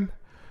Mad Men?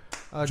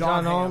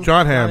 John Holmes?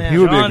 John Hamm. He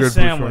would be a John good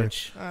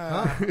Sandwich.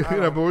 Bruce Wayne.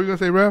 But what were you gonna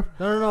say, Ralph?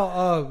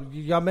 No.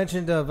 Y'all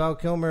mentioned Val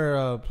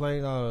Kilmer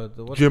playing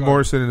Jim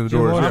Morrison in the Jim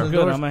Doors. Morrison. Yeah. I'm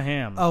good. I'm a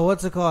ham. Oh,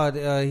 what's it called?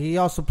 He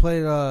also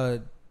played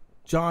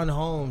John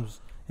Holmes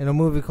in a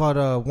movie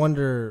called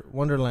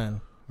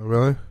Wonderland. Oh,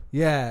 really?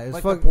 Yeah, it's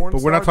Like fuck. the porn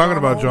But we're not star talking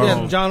about John Yeah,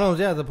 Holmes. John Holmes.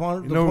 Yeah, the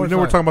porn. You the know, porn we're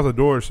star. talking about the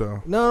Doors,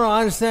 though. No,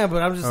 I understand,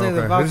 but I'm just saying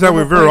that Val This is how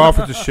we Kilmer veer playing- off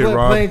with this shit,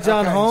 Rob. Playing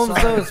John Okay, Holmes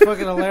sorry. though is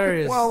fucking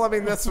hilarious. Well, I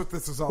mean, that's what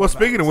this is all Well, about.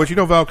 speaking of which,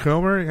 Val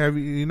Kilmer? Have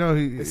you know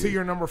he? Is he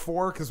your number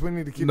 4? Because we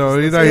need to keep. No,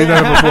 this he's list.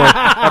 not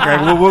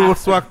number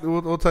 4. Okay,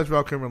 we'll touch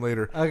Val Kilmer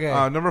later. Okay.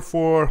 Number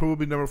 4. Who will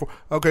be number 4?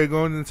 Okay,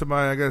 going into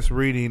my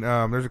reading.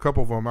 There's a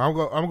couple of them. I'm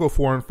gonna go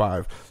 4 and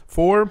 5.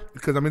 4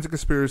 because I'm into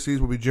conspiracies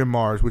will be Jim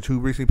Mars, who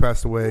recently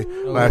passed away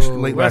late Rest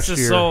last his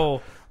year. soul.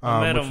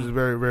 I met Which him. is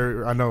very,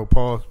 very. I know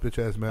Paul's bitch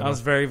ass met him. I was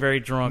very, very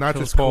drunk. Not It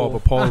just was Paul, cool.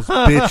 but Paul's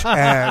bitch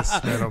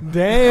ass met him.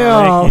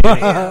 Damn.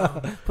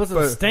 Put some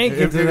But stank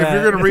if into that.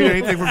 you're gonna read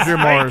anything from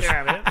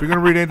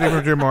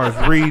Jim Mars,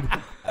 read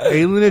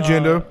Alien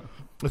Agenda.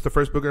 It's the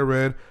first book I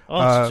read.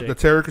 The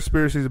Terror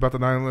Conspiracies, about the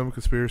 9/11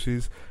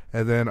 conspiracies,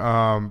 and then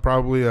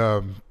probably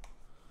I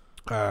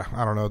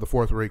don't know, the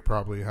Fourth Reich,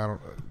 probably. I don't.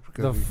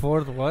 The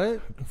fourth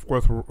what?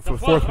 Fourth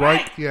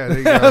Reich. Yeah, there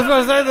you I was go.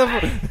 gonna say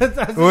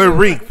the. Well, it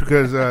reeked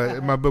because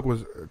my book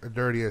was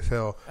dirty as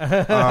hell.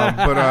 But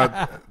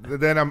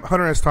then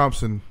Hunter S.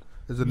 Thompson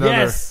is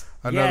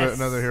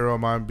another hero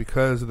of mine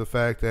because of the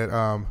fact that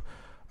I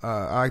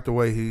like the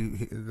way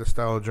the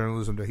style of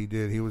journalism that he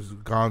did. He was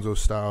Gonzo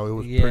style. It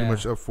was pretty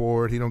much up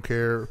forward. He don't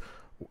care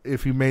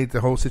if you made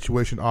the whole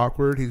situation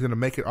awkward. He's gonna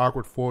make it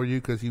awkward for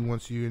you because he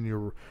wants you in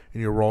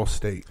your raw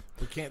state.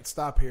 We can't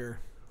stop here.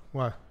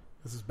 Why?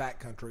 This is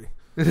backcountry.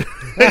 Yes,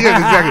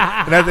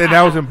 exactly. And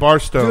that was in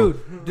Barstow.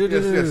 Dude,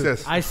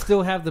 Yes. I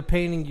still have the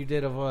painting you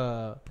did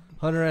of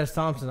Hunter S.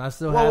 Thompson. I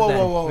still have that.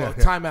 Whoa. Yeah.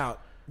 Time out.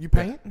 You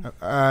paint?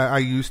 I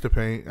used to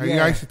paint.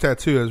 Yeah. I used to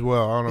tattoo as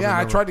well. I don't know.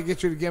 I tried to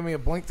get you to give me a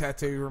blink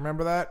tattoo. You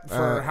remember that?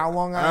 For how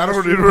long? I don't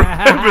asked even you?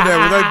 remember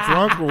that. Was I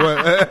drunk or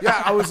what?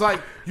 Yeah, I was like,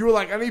 you were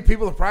like, I need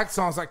people to practice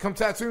on. I was like, come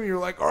tattoo me. You were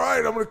like, all right,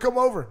 I'm going to come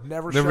over.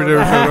 Never showed up.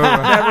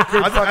 Never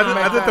could fucking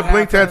make I did that the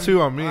blink happen.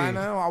 tattoo on me. I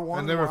know.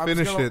 I never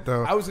finished it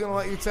though. I was going to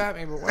let you tap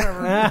me, but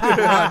whatever.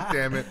 God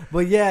damn it.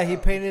 But yeah, he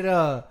painted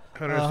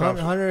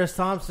Thompson. Hunter S.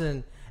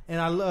 Thompson,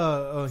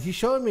 and he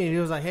showed me. And he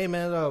was like, "Hey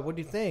man, what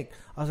do you think?"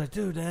 I was like,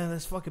 "Dude, damn,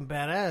 that's fucking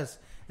badass."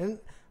 And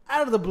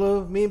out of the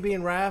blue, me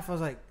being Raph, I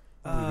was like,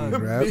 me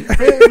being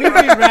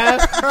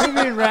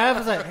Raph, I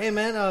was like, "Hey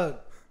man,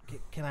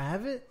 can I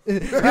have it?" He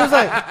was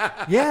like,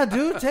 "Yeah,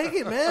 dude, take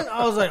it, man."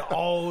 I was like,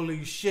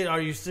 "Holy shit,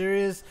 are you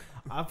serious?"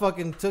 I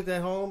fucking took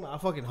that home. I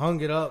fucking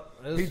hung it up.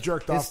 He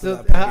jerked off still,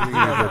 to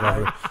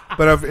that.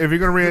 But if you're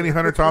gonna read any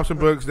Hunter Thompson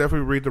books,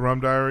 definitely read the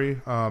Rum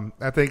Diary.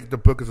 I think the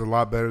book is a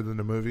lot better than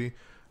the movie.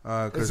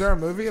 Is there a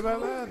movie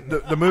about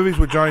that? The movie's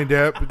with Johnny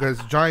Depp because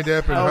Johnny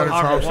Depp and Hunter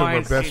Harvey Thompson were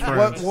Weinstein. best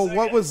friends.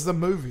 What was the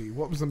movie?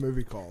 What was the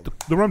movie called?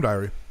 The Rum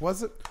Diary.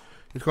 Was it?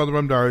 It's called The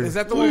Rum Diaries. Is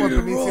that the one where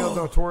Benicio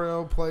del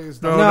Toro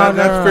plays? No,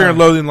 that's Fear and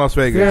Loathing in Las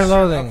Vegas. Fear and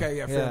Loathing. Okay,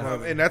 yeah, Fear and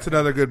Loathing. And that's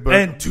another good book.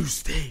 And 2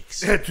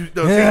 steaks.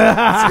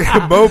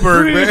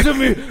 Moberg, man.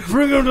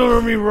 Bring them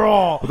to me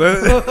raw.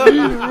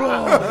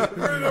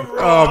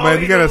 Oh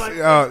man, you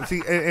gotta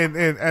see.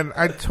 And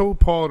I told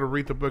Paul to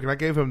read the book, and I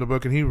gave him the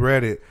book, and he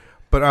read it.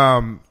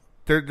 But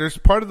there's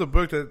part of the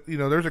book that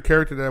there's a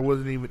character that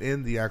wasn't even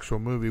in the actual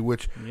movie,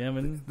 which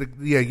Yemen.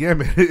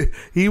 Yemen.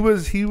 he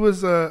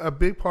was a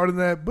big part of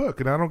that book,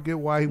 and I don't get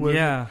why he was.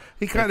 Yeah,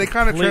 they kind of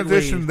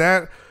transitioned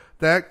that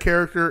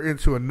character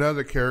into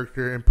another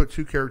character and put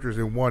 2 characters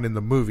in one in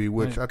the movie,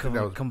 which I think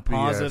that was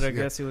composite. BS, I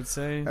guess you would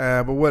say.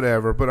 But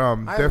whatever. But I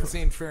haven't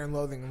seen Fear and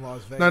Loathing in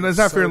Las Vegas. No, it's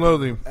not Fear and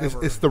Loathing.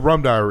 It's the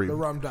Rum Diary. The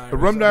Rum Diary. The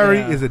Rum Diary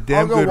is a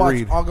damn good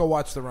read. I'll go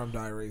watch the Rum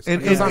Diaries.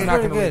 And I'm not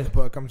going to read the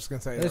book. I'm just going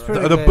to say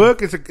the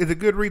book is a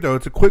good read though.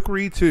 It's a quick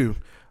read too.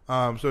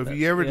 So if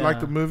you ever like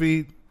the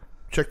movie,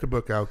 check the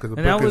book out because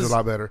the book is a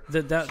lot better.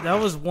 That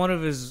was one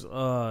of his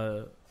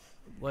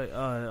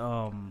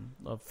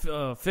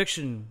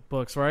fiction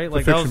books, right?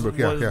 Like fiction that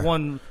book, was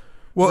one.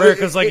 Well,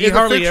 because he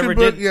hardly ever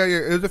book, did. Yeah,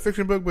 it was a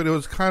fiction book, but it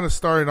was kind of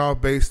starting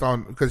off based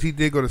on because he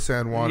did go to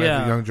San Juan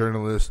as a young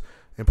journalist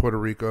in Puerto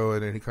Rico,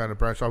 and then he kind of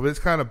branched off. It's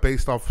kind of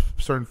based off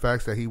certain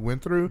facts that he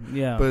went through,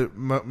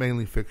 but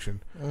mainly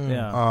fiction.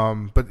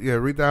 Yeah. But yeah,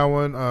 read that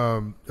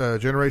one.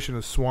 Generation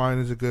of Swine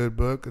is a good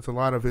book. It's a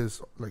lot of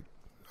his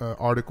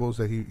articles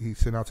that he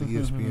sent out to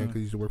ESPN because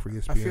he used to work for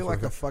ESPN. I feel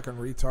like a fucking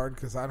retard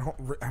because I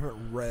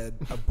haven't read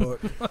a book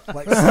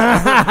I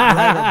haven't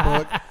read a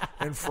book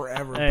in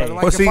forever. Hey.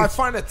 But if I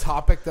find a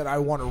topic that I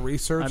want to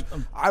research,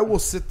 I will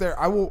sit there.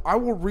 I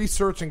will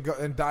research and go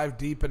and dive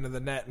deep into the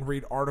net and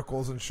read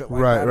articles and shit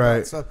like that.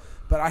 Right. Stuff.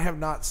 But I have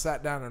not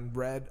sat down and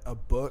read a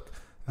book.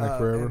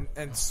 Forever.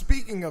 And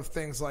speaking of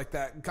things like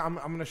that, I'm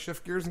going to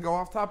shift gears and go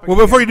off topic. Well,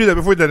 before you do that,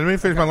 let me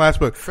finish my last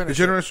book. Finish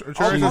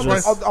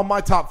on my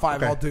top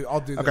 5, okay.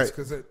 I'll do this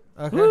because it.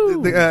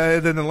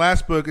 Okay. Then the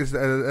last book is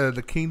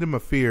The Kingdom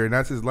of Fear, and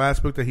that's his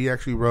last book that he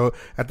actually wrote.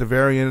 At the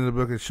very end of the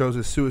book, it shows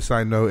his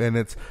suicide note, and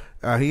it's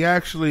he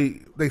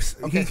actually he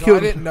killed. I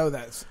didn't know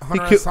that.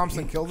 Hunter S.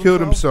 Thompson killed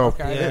himself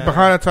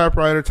behind a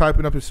typewriter,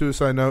 typing up his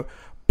suicide note.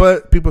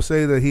 But people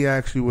say that he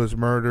actually was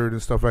murdered and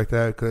stuff like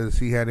that because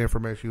he had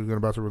information he was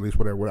about to release,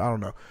 whatever. I don't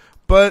know.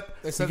 But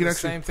they said the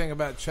same thing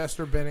about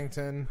Chester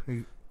Bennington.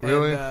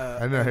 Really? I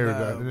didn't hear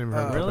that. I didn't even hear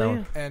about that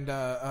one. And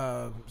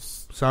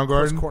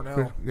Soundgarden? Chris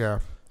Cornell. Yeah.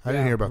 I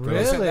didn't hear about that.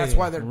 Really? That's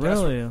why they're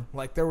desperate.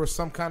 Like there was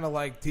some kind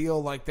of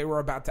deal, like they were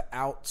about to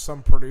out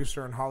some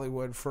producer in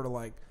Hollywood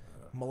for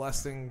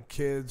molesting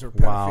kids or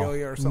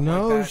pedophilia or something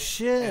like that. No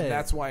shit. And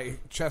that's why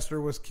Chester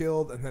was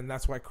killed, and then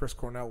that's why Chris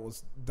Cornell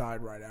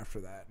died right after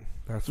that.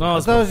 It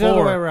was the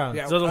other way around.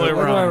 Yeah, it's the other way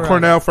around.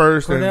 Cornell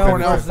first.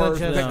 Cornell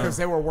first because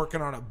they were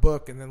working on a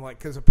book, and then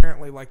because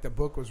apparently the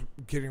book was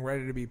getting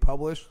ready to be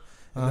published,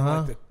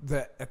 and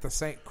then at the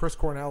same Chris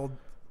Cornell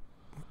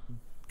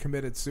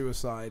committed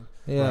suicide.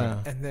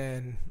 Yeah, and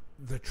then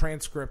the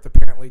transcript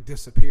apparently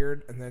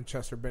disappeared, and then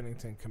Chester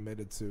Bennington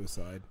committed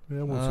suicide.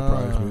 That won't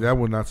surprise me. That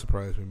would not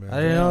surprise me, man.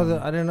 I didn't know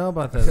that. I didn't know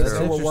about that. That's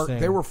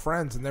interesting. They were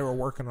friends, and they were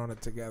working on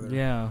it together.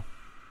 Yeah.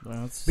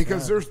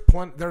 Because there's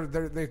plenty.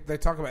 They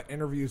talk about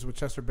interviews with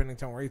Chester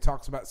Bennington where he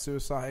talks about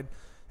suicide,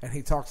 and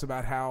he talks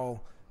about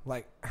how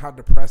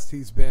depressed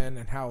he's been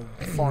and how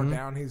far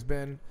down he's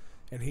been,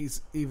 and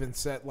he's even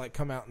said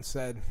come out and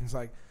said he's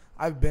like,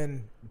 I've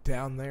been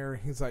down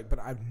there. He's like, but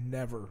I've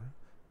never.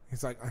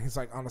 He's like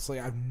honestly,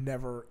 I've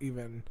never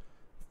even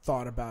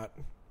thought about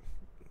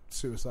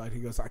suicide.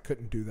 He goes, I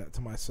couldn't do that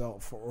to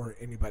myself or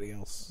anybody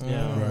else.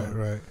 Yeah,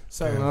 right.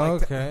 So you know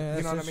what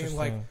I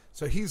mean?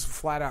 So he's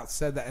flat out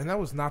said that, and that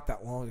was not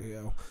that long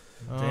ago.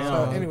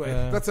 So anyway,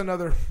 that's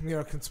another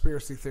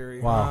conspiracy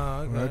theory.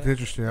 Wow, that's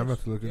interesting. I'm going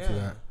to have to look into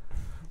that.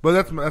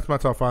 But that's my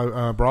top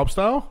 5. Brob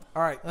style.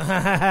 All right. Jesus.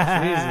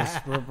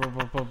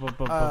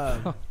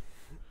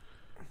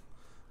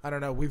 I don't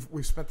know.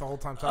 We've spent the whole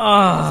time talking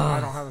about this, and I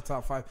don't have a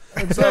top 5.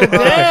 So,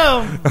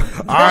 damn.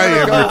 I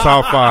am your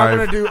top 5.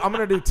 I'm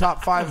gonna do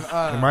top 5.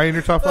 Am I in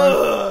your top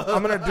 5?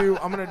 I'm gonna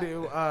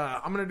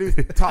do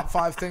top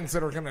 5 things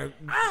that are gonna,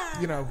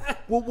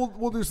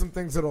 we'll do some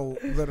things that'll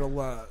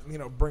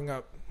bring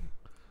up,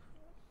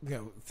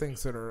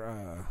 things that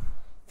are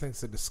things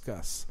to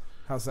discuss.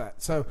 How's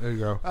that? So there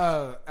you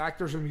go.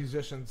 Actors and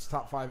musicians,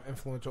 top 5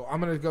 influential. I'm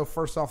gonna go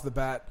first off the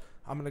bat.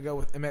 I'm gonna go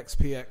with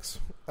MXPX.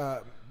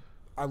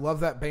 I love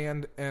that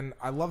band, and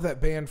I love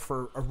that band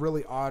for a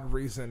really odd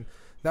reason.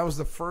 That was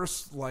the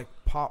first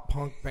pop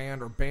punk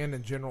band or band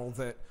in general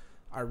that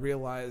I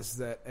realized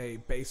that a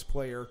bass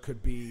player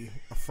could be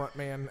a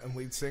frontman and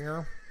lead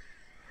singer.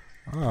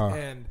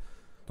 And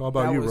it's all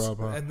about you, Rob.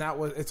 Huh? And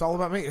it's all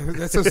about me.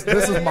 This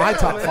is my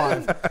top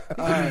 5.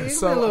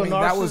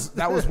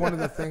 That was one of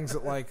the things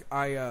that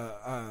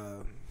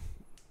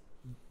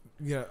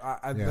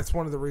that's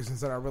one of the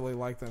reasons that I really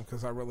like them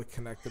because I really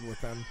connected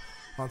with them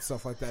on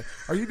stuff like that.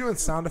 Are you doing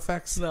sound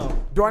effects? No.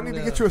 Do I need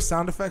to get you a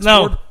sound effects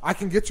board? I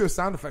can get you a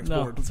sound effects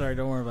board. No, sorry,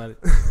 don't worry about it.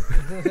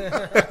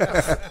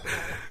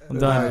 I'm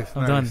done. Nice,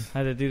 I'm nice. done. I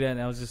had to do that,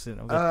 and I was just sitting.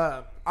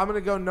 I'm going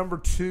to go number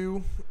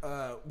 2.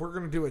 We're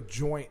going to do a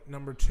joint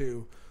number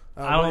 2.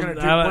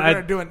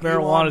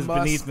 Marijuana's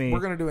beneath me. We're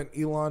going to do an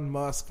Elon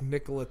Musk,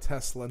 Nikola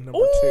Tesla number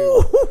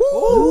 2.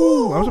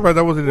 Ooh, I'm surprised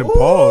that wasn't in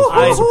Paul's.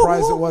 I'm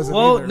surprised it wasn't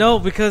either. No,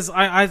 because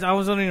I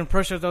was under the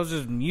impression that was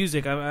just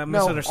music. I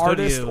misunderstood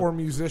artist you. or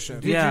musician.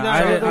 Did you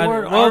not know the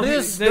word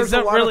artist? There's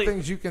a lot really, of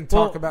things you can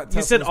talk about.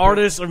 You said Tesla's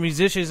artist or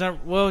musician. He's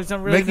not really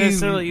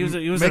necessarily. He was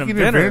an making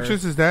inventor.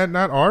 inventions. Is that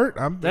not art?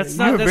 That's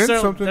not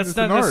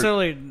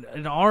necessarily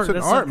an art. It's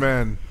an art,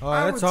 man.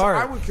 That's art.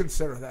 I would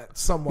consider that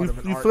somewhat of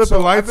an You art. flip a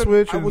light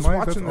switch I was and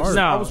watching that's this.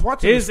 art. I was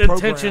watching his this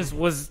program. intentions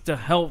was to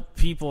help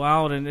people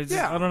out, and it's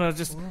I don't know.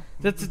 Just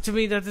to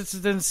me, that just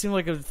doesn't seem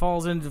like it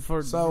falls into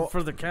for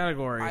the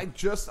category. I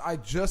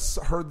just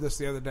heard this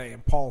the other day,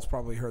 and Paul's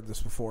probably heard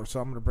this before, so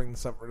I'm going to bring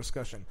this up for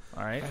discussion.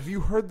 All right. Have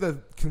you heard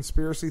the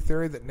conspiracy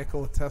theory that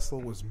Nikola Tesla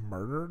was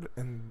murdered,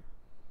 and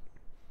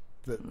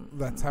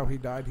that's how he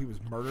died? He was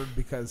murdered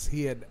because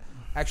he had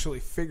actually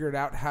figured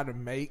out how to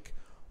make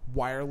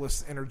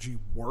wireless energy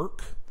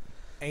work,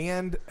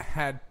 and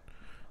had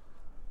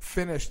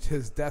finished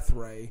his death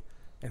ray,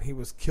 and he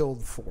was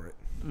killed for it.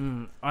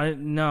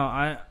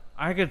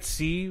 I could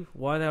see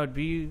why that would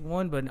be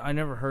one, but I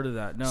never heard of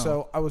that. No,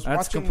 so I was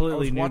That's watching,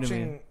 completely new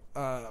watching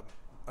to me.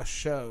 A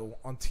show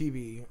on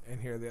TV in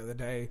here the other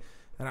day,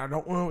 and I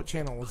don't know what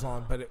channel it was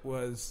on, but it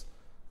was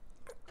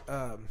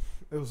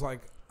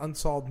like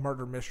Unsolved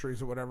Murder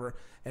Mysteries or whatever,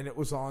 and it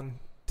was on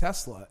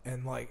Tesla,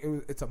 and like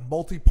it's a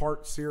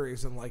multi-part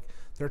series, and like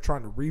they're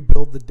trying to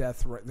rebuild the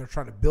death ray. They're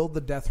trying to build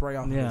the death ray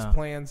off of his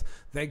plans.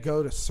 They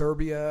go to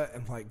Serbia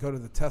and like go to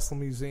the Tesla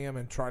museum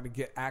and try to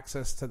get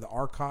access to the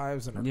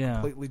archives, and are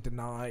completely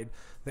denied.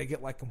 They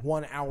get like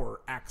 1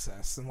 hour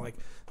access, and like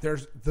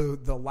there's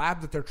the lab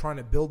that they're trying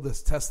to build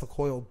this Tesla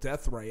coil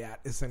death ray at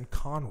is in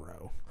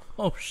Conroe.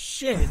 Oh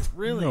shit!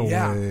 Really? No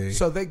way.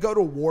 So they go to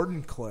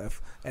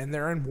Wardenclyffe, and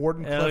they're in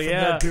Wardenclyffe,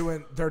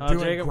 and they're doing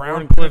Jacob,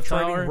 ground Wardenclyffe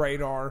penetrating Tower.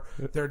 radar.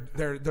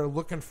 They're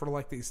looking for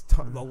like these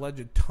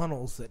alleged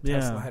tunnels that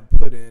Tesla had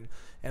put in,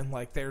 and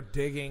like they're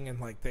digging, and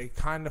like they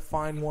kind of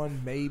find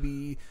one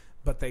maybe,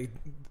 but they,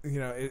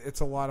 it's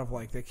a lot of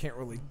like they can't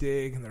really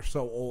dig, and they're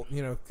so old,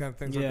 kind of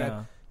things like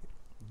that.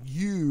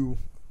 You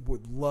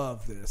would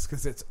love this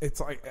because it's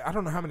like I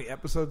don't know how many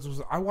episodes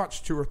was. I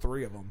watched 2 or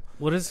 3 of them.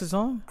 What is this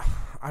on?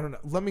 I don't know.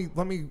 Let me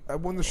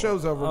when the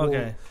show's over.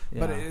 Okay,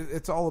 but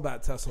it's all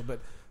about Tesla. But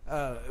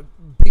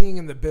being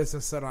in the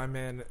business that I'm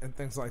in and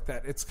things like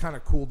that, it's kind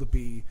of cool to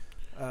be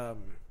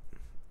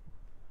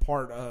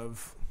part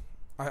of.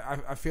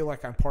 I feel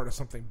like I'm part of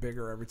something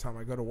bigger every time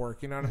I go to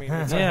work. You know what I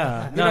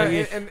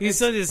mean? It's you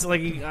said this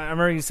like I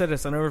remember you said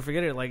this. I'll never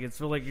forget it. Like it's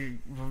like your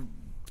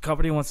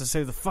company wants to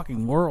save the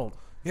fucking world.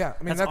 Yeah,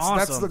 I mean that's awesome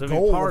that's the to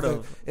goal. Be part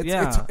of it.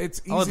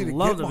 It's I would easy to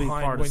love get to be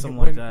behind part of something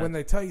when, like that. when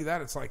they tell you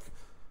that. It's like,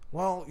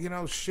 well,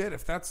 shit.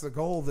 If that's the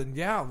goal, then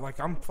like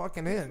I'm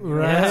fucking in,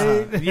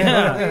 right?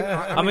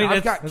 Yeah. I mean,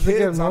 I've got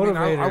kids. I mean,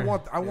 I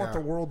want the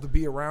world to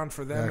be world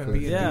for them and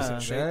be in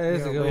decent shape. That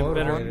is a good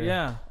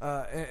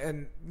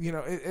motivator.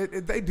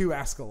 And they do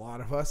ask a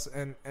lot of us,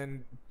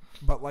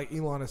 but like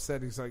Elon has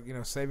said, he's like,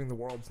 saving the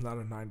world's not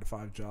a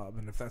 9-to-5 job,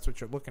 and if that's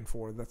what you're looking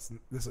for, this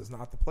is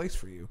not the place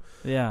for you.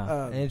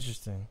 Yeah,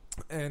 interesting.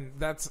 And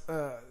that's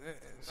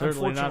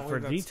certainly not for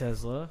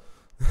Tesla.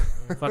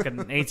 Fucking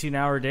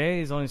 18-hour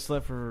days. Only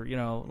slept for he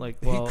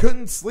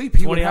couldn't sleep.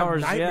 He 20 would have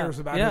hours, nightmares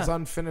about his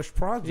unfinished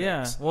projects.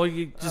 Yeah, well,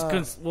 you just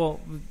couldn't. Well,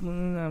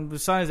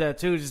 besides that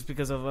too, just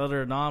because of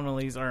other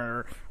anomalies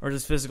or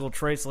just physical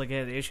traits, like he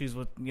had issues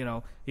with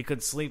he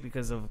couldn't sleep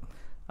because of.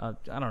 I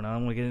don't know.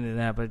 I'm gonna get into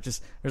that, but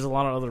just there's a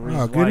lot of other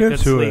reasons why get I into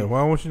couldn't it. sleep.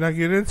 Why won't you not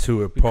get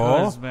into it, Paul?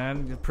 Because,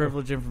 man,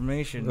 privileged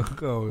information.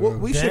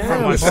 We should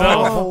have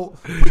a whole.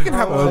 We can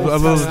have a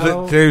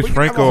whole James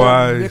Franco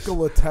eyes.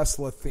 Nikola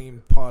Tesla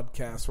themed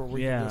podcast where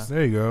we can just,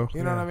 there you go.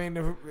 You know what I mean?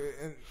 All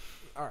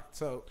right,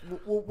 so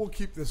we'll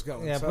keep this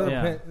going. Yeah, so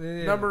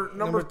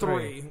number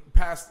 3,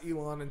 past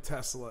Elon and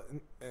Tesla,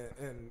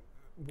 and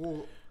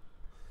we'll.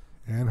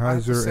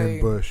 Anheuser and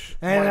Busch.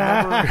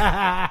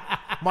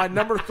 My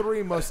number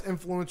 3 most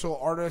influential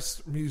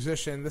artist,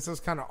 musician. This is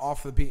kind of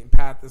off the beaten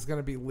path. Is going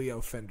to be Leo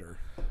Fender.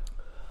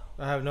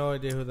 I have no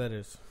idea who that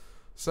is.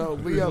 So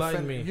Leo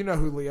Fender, you know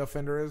who Leo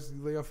Fender is?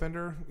 Leo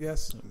Fender,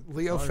 yes.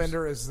 Leo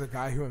Fender is the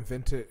guy who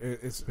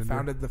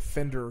founded the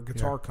Fender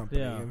guitar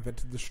company,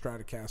 invented the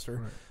Stratocaster,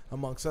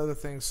 amongst other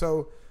things.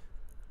 So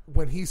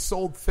when he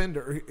sold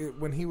Fender,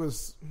 when he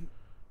was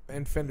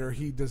in Fender,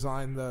 he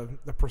designed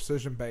the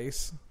precision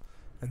bass.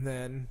 And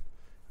then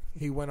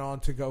he went on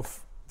to go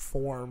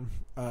form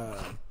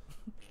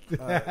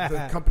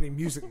the company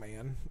Music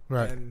Man.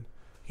 Right. And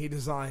he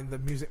designed the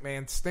Music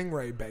Man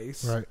Stingray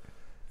bass. Right.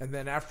 And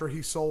then after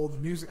he sold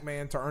Music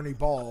Man to Ernie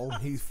Ball,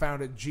 he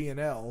founded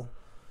GNL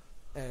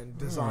and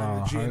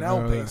designed the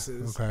GNL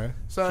basses. Okay.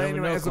 So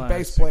anyway, as a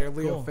bass player,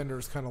 Leo Fender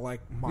is kind of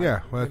like my...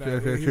 Yeah,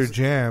 that's your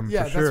jam,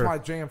 yeah, for sure. that's my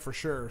jam for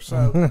sure.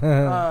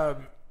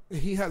 So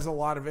he has a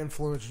lot of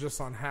influence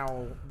just on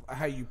how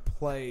you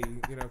play,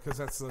 because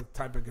that's the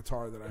type of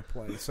guitar that I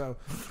play. So,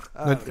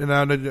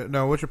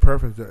 now, what's your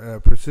preference?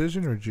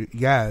 Precision or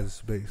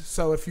jazz bass?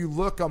 So, if you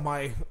look on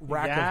my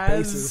rack of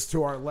basses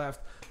to our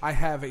left, I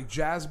have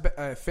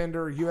a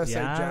Fender USA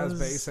jazz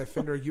bass, a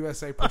Fender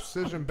USA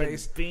precision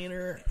bass,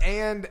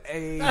 and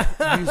a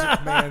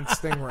Music Man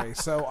Stingray.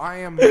 So I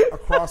am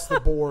across the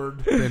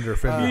board Fender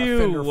fan, a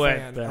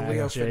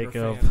Leo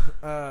Jacob. Fender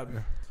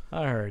fan.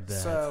 I heard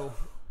that. So.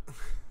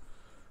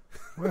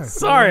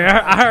 Sorry,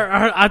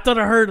 I thought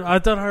I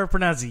heard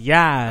pronounced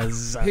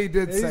Yaz. He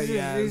did say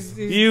Yaz.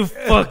 You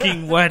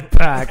fucking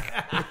wetback.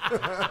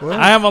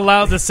 I am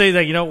allowed to say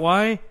that. You know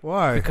why?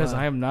 Why? Because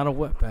I am not a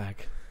wetback.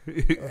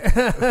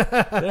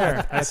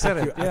 There, I said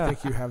it. I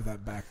think you have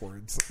that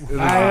backwards. I know,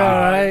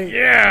 right?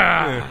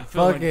 Yeah.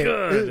 Fuck Feeling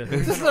good.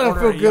 Just let him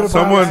feel good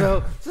about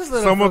himself.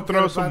 Someone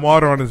throw some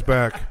water on his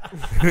back.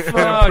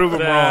 Fuck Prove him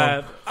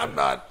that. wrong.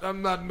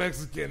 I'm not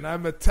Mexican.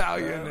 I'm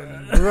Italian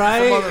and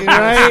right.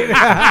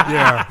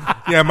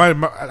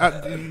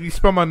 Yeah. You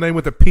spell my name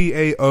with a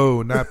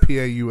P-A-O, not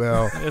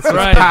P-A-U-L. That's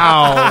right.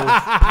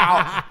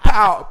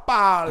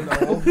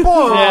 Paulo.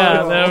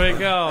 Yeah, there we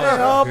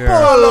go.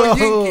 Paulo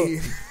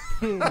Yankee.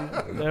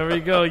 There we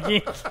go.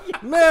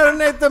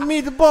 Marinate the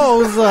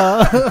meatballs,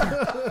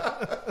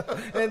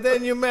 and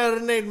then you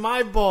marinate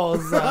my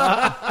balls.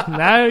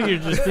 Now you're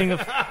just thinking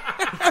of.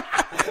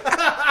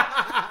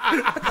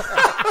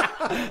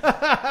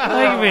 I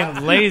think you're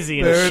being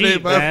lazy and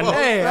cheap, man.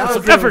 Hey, put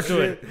some effort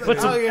to it. Put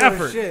some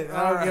effort.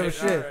 I don't give a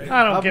shit.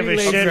 I don't give a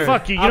shit. Okay.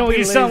 Fuck you. You know what?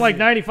 You sound like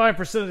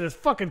 95% of this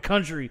fucking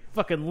country.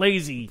 Fucking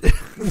lazy.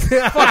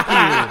 Fuck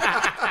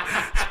you.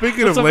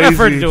 Speaking Put of some lazy,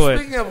 effort to it.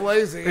 Speaking of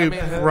lazy,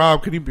 hey,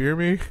 Rob, can you beer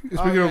me?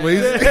 Speaking of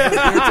lazy, All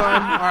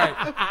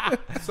right.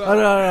 So,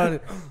 No.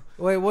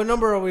 Wait, what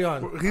number are we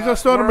on? he's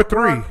still number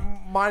 3.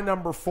 My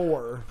number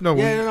 4.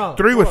 No,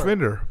 3 was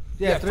Fender.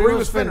 Yeah, 3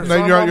 was Fender. No,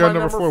 So you're I'm on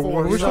number 4.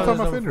 We're He's still on talking his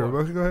about Fender.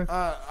 number Go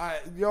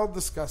ahead. Y'all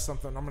discuss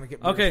something. I'm gonna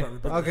get Okay. for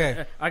everybody.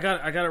 Okay. I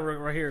got it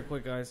right here,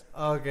 quick, guys.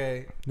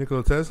 Okay.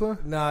 Nikola Tesla?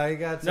 No, you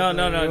got No.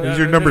 He's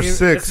your number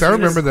 6. I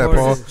remember that,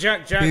 Paul.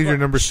 Jack He's your Black.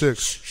 number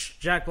 6.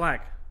 Jack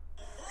Black.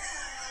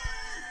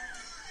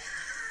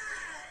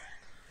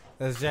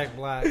 That's Jack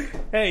Black.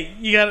 Hey,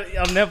 you got it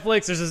on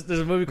Netflix. There's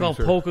a movie called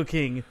sir. Polka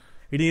King.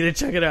 You need to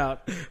check it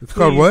out. It's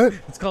called what?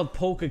 It's called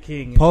Polka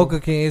King. Polka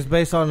King is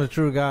based on a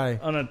true guy.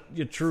 On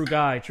a true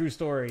guy, true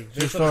story.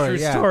 Based on story, a true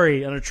yeah.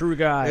 story on a true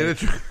guy.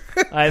 Is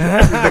I-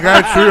 the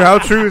guy true? How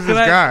true is this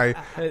guy?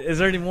 Is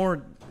there any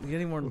more? You got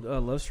any more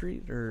Love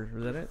Street or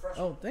is that it?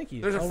 Oh, thank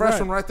you. There's a All fresh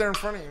right. one right there in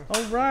front of you.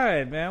 All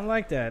right, man. I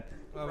like that.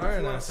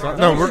 Very nice.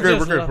 No, we're good.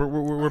 We're good.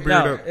 We're bearded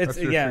No, up. it's That's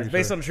your it's true,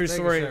 based sir. on a true Thank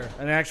you, story. sir.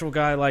 An actual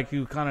guy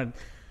who kind of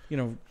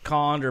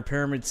conned or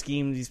pyramid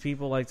schemed these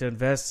people to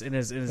invest in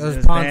his It was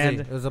his Ponzi. band.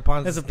 It was a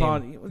Ponzi It's a scheme.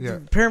 Ponzi. Yeah.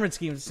 Pyramid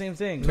scheme, it's the same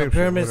thing. Same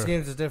Pyramid shit,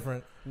 schemes is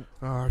different.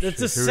 Oh, It's shit,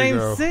 the here we same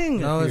go. thing.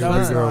 No, it's Here we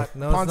go. not.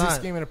 No, it's Ponzi not.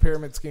 scheme and a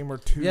pyramid scheme are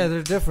two. Yeah,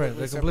 they're different.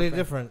 They're separate completely things.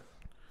 different.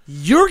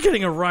 You're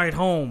getting a ride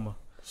home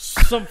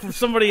from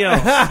somebody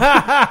else.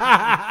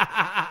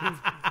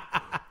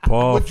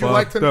 Paul Would you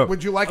like fucked up.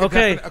 Would you like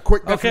Okay. a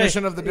quick Okay.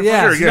 definition of the difference?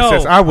 Yeah. Sure, yes, No,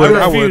 yes, I would.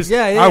 I I would. refuse.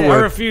 Yeah, yeah. I I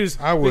would. refuse.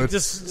 I would.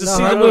 Just No,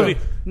 see I the would. movie.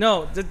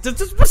 No,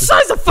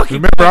 besides the fucking.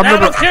 Remember, I'm I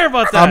number- don't care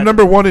about that. I'm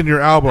number 1 in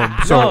your album,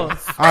 so No.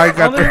 I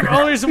got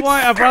Only reason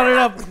why I brought it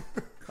up.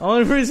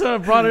 Only reason I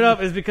brought it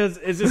up is because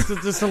it's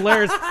just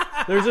hilarious.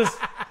 There's just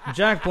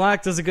Jack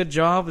Black does a good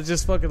job. It's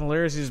just fucking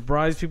hilarious. He just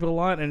bribes people a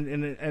lot, and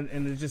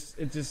it just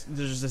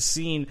there's a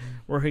scene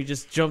where he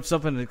just jumps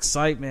up in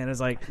excitement. It's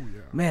like,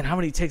 man, how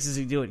many takes is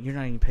he doing? You're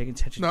not even paying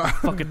attention. No. You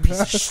fucking piece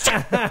of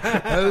shit.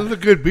 That was a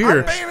good beer.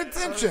 I'm paying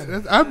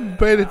attention. I'm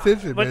paying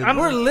attention, But man.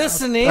 We're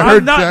listening. I heard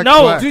I'm not- Jack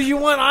no. Black. Do you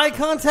want eye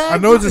contact? I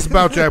know it's just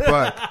about Jack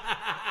Black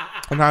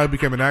and how he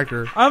became an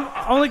actor.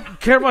 I only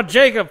care about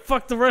Jacob.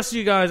 Fuck the rest of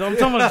you guys. I'm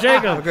talking about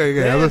Jacob. Okay,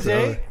 yeah, Yeah, listen.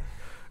 Jay.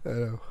 I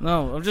know.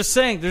 No, I'm just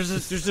saying. There's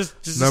just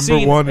a Number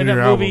scene 1 in that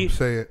your movie. album.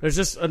 Say it. There's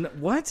just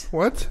what?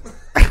 What?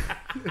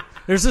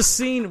 There's a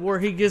scene where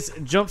he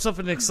jumps up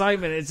in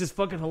excitement. It's just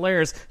fucking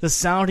hilarious. The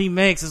sound he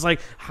makes is like,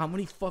 how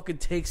many fucking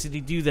takes did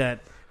he do that?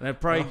 And I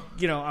probably,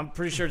 I'm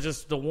pretty sure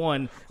just the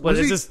one, but Was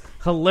it's he- just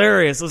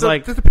hilarious. It's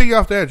like, Just to piggy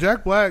off that,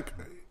 Jack Black,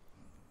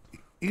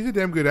 he's a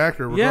damn good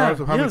actor, regardless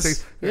of how many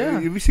takes. yeah.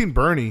 Have you seen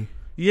Bernie?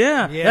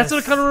 yeah, Yes. that's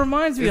what it kind of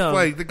reminds me It's of.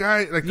 like the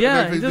guy, like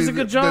Yeah, like he does a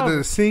good the, job.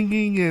 The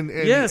singing and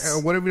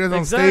Yes, whatever he does on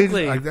exactly.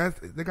 stage, like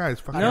that. The guy is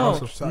fucking no,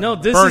 awesome. no,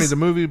 this Bernie, is the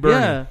movie Bernie.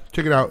 Yeah.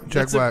 Check it out,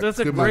 Jack Black. That's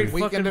a Good great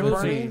movie. fucking Weekend at movie.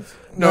 Bernie's?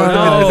 No,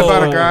 No. it's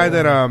about a guy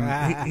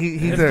that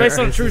he's It's a based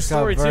on a true It's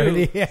story got too.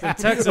 Bernie. It's in A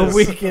Texas.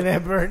 weekend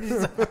at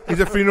Bernie's. he's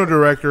a funeral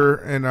director,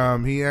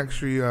 and he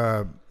actually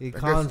He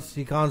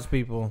cons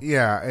people.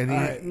 yeah, and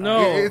he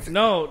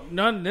No,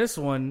 not in this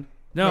one.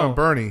 No,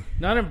 Bernie.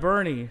 not in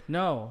Bernie.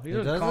 No, he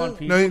doesn't doesn't? con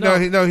people.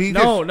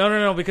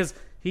 No, because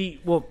he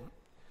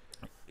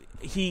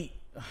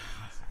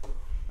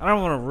I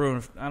don't want to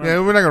ruin. I don't, Yeah,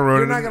 we're not gonna ruin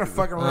You're it. not gonna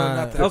fucking ruin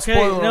that. Okay,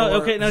 Spoiler no,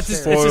 alert. okay, no. It's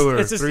just Spoiler.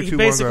 it's just 3, he 2,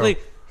 1, basically go.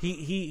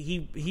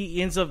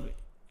 he ends up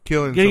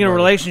Killing getting in a somebody.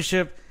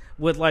 relationship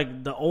with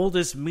like the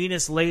oldest,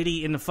 meanest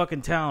lady in the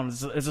fucking town.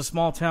 It's a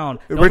small town.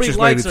 The Nobody richest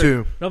likes lady,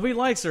 her. too. Nobody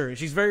likes her.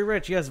 She's very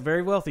rich. Yes,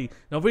 very wealthy.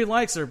 Nobody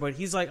likes her, but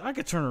he's like, I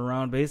could turn her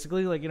around,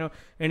 basically. Like, and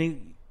he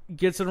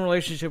gets in a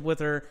relationship with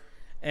her,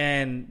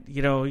 and,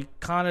 he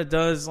kind of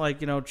does,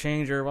 like,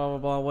 change her, blah, blah,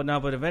 blah,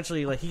 whatnot, but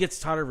eventually, like, he gets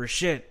tired of her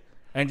shit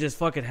and just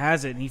fucking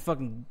has it, and he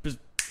fucking just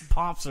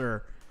pops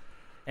her.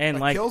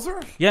 And like kills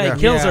her? Yeah, he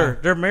kills her.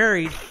 They're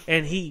married,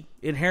 and he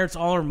inherits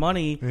all her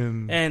money,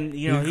 and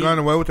he's gone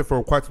away with it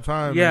for quite some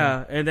time.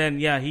 Yeah, and then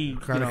he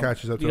kind of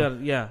catches up to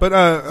him. Yeah, but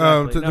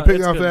exactly. to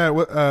pick off that,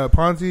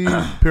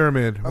 Ponzi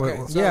pyramid.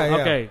 Okay,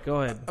 okay,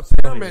 go ahead. A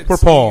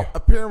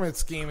pyramid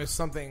scheme is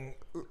something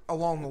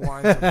along the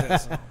lines of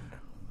this.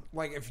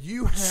 Like if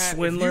you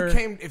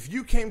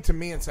came to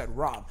me and said,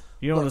 Rob,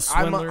 look,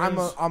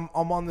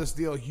 I'm on this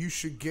deal. You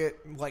should get,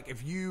 like,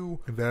 if you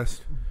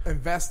invest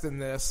in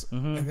this,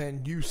 and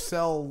then you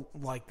sell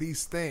like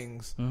these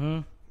things,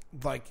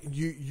 like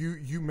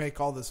you make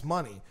all this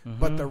money.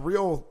 But the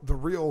real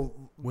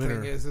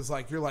thing is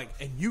like you're like,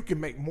 and you can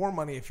make more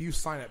money if you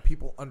sign up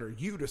people under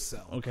you to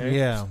sell. Okay,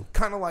 yeah,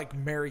 kind of like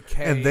Mary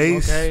Kay. And they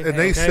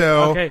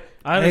sell. Okay,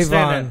 I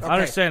understand that. I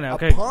understand that.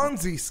 Okay, a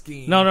Ponzi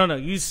scheme. No.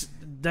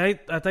 I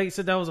thought you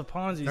said that was a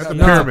Ponzi. That's a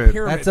pyramid.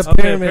 That's a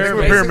pyramid. It's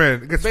a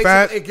pyramid. It gets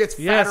fat. It gets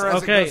yes. fatter.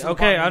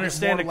 Okay. I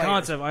understand the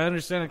concept.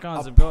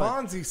 A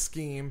Ponzi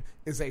scheme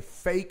is a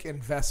fake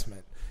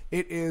investment.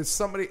 It is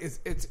somebody.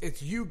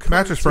 It's you.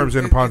 Mattress firms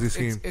in a Ponzi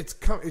scheme.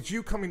 It's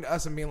you coming to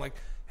us and being like,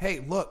 hey,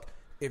 look,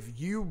 if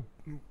you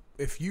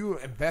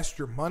invest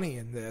your money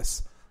in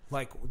this,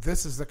 like,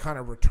 this is the kind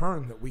of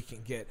return that we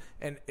can get,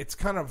 and it's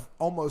kind of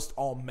almost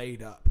all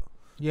made up.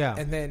 Yeah,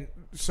 and then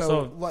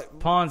like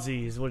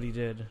Ponzi is what he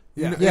did.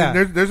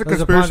 Yeah. There's a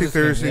conspiracy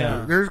theory.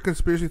 There's a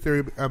conspiracy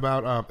theory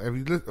about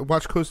if you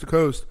watch Coast to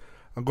Coast,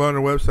 go on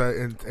their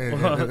website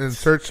and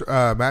search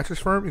mattress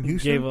firm in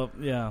Houston. Gave up.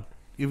 Yeah.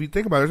 If you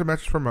think about it, there's a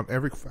mattress firm on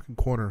every fucking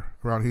corner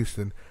around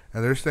Houston,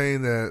 and they're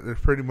saying that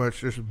there's pretty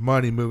much just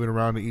money moving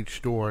around to each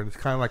store, and it's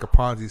kind of like a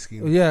Ponzi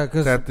scheme. Yeah,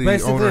 because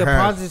basically a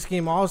Ponzi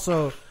scheme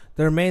also,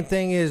 their main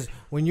thing is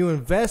when you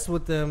invest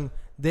with them,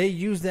 they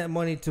use that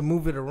money to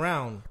move it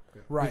around.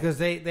 Right. Because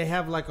they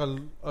have like a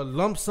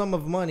lump sum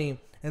of money,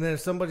 and then if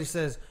somebody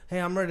says, hey,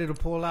 I'm ready to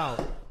pull out.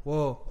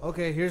 Well,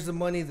 okay, here's the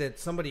money that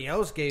somebody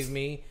else gave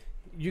me.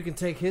 You can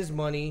take his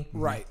money.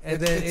 Right. And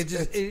then and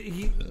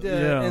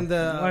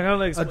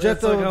the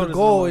objective of the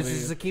goal is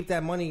just to keep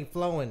that money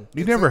flowing.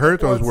 You never heard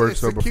those words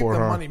though before, keep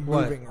the huh? money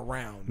moving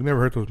around. You never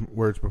heard those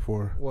words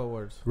before. What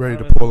words? Ready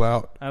to pull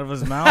out. Out of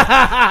his mouth?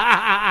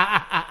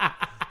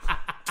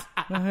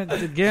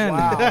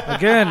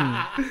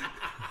 Again.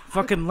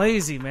 Fucking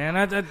lazy, man.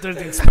 I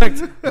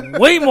expect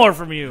way more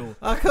from you.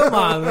 Oh, come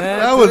on, man.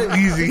 That was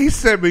easy. He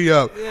set me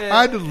up. Yeah,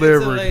 I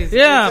delivered.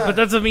 Yeah, but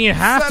that doesn't mean you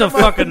have to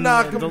fucking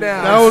knock him down.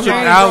 That was an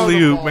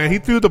alley-oop, man. He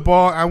threw the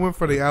ball. I went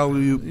for the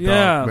alley-oop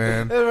dunk,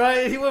 man.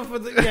 Right? He went for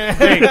the...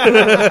 Hey,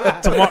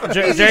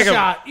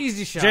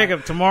 Easy shot.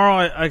 Jacob, tomorrow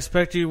I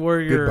expect you to wear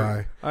your...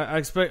 Goodbye. I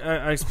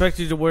expect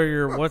you to wear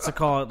your... What's it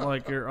called?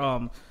 Like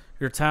your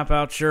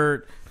tap-out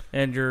shirt...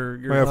 And your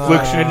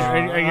affliction,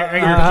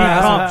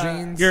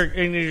 and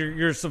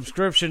your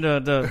subscription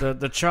to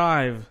the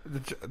Chive. The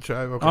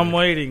Chive. Okay. I'm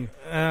waiting.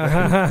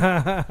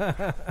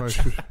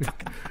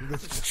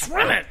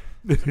 Trim it.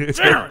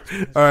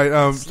 All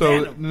right.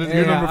 So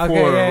you're number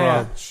 4,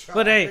 Rob.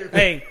 But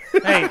hey.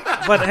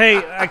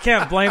 I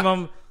can't blame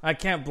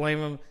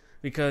him.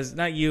 Because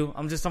not you.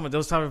 I'm just talking about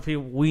those type of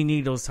people. We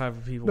need those type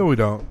of people. No, we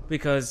don't.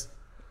 Because.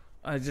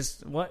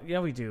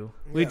 Yeah, we do.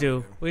 We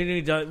do. We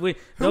need to.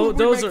 Those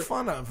those make are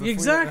fun of.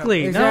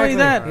 Exactly. Not only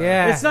that.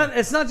 Yeah.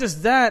 It's not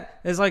just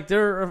that. It's like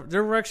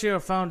they're actually a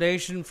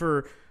foundation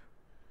for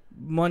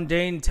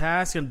mundane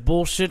tasks and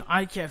bullshit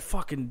I can't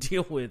fucking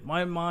deal with.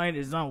 My mind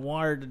is not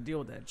wired to deal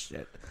with that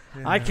shit.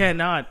 Yeah. I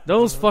cannot.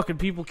 Those fucking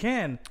people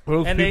can.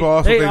 Those and people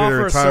also think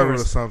they're entitled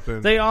to service.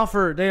 something. They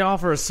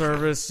offer a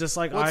service just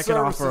like I can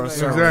offer a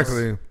service.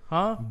 Exactly.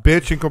 Huh?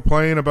 Bitch and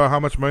complain about how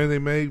much money they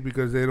make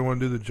because they don't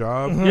want to do the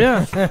job.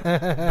 Yeah.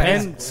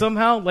 And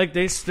somehow, like,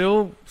 they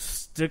still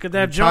stick at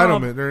that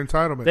job. Their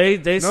entitlement. They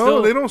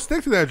don't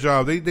stick to that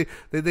job.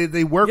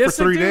 They work for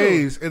 3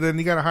 days and then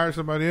you got to hire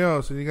somebody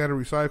else and you got to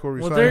recycle.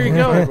 Well, there you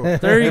go.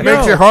 There you go. It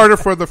makes it harder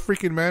for the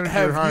freaking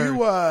manager to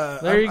hire.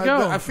 There you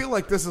go. I feel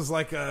like this is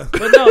like a.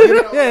 But no,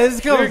 it's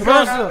coming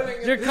personal.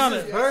 You're kind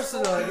of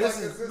personal.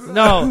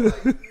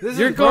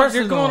 You're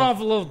going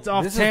off a little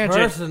off tangent.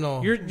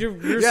 Personal. You're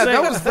saying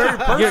that was very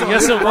personal.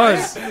 Yes, it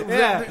was.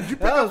 Did you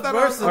pick up that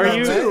personal? Are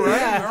you? Too,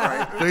 right? Yeah. All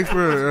right. Thanks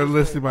for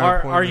listing my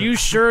appointment. Are you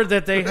sure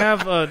that they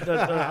have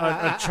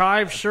a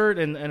Chive shirt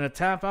and a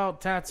tap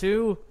out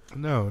tattoo?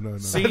 No.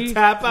 See,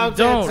 tap out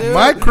tattoo.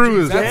 My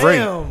crew is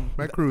great.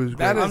 My crew is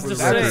great. I'm just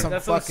saying.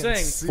 That's what I'm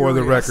saying. For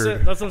the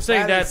record. That's what I'm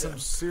saying. That's some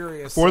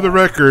serious. For the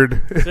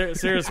record.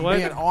 Serious what?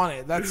 Being on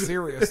it. That's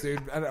serious,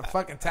 dude. And a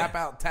fucking tap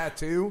out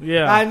tattoo.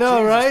 Yeah. I know,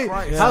 Jesus right?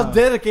 Christ. How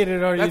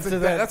dedicated are you to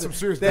that? That's some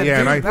serious. That's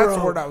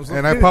the word I was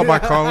looking and I pop my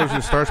collars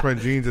and starch my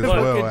jeans as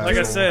well. Like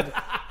I said,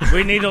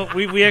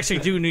 we actually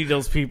do need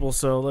those people.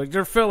 So like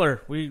they're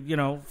filler. We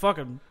fuck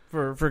them.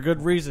 for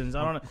good reasons.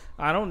 I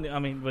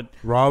mean, but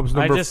Rob's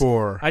number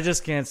 4. I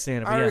just can't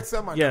stand it. I already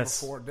said my number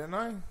 4, didn't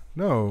I?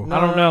 No. I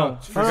don't know.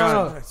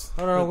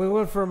 Hold on. We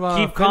went from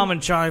keep calm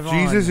and chive on.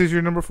 Jesus is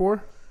your number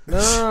 4?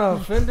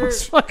 No. Fender.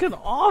 It's fucking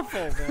awful,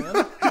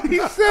 man. He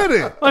said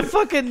it. My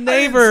fucking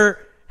neighbor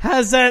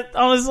has that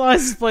on his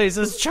license plate. It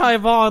says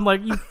chive on,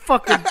 like, you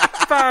fucking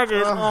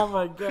faggot. Oh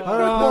my god.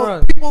 Hold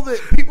on. People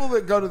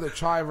that go to the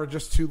chive are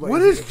just too lazy.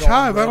 What is to go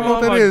chive? on I don't know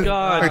what that my is.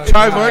 God. Like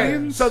chive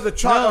onions? So the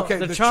chive,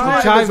 No, the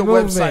Chive chive is a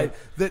movement. website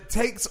that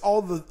takes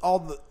all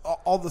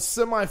the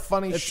semi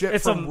funny shit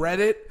it's from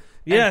Reddit.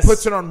 Yes. And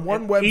puts it on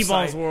one website.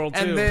 Ebon's World,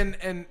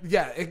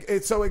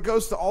 too. So it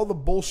goes to all the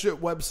bullshit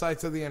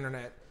websites of the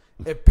internet.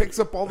 It picks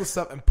up all the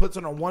stuff and puts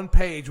it on one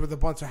page with a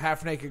bunch of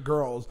half-naked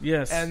girls.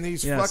 Yes. And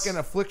these fucking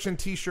affliction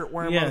T-shirt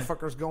wearing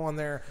motherfuckers go on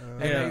there.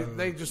 And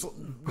they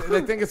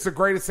think it's the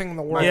greatest thing in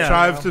the world. My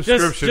Chive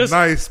subscription.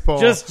 Nice, Paul.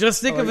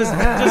 Just think of it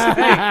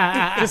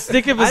as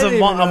think of it as a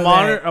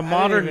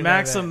modern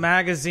Maxim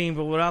magazine,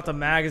 but without the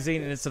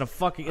magazine, and it's an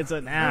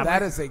app.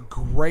 That is a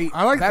great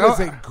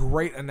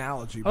great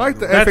analogy. I like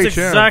the That's FHM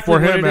exactly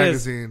for what him it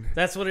is. magazine.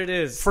 That's what it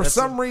is. For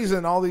some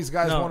reason, all these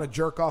guys want to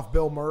jerk off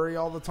Bill Murray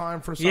all the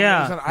time. For some reason,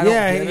 I don't get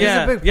it. He's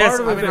a big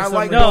part of it. I mean, I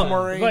like no, Bill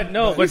Murray. but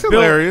He's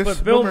hilarious.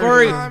 But Bill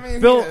Murray, I mean,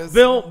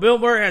 Bill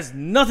Murray has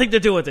nothing to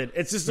do with it.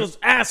 It's just those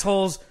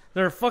assholes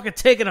that are fucking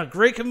taking a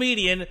great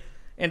comedian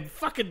and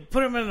fucking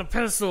put him on a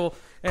pedestal,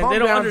 and Calm they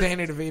don't down,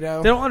 Danny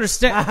DeVito. They don't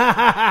understand.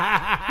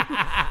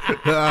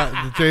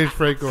 The James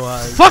Franco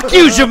eyes. Fuck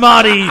you,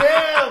 Jamadi.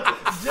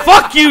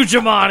 Fuck you,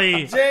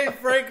 Jamadi. Jay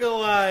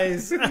Franco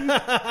eyes.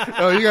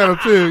 Oh, you got him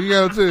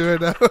too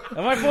right now.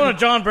 Am I pulling a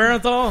John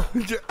Barenthal?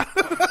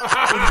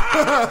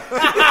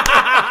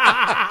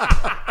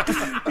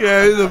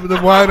 Yeah, the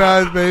wide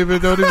eyes, baby.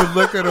 Don't even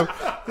look at him.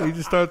 You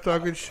just start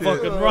talking shit.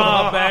 Fucking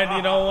Rob, man.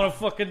 You don't want to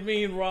fucking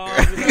mean Rob.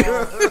 You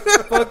know?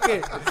 Fuck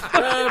it.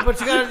 But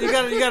you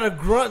gotta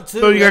grunt too.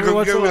 So you gotta go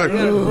like,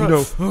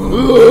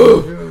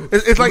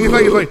 it's like,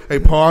 hey,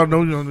 Paul,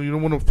 no, you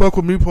don't want to fuck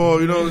with me,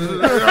 Paul. You know,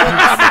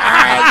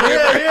 exactly.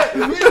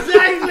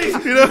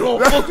 You know,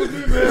 don't fuck with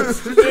me, man.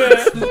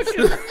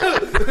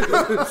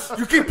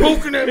 You keep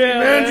poking at me,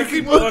 man. You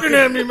keep poking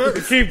at me, man.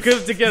 Keep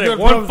it together.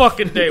 One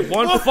fucking day.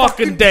 One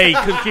fucking day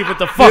could keep it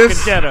the fucking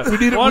together. We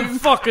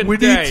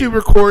need to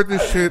record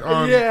this shit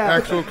on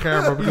actual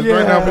camera because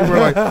right now people are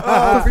like,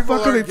 what the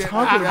fuck are they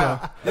talking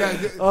about?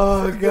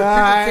 Oh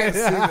god.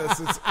 People can't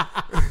see this.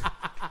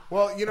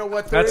 Well, you know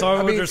what? That's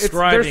all we're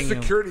describing.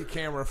 There's security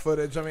camera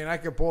footage. I mean, I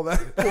could pull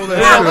that.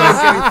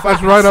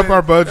 That's right up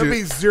our budget. There'd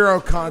be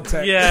zero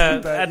context. Yeah,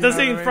 that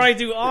doesn't even probably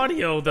do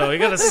audio though. You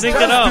got to sync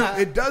it up.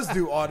 It does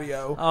do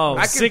audio. Oh,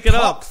 I sync can it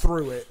talk up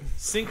through it.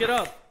 Sync it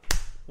up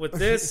with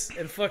this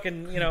and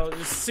fucking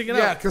just sync it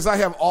up. Yeah, because I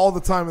have all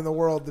the time in the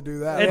world to do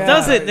that. It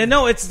doesn't. And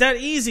no, it's that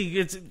easy.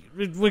 It's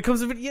when it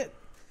comes to video.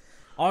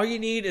 All you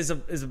need is a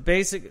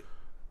basic.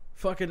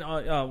 Fucking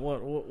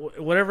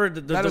whatever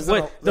the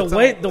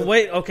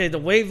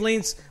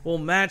wavelengths will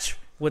match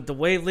with the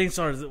wavelengths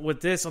or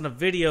with this on the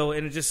video,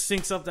 and it just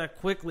syncs up that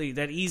quickly,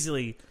 that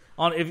easily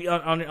on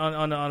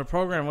a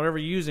program, whatever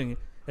you're using.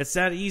 It's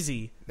that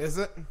easy. Is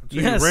it? So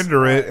you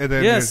render it, and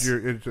then it's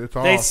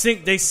off. They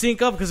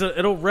sync up because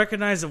it'll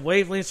recognize the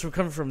wavelengths from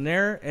coming from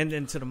there and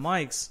then to the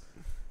mics.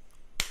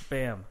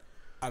 Bam.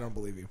 I don't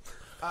believe you.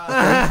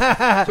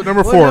 So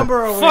number 4.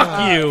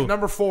 Fuck you.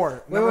 Number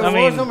 4. What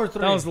was number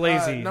 3? That was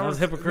lazy. That was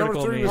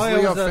hypocritical. Number 3 of was me.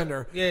 Leo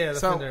Fender. The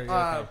Fender.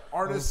 Okay.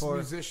 Artists,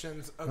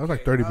 musicians. Okay. That was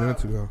like 30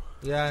 minutes ago.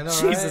 Yeah, I know.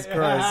 Jesus right?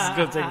 Christ, it's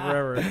gonna take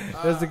forever.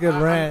 That's a good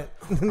rant.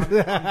 I'm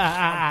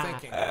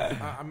thinking.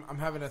 I'm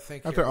having a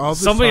think. After all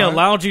this Somebody time,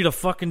 allowed you to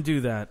fucking do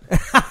that.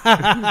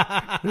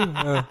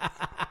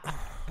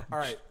 All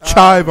right.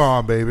 Chive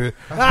on, baby.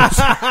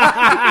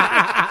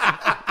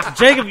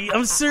 Jacob,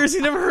 I'm serious.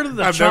 You never heard of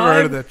the I've chive? never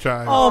heard of that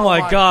chive. Oh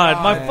my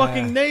god. My Yeah.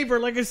 fucking neighbor,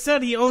 like I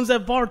said, he owns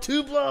that bar.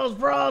 Two Blows,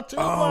 bro. Two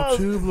Blows.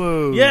 Two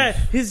Blows. Yeah,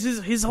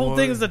 his whole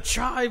thing is the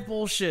chive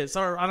bullshit.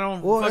 Sorry, I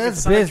don't Well, fucking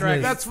that's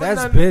sidetrack. business. That's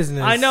That's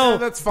business. I know,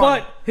 that's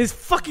fine. but his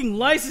fucking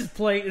license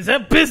plate, is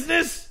that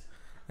business?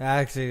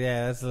 Actually,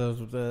 yeah, that's a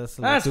little That's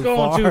too going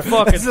far. too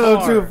fucking That's a little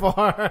far. too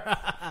far.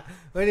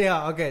 But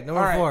yeah, okay, number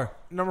All right. 4.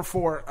 Number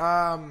 4.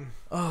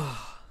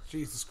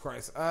 Jesus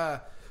Christ.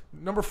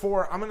 Number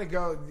 4. I'm gonna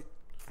go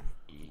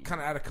kind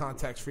of out of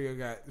context for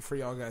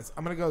y'all guys.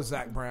 I'm gonna go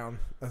Zach Brown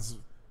as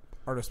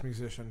artist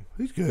musician.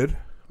 He's good.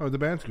 Oh, the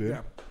band's good.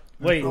 Yeah.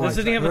 Wait,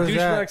 doesn't he have a Where's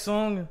that? douchebag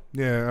song?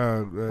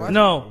 Yeah.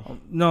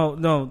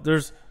 No.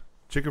 There's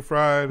Chicken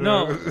fried.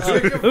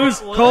 who's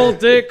cold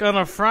dick on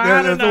a Friday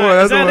Yeah, that's the night? one. Is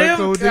That's the that one. him?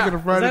 Cold dick on a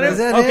Friday Is night. that Is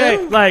that okay,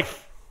 him?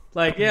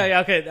 like,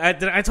 yeah, okay.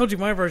 I told you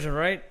my version,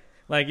 right?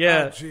 Like,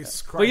 yeah. Oh,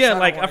 Jesus Christ. But yeah,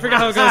 like, I forgot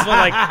how it goes,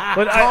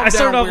 but I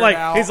started off like,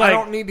 he's like, I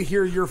don't need to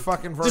hear your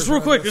fucking version. just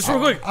real quick.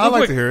 I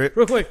like to hear it.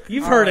 Real quick.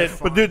 You've heard it.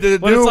 But do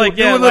it's like,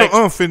 a little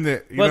oomph in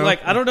it. But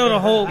like, I don't know the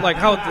whole, like,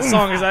 how the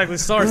song exactly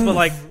starts, but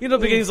like, the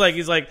beginning's like,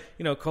 he's like,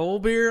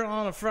 cold beer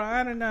on a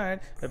Friday night,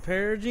 a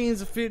pair of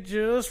jeans that fit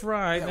just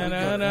right.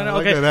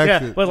 Okay,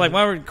 yeah. But like,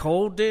 my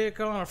cold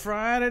dick on a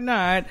Friday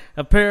night,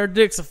 a pair of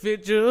dicks that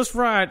fit just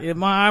right in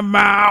my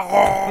mouth.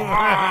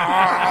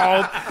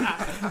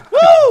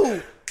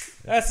 Woo!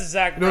 That's the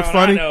Zach Brown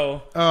funny? I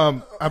know.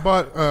 I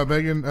bought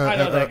Megan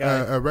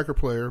a record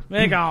player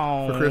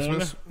for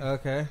Christmas.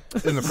 Okay.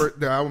 And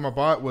the album I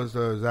bought was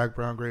Zach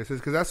Brown Greatest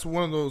Hits, because that's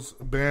one of those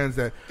bands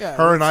that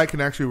her and I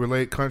can actually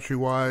relate country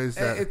wise.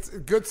 It's a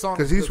good song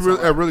because he's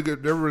really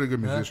good. They're really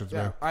good musicians,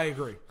 man. I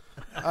agree.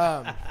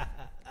 I'm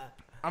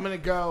gonna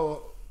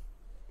go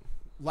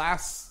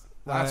last,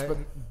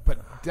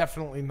 but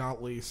definitely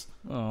not least.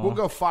 Oh. We'll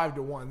go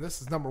 5-1.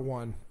 This is number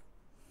 1.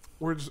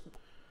 I'm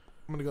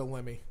gonna go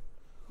Lemmy.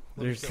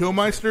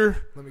 Killmeister.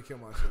 Let me kill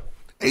myself.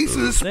 Ace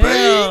of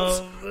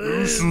Spades.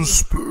 Ace of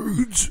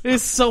Spades.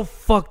 It's so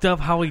fucked up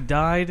how he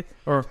died,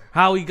 or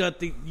how he got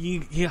the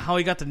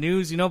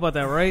news. You know about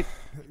that, right?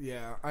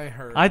 Yeah, I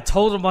heard. I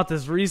told him about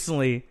this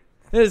recently.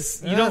 You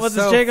know about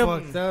this,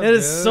 Jacob? It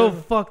is so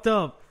fucked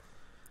up.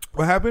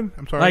 What happened?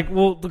 I'm sorry. Like,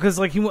 well, because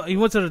like he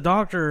went to the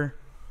doctor,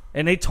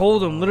 and they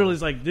told him literally,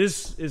 it's like,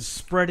 this is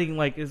spreading.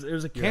 Like, it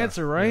was a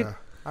cancer, right? Yeah.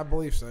 I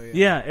believe so. Yeah.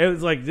 Yeah, it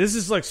was like, this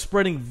is like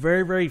spreading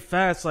very, very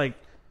fast. Like,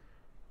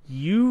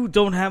 you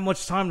don't have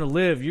much time to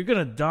live. You're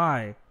gonna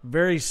die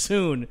very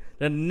soon.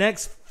 The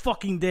next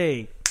fucking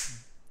day,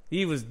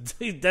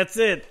 that's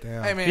it.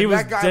 Damn. Hey man, he was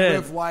that guy dead.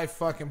 lived life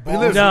fucking balls.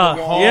 He lived No,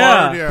 hard.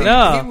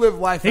 yeah. He lived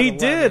life. He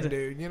at 11, did.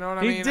 dude. You know what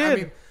I He mean? did. I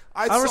mean,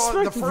 I I saw respect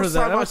the him for first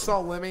that. time I saw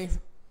Lemmy,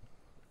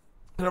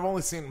 and I've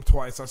only seen him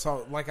twice. I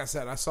saw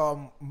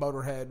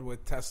Motorhead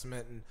with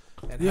Testament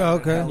and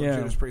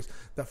Judas Priest.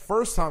 The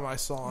first time I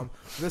saw him,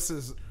 this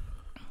is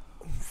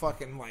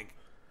fucking like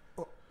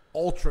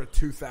Ultra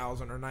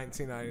 2000 or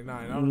 1999.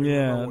 I don't even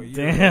remember what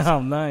year it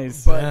was.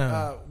 Nice.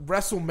 But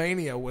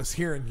WrestleMania was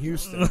here in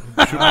Houston.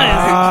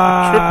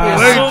 I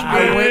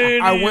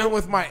went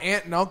with my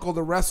aunt and uncle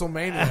to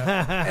WrestleMania,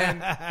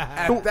 and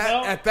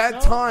at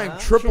that time,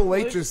 Triple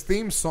H's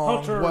theme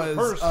song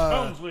was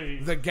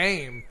 "The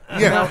Game."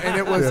 Yeah, and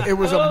it was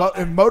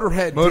and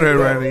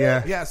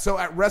Motorhead. Yeah. So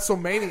at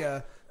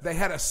WrestleMania, they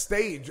had a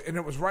stage, and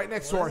it was right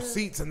next to our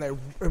seats, and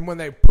when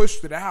they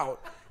pushed it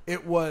out,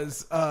 it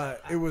was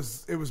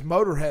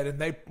Motorhead, and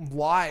they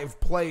live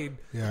played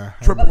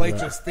Triple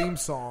H's theme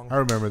song. I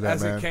remember that,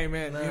 as man. it came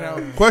in. You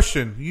know.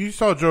 Question: you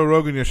saw Joe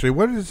Rogan yesterday.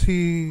 What's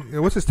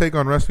his take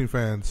on wrestling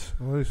fans?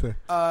 What did he say?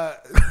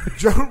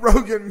 Joe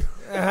Rogan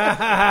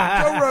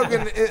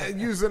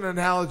used an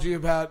analogy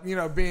about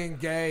being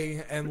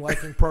gay and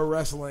liking pro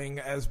wrestling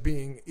as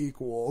being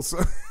equals.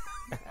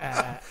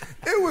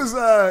 It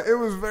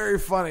was very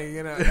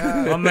funny,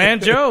 My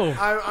man Joe.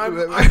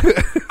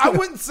 I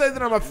wouldn't say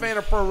that I'm a fan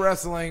of pro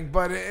wrestling,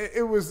 but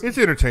it was. It's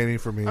entertaining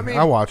for me.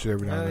 I watch it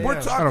every now and then.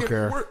 We're talking, I don't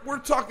care. We're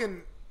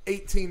talking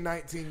 18,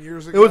 19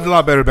 years ago. It was a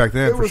lot better back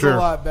then, for sure. It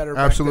was a lot better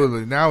back Absolutely.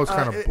 then. Now it's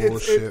kind of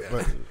bullshit,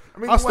 but I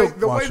mean,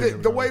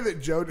 the way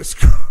that Joe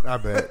described. I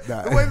bet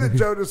the way that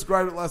Joe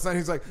described it last night,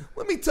 he's like,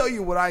 "Let me tell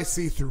you what I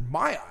see through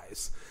my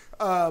eyes.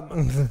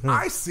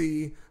 I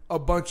see a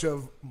bunch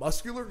of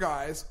muscular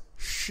guys,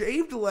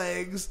 shaved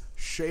legs,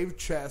 shaved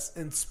chests,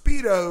 and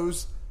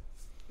Speedos,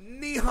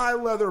 knee-high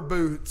leather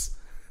boots,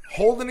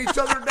 holding each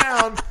other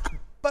down,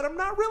 but I'm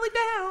not really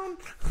down.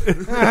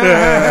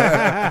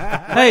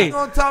 Hey,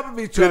 on top of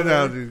each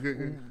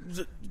other.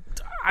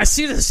 I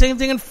see the same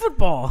thing in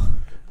football.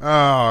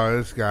 Oh,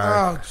 this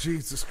guy. Oh,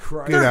 Jesus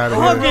Christ. Get out of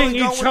here. Hugging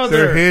each other.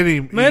 They're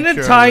hitting Men in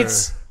each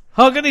tights,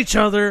 hugging each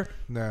other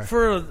Nah.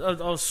 for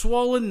a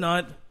swollen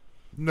nut.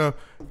 No.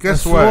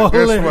 Guess what?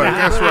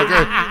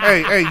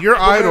 Hey, your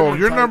idol.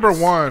 You're number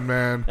one,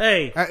 man.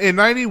 Hey. In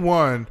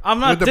 91. I'm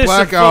not with the dissing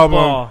Black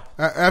football.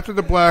 Album. After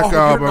the Black You're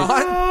Album. not?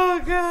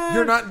 Oh, God.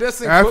 You're not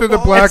dissing After football?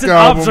 the Black It's an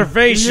Album.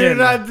 observation. You're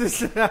not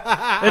just It's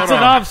an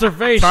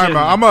observation. Time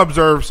out. I'm going to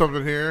observe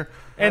something here.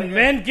 And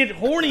men get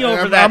horny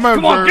over that. I'm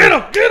Come on, get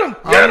him, get him,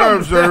 I'm get going to him.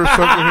 observe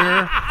something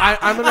here.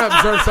 I'm going to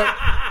observe something.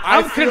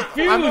 I'm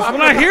confused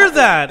when I hear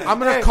that. I'm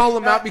going to call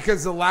him out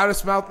because the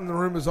loudest mouth in the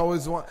room is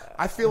always the one.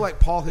 I feel like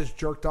Paul has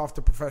jerked off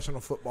to professional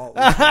football.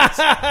 I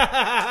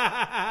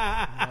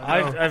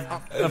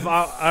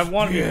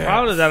want to be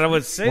proud of that. I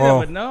would say that,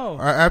 but no.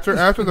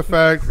 After the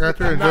fact,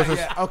 after Injustice.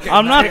 Okay,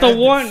 I'm not the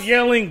one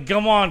yelling,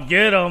 come on,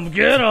 get him,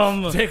 get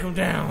him. take him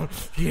down.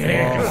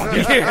 Yeah.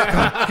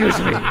 Give it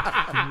to me.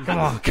 Come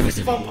on, give it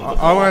to me.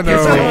 All I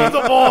know.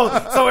 The ball,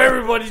 so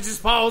everybody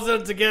just piles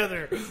them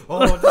together.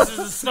 Oh, this is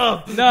the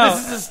stuff. No,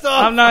 this is the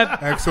stuff. I'm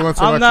not. Excellent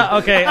I'm selection.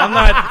 not. Okay, I'm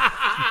not.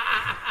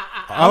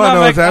 All I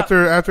know is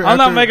after I'm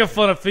not making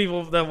fun of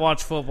people that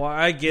watch football.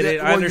 I get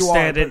it. I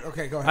understand it.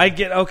 Okay, go ahead.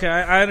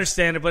 I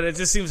understand it, but it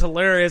just seems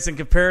hilarious in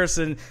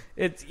comparison.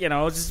 It's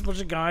just a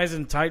bunch of guys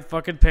in tight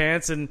fucking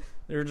pants and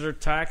They're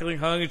tackling,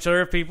 hugging each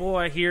other. People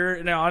I hear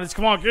in the audience,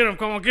 come on, get him.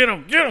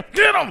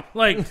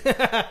 Like, it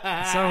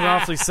sounds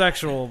awfully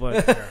sexual,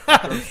 but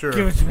I'm sure.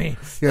 Give it to me.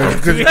 Yeah,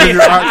 because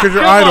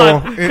your idol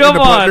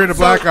during the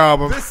Black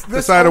Album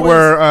decided to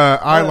wear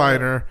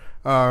eyeliner.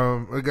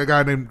 A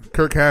guy named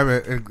Kirk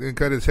Hammett and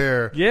cut his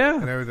hair,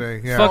 and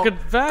everything. Yeah, fucking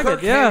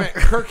faggot.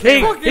 Kirk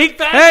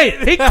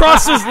Hammett. He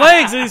crossed his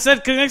legs and he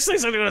said, "Can I say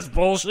something that's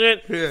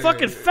bullshit?"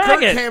 Fucking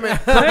faggot.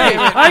 Hey,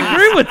 I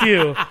agree with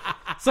you.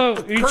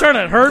 So you trying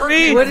to hurt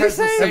me? What did he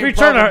say? If you're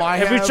trying to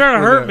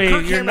hurt me,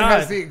 Kirk you're Hammett not.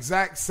 has the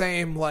exact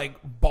same like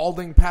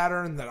balding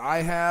pattern that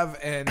I have,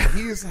 and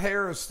his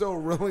hair is still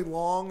really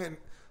long. And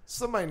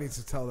somebody needs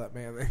to tell that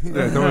man. Don't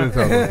need to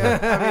tell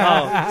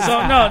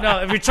him. No.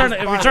 If you're trying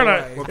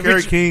to,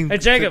 Kerry King. Hey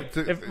Jacob,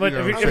 if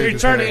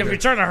you're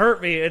trying to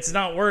hurt me, it's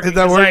not working. Is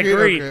that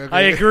working?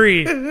 I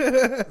agree.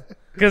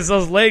 Because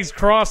those legs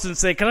cross and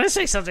say, "Can I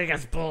say something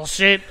that's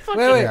bullshit?"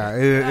 Wait. Yeah,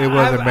 it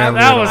wasn't manly.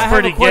 That was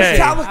pretty gay.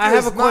 I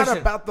have a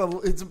question.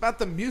 It's about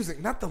the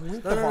music, not the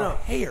length of our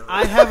hair.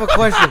 I have a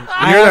question.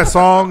 You hear that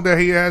song that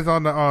he has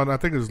on I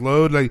think it's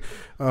Load, like,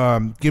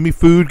 give me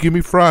food, give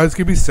me fries,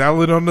 give me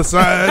salad on the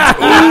side.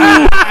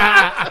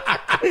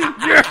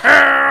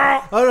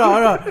 Yeah. Hold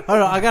on.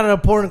 I got an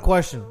important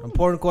question.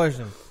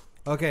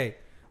 Okay.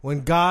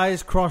 When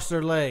guys cross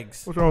their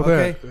legs. What's wrong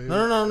with that?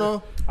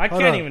 No. I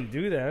can't even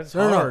do that. It's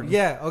hard. No.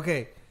 Yeah,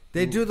 okay.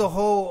 They do the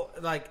whole,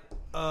 like,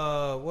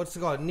 what's it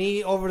called?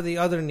 Knee over the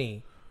other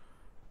knee.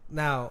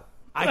 Now,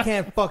 I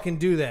can't fucking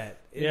do that.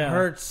 It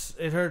hurts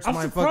my fucking...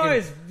 I'm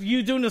surprised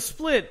you doing a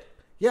split.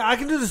 Yeah, I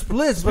can do the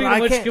splits, but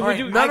I can't...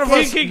 None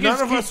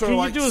of us are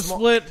like do a small,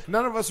 split?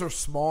 None of us are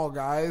small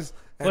guys,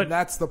 and But-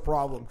 that's the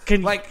problem.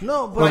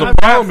 No, but... Well, the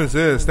problem is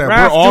this, that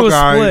Raph we're all do a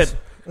guys, split.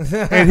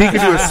 and he can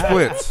do his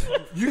splits.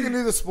 You can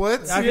do the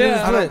splits? I can do the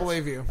I don't splits.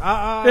 believe you.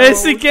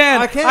 Yes, he can.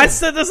 I can. I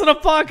said this on a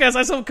podcast.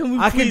 I said, "Can we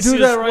I can please do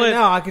that a right split?"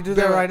 now. I can do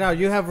that Do it. right now.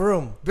 You have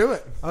room. Do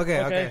it.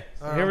 Okay.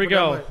 Here we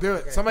go. Do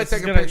it. Somebody This take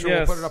is a gonna- picture.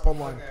 yes. We'll put it up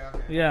online.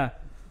 Yeah.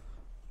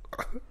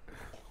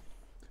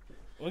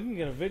 We can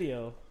get a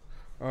video.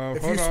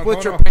 If you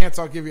split your pants,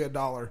 I'll give you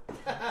 $1.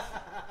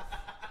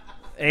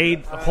 A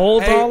whole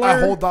dollar? A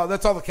whole dollar.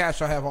 That's all the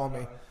cash I have on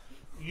me.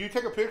 You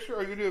take a picture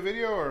or you do a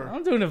video or?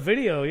 I'm doing a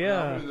video,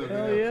 yeah. do the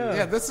Hell video, yeah.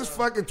 Yeah, this is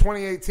fucking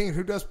 2018.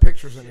 Who does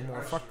pictures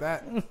anymore? Fuck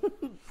that.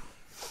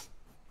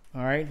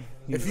 All right.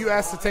 If you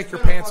ask to take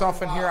your pants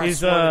off in here, I He's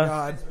swear to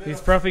God.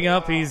 he's prepping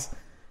up. He's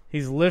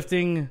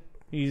lifting.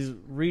 He's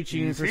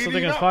reaching for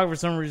something in his pocket for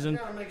some reason.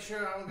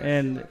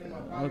 And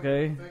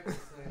okay,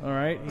 all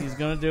right. He's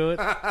gonna do it.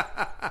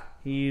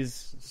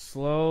 He's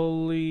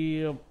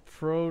slowly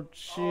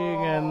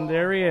approaching, and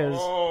there he is.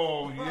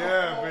 Oh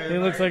yeah, man. He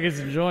looks like he's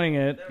enjoying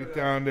it. Get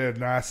down there,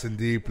 nice and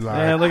deep, like.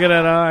 Yeah, look at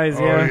that eyes.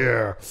 Oh Yeah.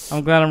 yeah.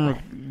 I'm glad I'm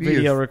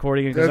video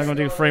recording it because I'm that's-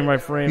 gonna do frame by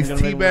frame. He's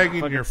Gonna make it look teabagging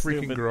fucking your freaking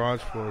stupid.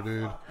 garage floor,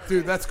 dude.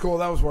 Dude, that's cool.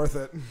 That was worth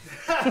it.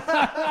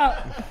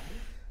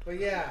 But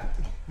yeah.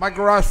 My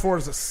garage floor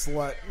is a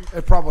slut.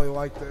 It probably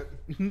liked it.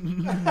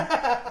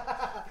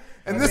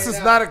 And this is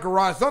not a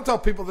garage. Don't tell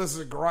people this is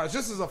a garage.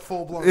 This is a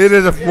full-blown It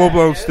is a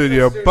full-blown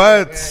studio,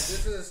 but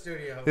This is a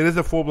studio. it is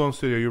a full-blown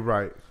studio. You're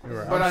right.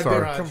 But I'm I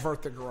sorry. did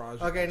convert the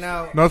garage. Okay,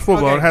 now. No, it's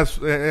full-blown. Okay.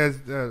 It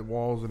has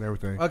walls and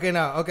everything. Okay,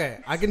 now. Okay,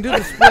 I can do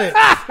the split.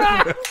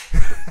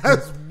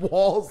 Has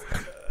walls.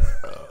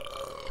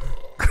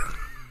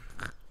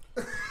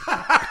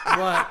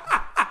 What?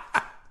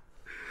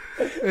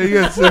 Hey, you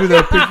gotta send me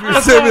that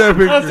picture. Send me that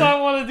That's picture. why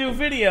I want to do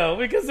video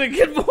because it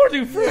get more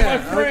do frame by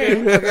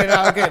frame.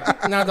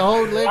 Okay. Now the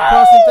whole leg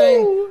crossing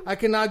thing, I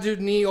cannot do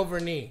knee over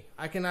knee.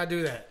 I cannot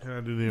do that. Can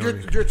I do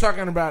the You're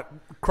talking about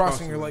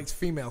crossing your legs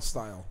female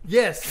style.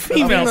 Yes,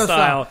 Female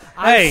style.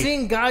 I've Hey.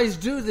 seen guys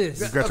do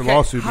this. You got the Okay,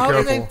 lawsuit. Be How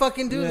do careful. they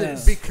fucking do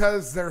this?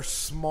 Because they're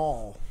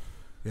small.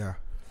 Yeah.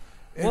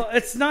 Well,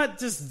 it's not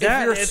just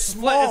that. If you're it's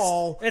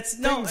small, it's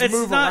no. things It's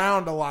move not,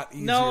 around a lot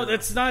easier. No,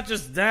 it's not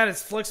just that.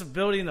 It's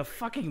flexibility in the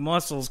fucking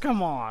muscles.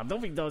 Come on,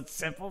 don't be so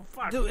simple.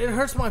 Fuck. Dude, it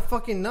hurts my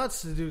fucking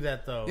nuts to do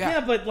that though.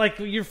 Yeah. But like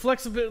you're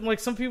flexible. Like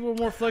some people are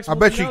more I flexible.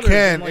 bet than you others,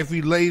 can and, like, if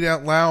you lay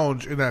down,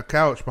 lounge in that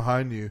couch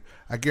behind you.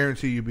 I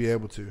guarantee you'll be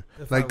able to.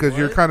 Like, I because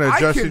you're what? kind of I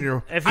adjusting can-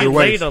 your If your you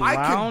waist. laid a I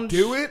can lounge,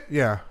 do it,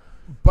 Yeah,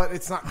 but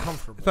it's not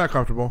comfortable. it's not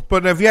comfortable.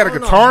 But if you had a Oh, no,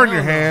 guitar in hell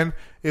your no. hand,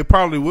 it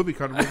probably would be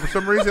comfortable for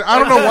some reason. I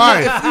don't know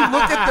why.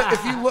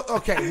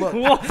 Okay, look.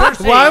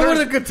 Why would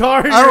a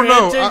guitar in I don't your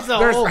hand know. change the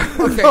There's, whole?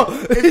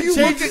 okay, if you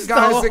look changes at the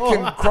guys that whole-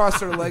 can cross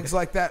their legs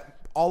like that,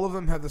 all of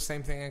them have the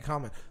same thing in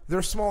common.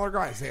 They're smaller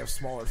guys. They have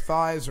smaller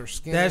thighs or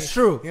skinny. That's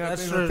true. You know,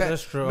 That's things true. Like that.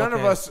 That's true. None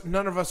Okay.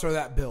 of us are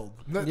that build.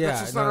 Yeah,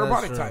 That's just not no, our that's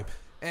body true. type.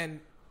 And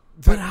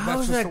But that's how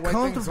is just that the way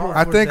things comfortable? are.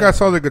 I with think that. I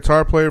saw the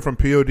guitar player from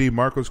POD,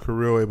 Marcos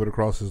Carrillo, able to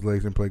cross his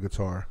legs and play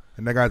guitar.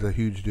 And that guy's a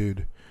huge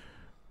dude.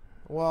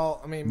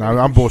 Well, I mean, No, maybe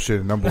I'm you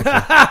should- bullshitting. I'm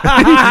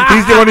bullshitting.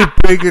 He's the only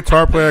big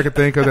guitar player I can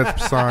think of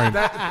that's signed.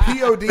 That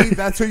POD,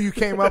 that's who you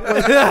came up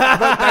with.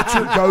 That's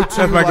your go-to. That's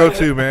my like-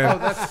 go-to, man.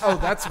 That's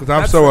Because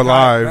I'm that's so the guy-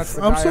 alive. that's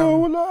the I'm guy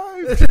so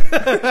alive.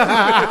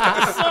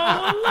 so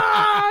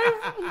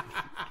alive.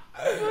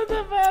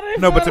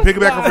 No, but to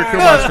piggyback off your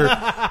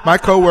Killmonster, my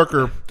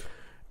coworker,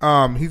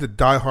 he's a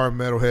diehard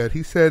metalhead.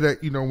 He said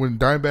that when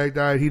Dimebag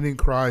died, he didn't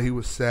cry. He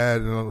was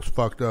sad and it was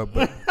fucked up.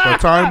 But the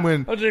time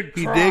when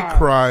he did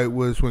cry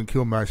was when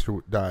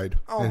Killmonster died,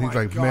 and he's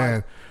like,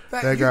 man,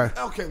 that guy.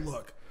 Okay,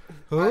 look.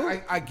 Who?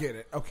 I get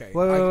it. Okay.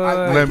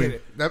 Let me.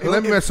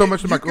 Let me meant so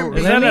much of my coworker.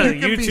 Is that a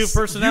YouTube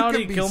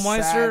personality,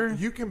 Killmonster?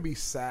 You can be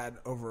sad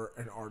over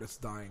an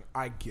artist dying.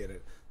 I get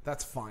it.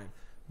 That's fine.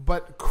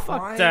 But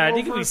crying fuck that. Over,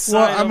 You can be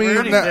sad over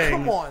anything.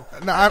 Come on.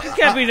 You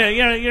can't be.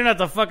 You're not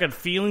the fucking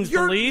feelings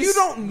police. You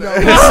don't know.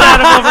 You're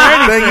sad over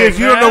anything. Thing is,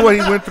 you man. don't know what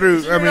he went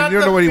through. I mean, you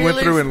don't know what he went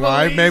through in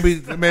life.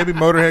 police. Maybe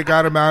Motorhead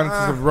got him out into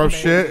some rough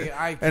shit,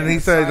 and he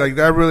said like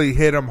that really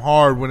hit him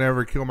hard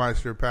whenever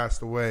Killmonster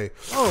passed away.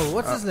 Oh,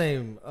 what's his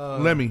name?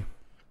 Lemmy.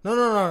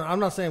 No.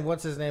 I'm not saying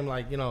what's his name.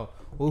 Like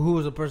who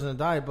was the person that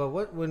died? But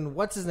when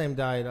what's his name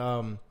died?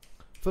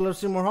 Philip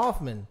Seymour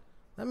Hoffman.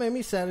 That made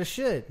me sad as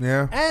shit.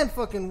 Yeah. And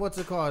fucking what's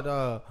it called?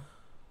 God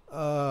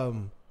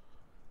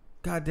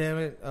damn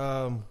it,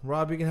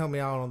 Rob, you can help me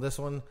out on this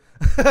one.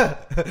 I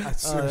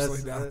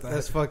seriously doubt that.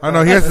 That's fucked I know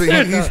up. he has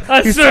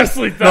to. He's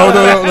seriously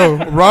no.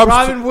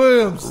 Robin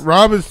Williams.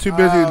 Rob is too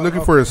busy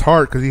looking for his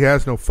heart because he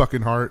has no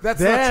fucking heart.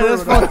 That's not true.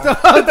 That's fucked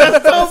up.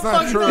 That's so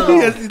fucked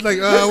up. He's like,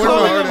 where's my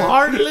Calling him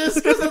heart? heartless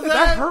because of That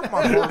that. hurt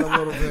my heart a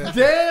little bit.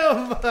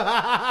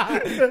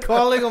 Damn.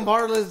 Calling him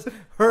heartless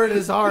hurt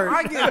his heart.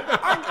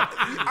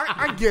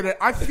 I get it.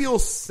 I feel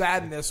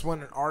sadness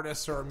when an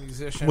artist or a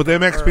musician With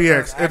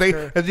MXPX, or an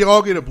if they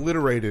all get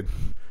obliterated.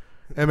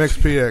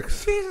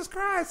 MXPX. Jesus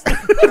Christ!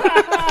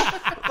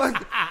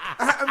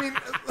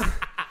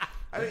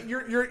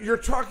 You're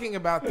talking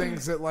about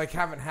things that like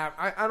haven't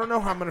happened. I don't know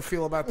how I'm going to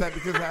feel about that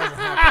because it hasn't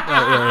happened.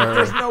 Right.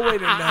 There's no way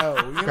to know.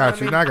 You know Got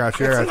you. I got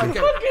you.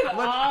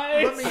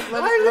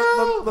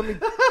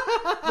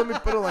 Let me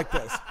put it like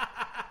this.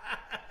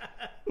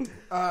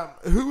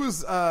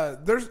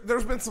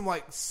 There's been some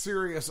like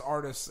serious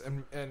artists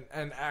and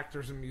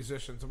actors and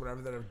musicians and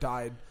whatever that have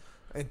died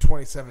in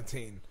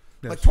 2017.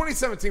 Yes. Like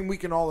 2017, we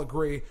can all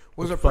agree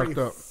was a pretty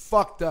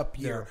fucked up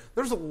year. Yeah.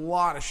 There's a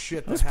lot of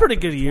shit. That was a pretty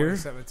good year.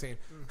 2017.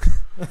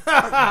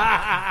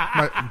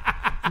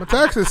 my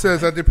taxes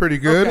says I did pretty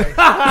good. Okay.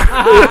 All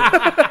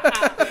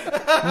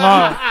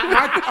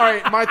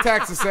right, my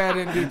taxes say I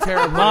didn't do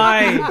terribly.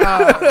 I'm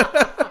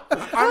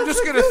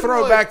just going to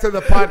throw back to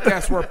the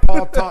podcast where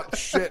Paul talked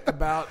shit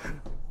about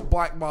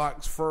Black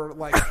Box for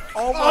like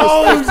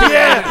almost 15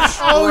 minutes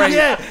straight.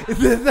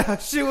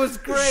 That shit was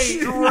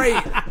great.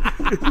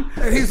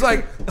 And he's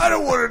like, I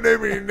don't want to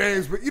name any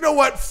names, but you know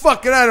what?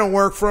 Fuck it, I don't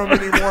work for him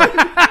anymore.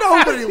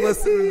 Nobody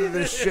listening to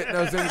this shit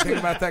knows anything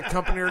about that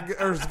company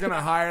or is going to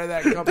hire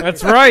that company.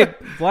 That's right.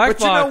 Black Box.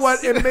 But you know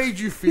what? It made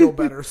you feel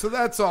better, so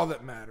that's all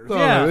that matters.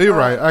 Yeah, you're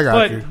right. I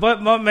got you.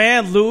 But my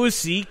man Louis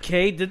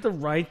C.K. did the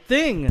right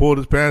thing. Pulled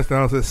his pants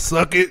down and said,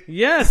 "Suck it."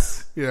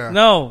 Yes. Yeah.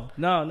 No. What?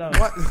 Not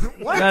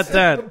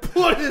that.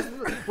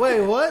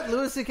 Wait, what?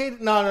 Louis C.K.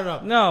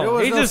 No. No, there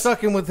was no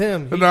sucking with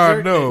him.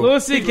 No.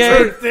 Louis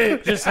C.K.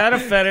 just had a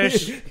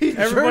fetish.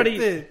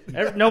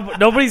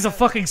 Nobody's a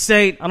fucking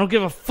saint. I don't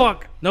give a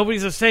fuck.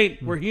 Nobody's a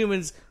saint. We're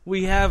humans.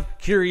 We have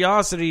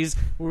curiosities.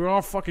 We're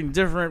all fucking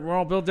different. We're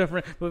all built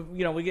different. But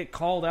we get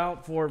called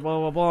out for blah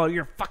blah blah.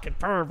 You're a fucking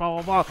perv.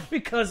 Blah blah blah.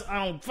 Because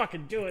I don't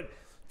fucking do it.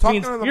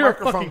 Talking to the you're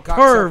microphone, a fucking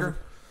perv.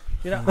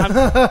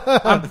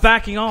 I'm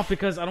backing off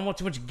because I don't want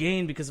too much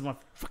gain because of my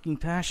fucking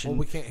passion. Well,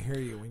 we can't hear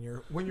you when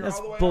you're. That's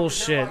all the way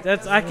bullshit.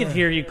 I can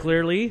hear you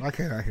clearly. I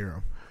cannot hear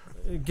him.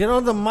 Get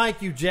on the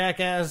mic, you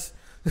jackass.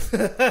 Louis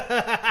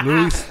C.K.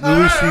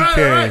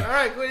 All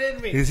right, quit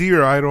hitting me. Is he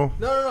your idol?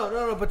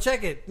 No. But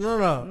check it.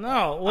 No.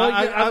 Well,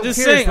 I'm just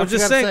saying.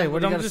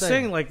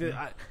 Like.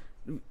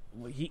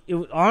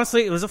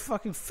 Honestly, it was a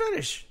fucking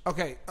fetish.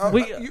 Okay,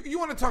 you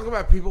want to talk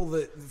about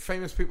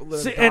famous people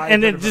that have died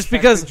and then just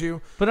because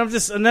you? But I'm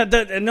just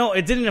no,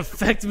 it didn't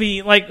affect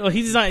me. Like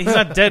he's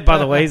not dead, by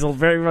the way. He's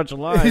very much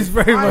alive. He's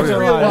very much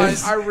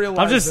alive. I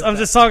realize. I'm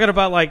just talking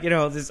about like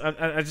this.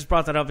 I just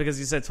brought that up because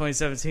you said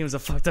 2017 was a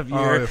fucked up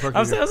year. That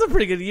was a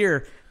pretty good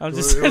year. I'm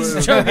just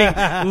joking.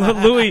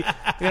 Louis,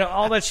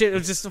 all that shit. It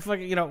was just a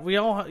fucking. We're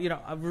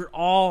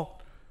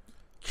all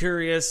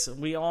curious.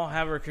 We all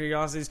have our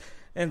curiosities.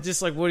 And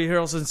just like Woody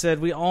Harrelson said,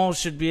 we all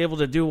should be able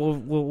to do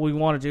what we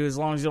want to do as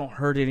long as you don't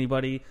hurt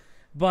anybody.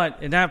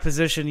 But in that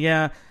position,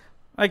 yeah,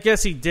 I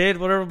guess he did,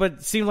 whatever, but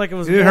it seemed like it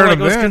was more like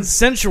it was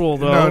consensual,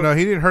 though. No,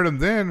 he didn't hurt him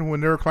then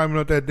when they were climbing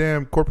up that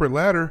damn corporate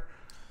ladder.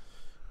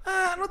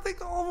 I don't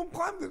think all of them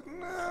climbed it.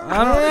 No.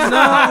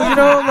 I don't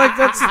know. Like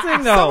that's the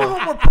thing, though. Some of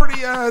them were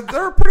pretty. They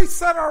were pretty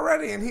set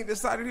already, and he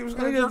decided he was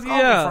going to jerk off in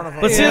front of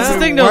them. But see, that's the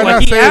thing, though. Why like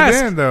not he say asked.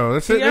 it then, though?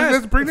 Let's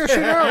bring that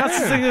shit out. That's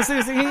the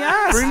thing. He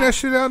asked. Bring that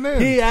shit out then.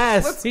 He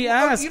asked. He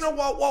asked. You know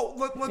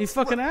what? He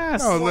fucking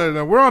asked.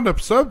 No, we're on the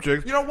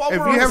subject. You know what? If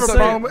you have a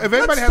problem, if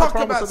anybody has a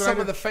problem about some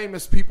of the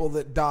famous people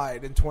that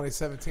died in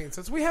 2017,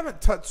 since we haven't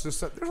touched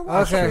this, there's a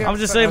lot. I'm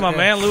just saying, my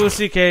man Louis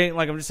C.K.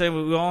 Like I'm just saying,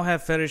 we all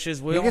have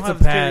fetishes. We all have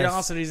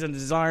curiosities and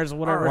desires. desires or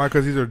whatever. Why?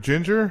 Because he's a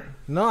ginger.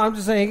 No, I'm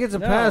just saying he gets a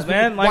pass,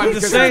 man. Like, Why, I'm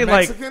just because saying, he's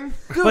like, Mexican?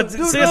 but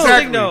Dude, see, no. that's the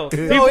thing, though.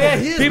 Oh, yeah,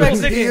 he is people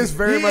Mexican. think He is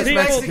very much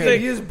people Mexican.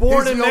 think- He is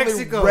born He's in the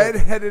Mexico. only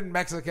redheaded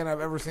Mexican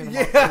I've ever seen in my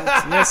life.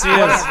 Yes, he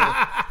is.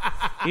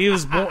 He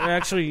was born.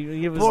 Actually,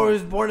 he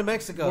was born in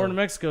Mexico. born in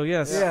Mexico.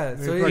 Yes. Yeah,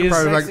 so He's he is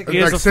probably Mexican. He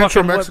is like a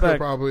Central fucking Mexico, wetback.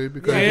 probably.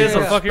 Because Yeah, He he is a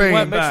is. fucking Spain.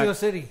 wetback. Mexico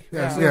City.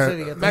 Yeah, Mexico yeah.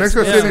 City. Mexico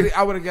Mexico City. City,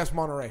 I would have guessed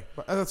Monterey,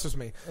 but that's just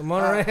me.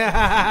 Monterey.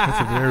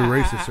 That's a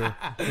very racist, sir.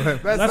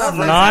 That's racist.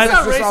 not- That's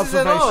just racist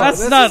at observation. all. That's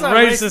This not is not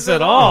racist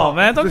at all,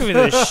 man. Don't give me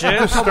this shit.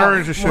 Just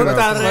stirring the shit up.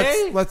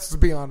 Monterey? Let's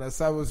be honest.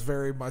 That was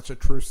very much a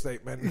true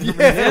statement. If you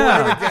were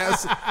Yeah. gonna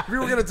guess, if you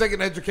were going to take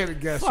an educated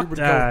guess, you would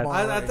that. go with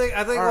Monterey.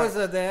 I think All it right.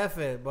 was the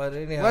effort, but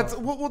anyhow.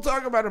 We'll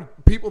talk about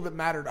people that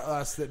matter to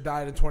us that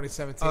died in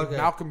 2017. Okay.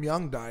 Malcolm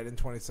Young died in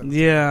 2017.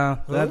 Yeah,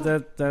 Who?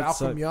 that Malcolm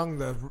sucked. Young,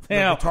 the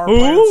Yeah. guitar Who?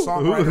 player, and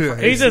songwriter Who? for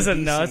He AC/DC.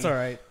 doesn't know. It's all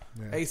right.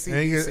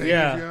 AC/DC.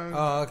 Yeah. Young.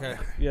 Oh, okay.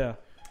 Yeah.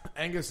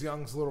 Angus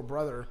Young's little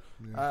brother,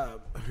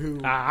 who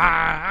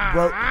Ah.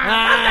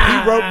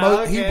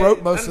 he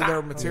wrote most of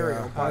their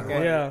material. By the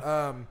way,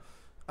 Yeah.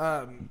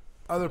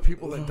 Other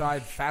people that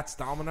died, Fats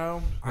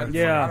Domino. I forgot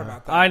Yeah.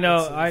 about that. I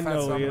know. Fats I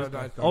know. Domino He is.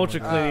 died. Ultra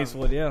Clint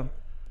Eastwood. Yeah.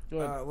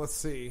 Let's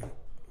see.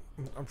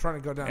 I'm trying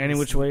to go down. Any this-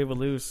 which way but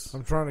loose,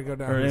 I'm trying to go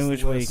down. or this any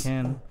which way you list.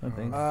 can. I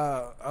think.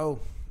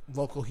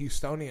 Local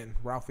Houstonian,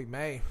 Ralphie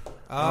May.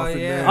 Oh, Ralphie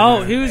yeah. May.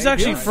 Oh, he was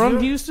actually Yeah. from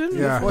Houston.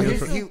 Yeah.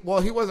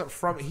 Well, he wasn't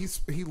from.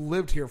 He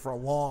lived here for a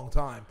long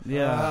time.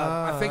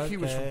 Yeah. I think he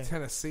was okay. from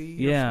Tennessee.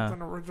 Yeah. or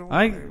something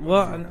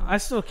originally. I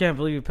still can't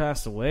believe he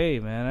passed away,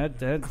 man.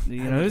 That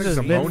he was think just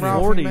pneumonia. mid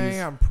Ralphie May, forties.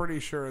 I'm pretty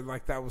sure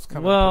like that was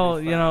coming. Well,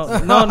 pretty you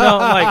fast. know, no,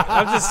 like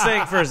I'm just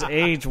saying for his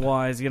age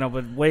wise, you know,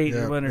 but weight,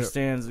 Yeah, he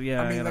understands.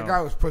 Yeah, I mean, you the know. guy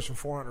was pushing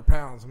 400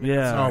 pounds. I mean, Yeah.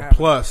 that's not Oh, happening.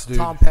 plus, dude.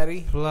 Tom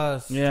Petty.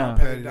 Plus. Yeah. Tom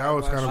Petty That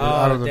was died kind of last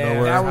out of the damn.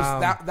 nowhere. That was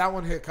Wow. that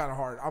one hit kind of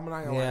hard. I'm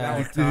not gonna lie. Yeah. That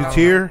was Did you kinda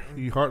tear?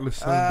 You heartless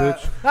son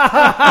of a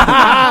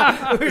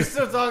bitch. We're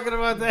still talking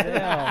about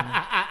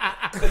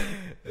that.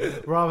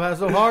 Rob has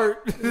no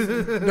heart.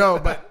 hard. No,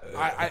 but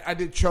I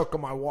did choke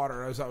on my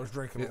water as I was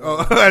drinking.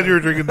 Oh, and you were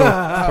drinking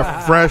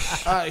the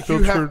fresh, Hugh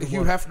filtered Hugh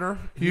water. Hefner.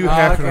 Hugh Oh,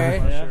 Hefner. okay.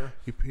 Yeah.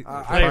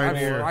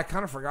 Pioneer. I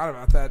kind of forgot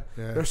about that.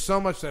 Yeah. There's so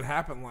much that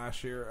happened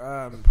last year.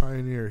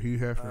 Pioneer. Hugh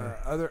Hefner.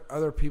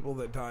 Other people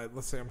that died.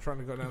 Let's see. I'm trying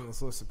to go down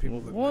this list of people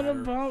that What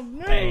matter. about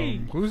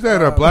me? Who's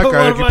that black guy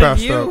that you about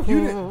passed you? up?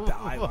 You didn't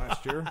die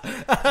last year.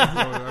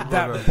 That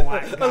That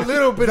black guy. A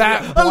little bit.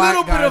 That A black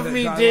little bit guy of that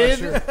me died did.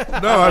 last year.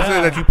 No, I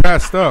said that you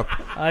passed up. Yeah.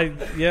 Oh, you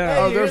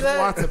hear there's that?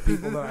 lots of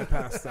people that I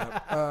passed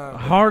up.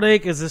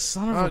 Heartache is the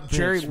son of a bitch,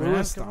 Jerry man.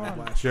 Lewis Come died on.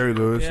 last year. Jerry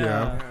Lewis, Yeah.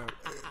 yeah.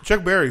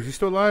 Chuck Berry, is he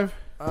still alive?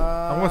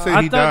 I want to say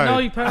I he thought died. no,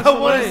 he passed I away.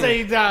 want to say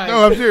he died.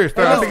 No, I'm serious.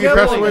 I Let's think he gamble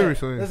passed on away that.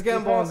 recently. Let's He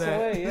gamble on passed that.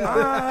 away.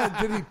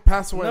 Yeah. Did he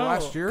pass away No.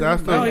 last year?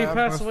 That's the- No, he Yeah,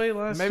 passed away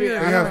last maybe year. I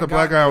He haven't has the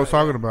black gotten guy I was that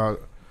talking yet.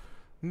 about.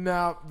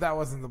 No, that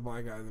wasn't the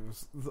black guy that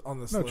was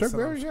on this No, list. Chuck that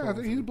I'm Berry, yeah, I scrolling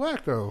think he's through.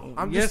 black though.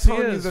 I'm Yes, just he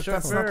telling you is. that Chuck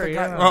that's not the Berry,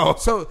 guy. yeah. Oh.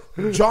 So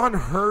John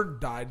Hurd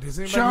died. Does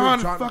anybody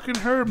John know fucking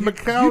Hurd, You- you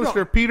McAllister,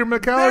 know- Peter There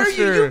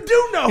McAllister. you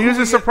do know. He was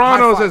who in he-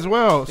 Sopranos high as five.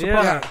 well.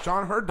 Yeah. Yeah,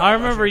 John Hurd died. I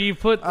last remember year. you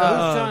put Who's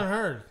John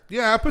Hurd?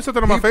 Yeah, I put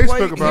something on my He Facebook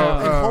played-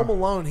 about in Home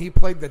Alone. He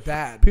played the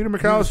dad. Peter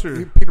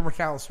McAllister. Peter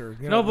McAllister.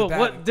 You know, No, the but dad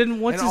what didn't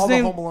what's in his all the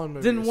name? Home Alone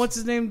movies. Didn't what's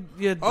his name?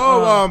 Yeah,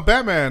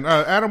 Batman.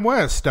 Adam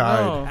West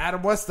died. no.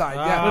 Adam West died.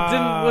 Yeah, But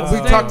didn't what's we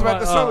his talked name? about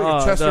this earlier.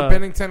 Chester the-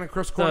 Bennington and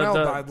Chris Cornell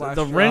died last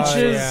the year.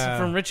 wrenches Oh, yeah.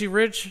 from Richie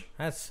Rich,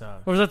 That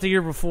sucks. or was that the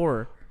year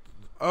before?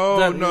 Oh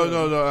That-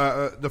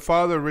 no! The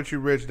father, Richie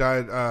Rich,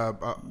 died I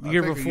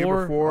Year think before? A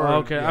year before. Oh,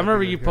 okay, Yeah, I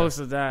remember yeah, you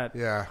posted that.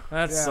 Yeah,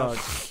 That Yeah.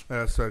 sucks.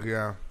 that sucked.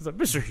 Yeah, It's like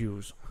Mr.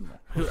 Hughes.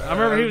 I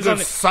remember he was on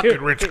the suck it,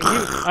 Rich.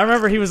 I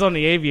remember he was on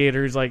the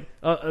Aviator. He's like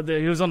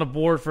he was on the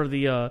board for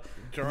the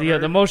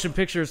Motion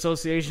Picture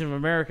Association of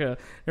America.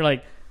 They're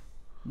like,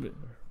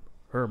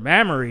 her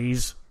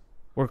memories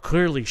were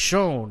clearly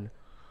shown.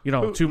 You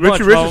know, too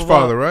much. Richie blah, Rich's blah, blah.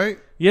 father, right?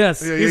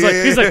 Yes, Yeah, he's yeah, like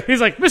yeah, he's yeah. like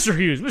he's like Mr.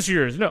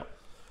 Hughes. No,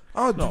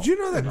 Oh, did you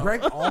know that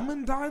Greg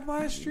Allman died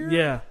last year?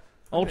 yeah,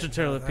 Ultra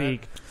Taylor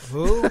Peak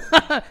Who?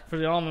 for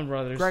the Allman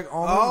Brothers. Greg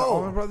Allman, the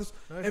Allman Brothers.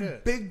 And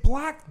Big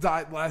Black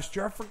died last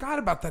year. I forgot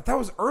about that. That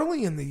was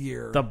early in the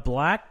year. The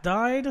Black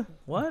died.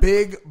 What?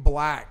 Big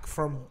Black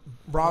from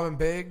Robin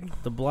Big.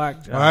 The Black.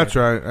 Oh, that's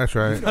right. That's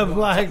right. The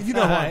black You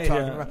know what I'm guy.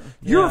 talking Yeah. about.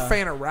 You're Yeah. a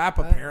fan of rap,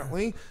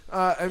 apparently.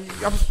 And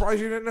I'm surprised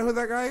you didn't know who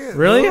that guy is.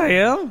 Really? I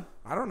am.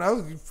 I don't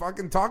know. You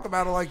fucking talk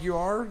about it like you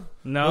are.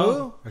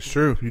 No. That's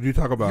true. You do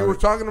talk about You were it.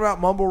 talking about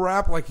mumble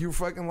rap like you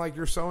fucking like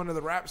you're so into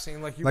the rap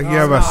scene like you. Like you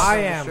have a- I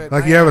am.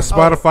 Like you have a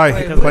Spotify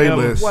wait,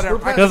 playlist. Whatever.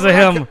 Because of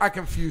him. I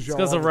confuse you.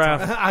 Because of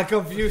rap. I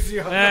confuse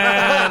you.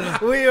 Man.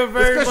 We are It's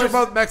very because you're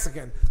much. both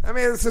Mexican. I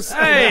mean, it's just.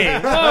 Hey,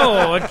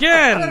 whoa,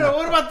 again.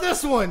 What about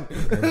this one?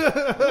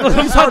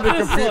 He's hard to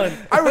This confuse. one.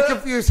 I would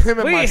confuse him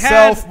and We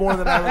myself had- more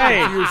than I would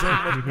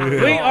confuse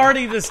him. We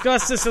already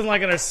discussed this in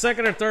like in our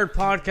second or third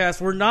podcast.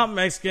 We're not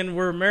Mexican.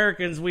 we're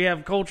Americans. We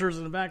have cultures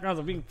and backgrounds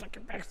of being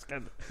fucking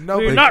Mexican. No,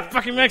 we're not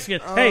fucking Mexican.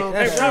 Hey,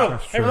 that's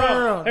hey,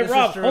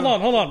 Rob.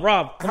 Hold on,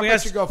 Rob. How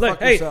about you go fuck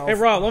hey, yourself? hey,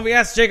 Rob. Let me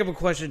ask Jacob a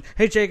question.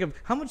 Hey, Jacob,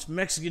 how much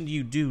Mexican do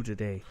you do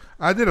today?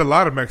 I did a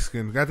lot of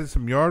Mexican. I did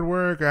some yard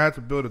work. I had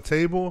to build a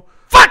table.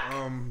 Fuck.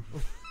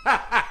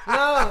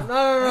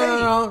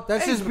 No.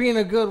 That's just being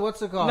a good,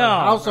 what's it called? No.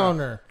 House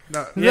owner.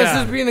 No, That's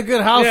just being a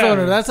good house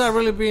owner. That's not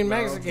really being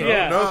Mexican.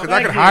 Yeah. no, because I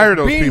Thank could you. hire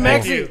those Being people.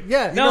 Mexican,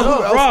 yeah. No, You know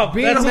who else? Rob,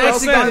 Being that's what I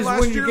Mexican said is when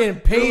last you're year. getting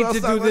You paid know to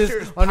what do else last this year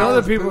is on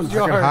other Powers people's Booth. I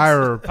could yards.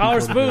 hire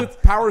Powers people to do it.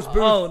 Booth. Powers Booth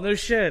Oh no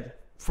shit.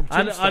 from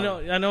I Tombstone. know.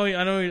 You know what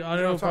I'm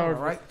Powers. talking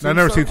about, right? I've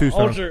never seen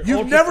Tombstone. Tombstone. You've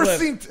Ultra never Clip.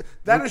 seen.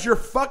 That is your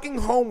fucking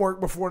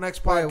homework before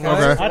next podcast.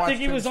 what? Okay. I think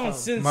he was on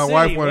Sin My City.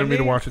 wife wanted wasn't me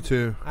to he? watch it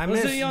too. I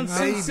Wasn't missed. he on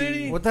Sin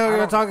City? What the hell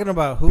are you talking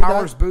about? Who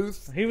Powers died?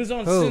 Booth. He was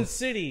on Who? Sin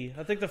City.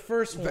 I think the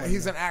first one.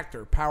 He's an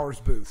actor. Powers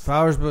Booth.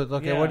 Powers Booth.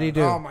 Okay, Yeah. what do you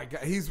do? Oh my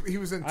god, he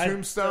was in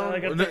Tombstone.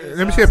 I think Let it's,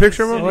 me see a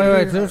picture of Sin him.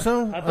 City. Wait,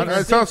 Tombstone? I think It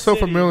it's sounds so Sin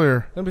City.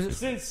 familiar. Let me see.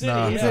 Sin City.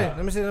 Nah. Yeah.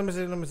 Let me see. Let Sweet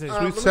me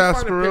find a picture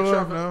sarsaparilla?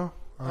 of him. No,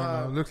 I don't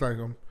know. It looks like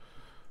him.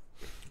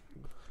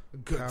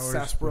 Good Powers.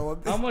 sarsaparilla.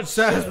 How much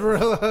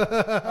Sarsaparilla.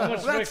 How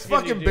much That's Mexican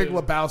fucking do you Big do?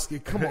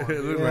 Lebowski. Come on. It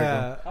dude. looks like him.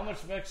 Yeah. How much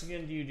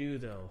Mexican do you do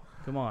though?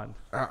 Come on.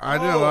 I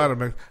did a lot of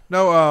Mexican.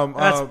 No,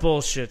 That's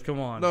bullshit.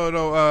 Come on.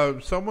 no.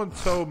 Someone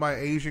told my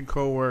Asian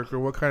coworker,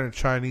 "What kind of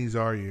Chinese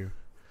are you?"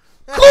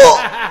 He's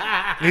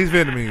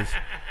Vietnamese,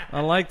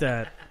 I like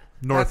that.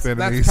 North That's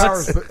Vietnamese.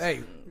 Powers Booth.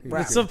 Hey, But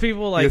rap. some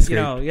people like, Escaped. you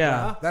know,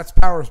 yeah. That's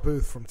Powers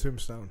Booth from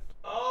Tombstone.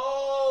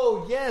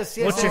 Oh, yes.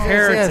 What's your yes,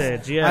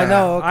 heritage? yes. Yeah. I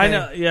know. Okay. I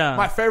know. Yeah.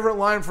 My favorite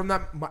line from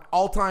that, my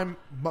all-time,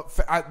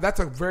 that's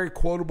a very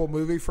quotable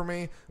movie for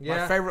me. My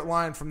Yeah. favorite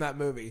line from that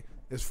movie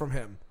is from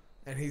him.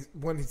 And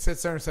when he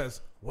sits there and says,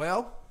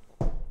 well,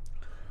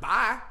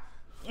 bye.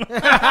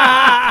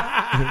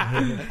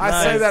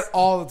 I say that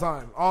all the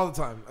time.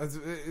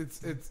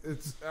 It's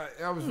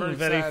I was very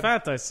Very sad.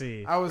 fat, I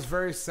see. I was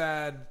very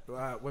sad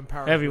when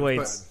Powers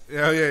Heavyweights. Booth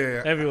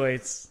Yeah.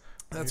 Heavyweights. died.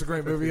 That's a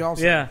great movie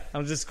also. Yeah.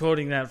 I'm just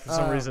quoting that for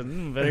some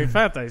reason. Very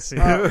fat, I see.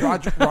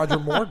 Roger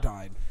Moore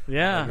died.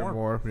 yeah.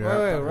 More. Wait,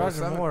 Yeah. Roger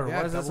 007. Moore. Yeah,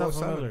 Why does that sound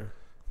 007. familiar?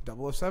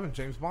 007,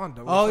 James Bond.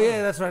 007. Oh,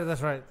 yeah, that's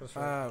right.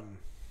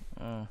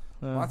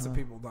 Lots of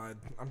people died.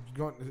 I'm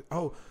going.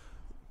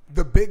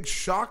 The big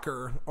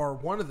shocker, or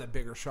one of the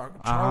bigger shockers,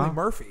 Charlie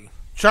Murphy.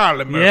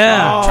 Charlie Murphy.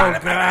 Yeah.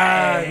 Charlie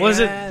Murphy. Was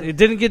it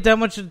didn't get that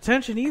much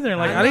attention either.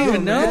 Like, I didn't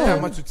even Didn't get know.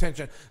 that much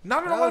attention.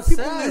 Not a That lot of was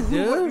people sad,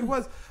 knew what dude. he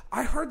was.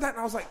 I heard that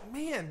and I was like,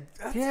 man,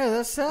 that's, Yeah,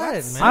 that's sad,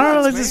 That's man. I don't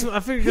know. man. Just I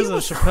figured He because of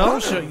was the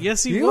Chappelle funny. show.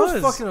 Yes, He he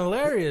was fucking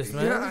hilarious,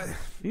 man. yeah.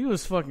 He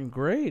was fucking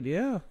great.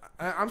 Yeah.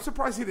 I'm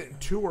surprised he didn't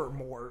tour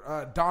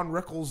more. Don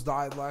Rickles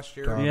died last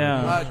year.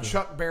 Yeah.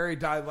 Chuck Berry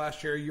died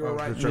last year. You were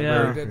right. Chuck Chuck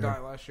Berry, Berry did yeah. die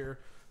last year.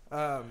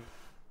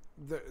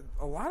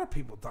 A lot of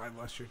people died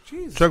last year.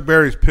 Jesus. Chuck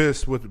Berry's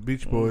pissed with the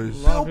Beach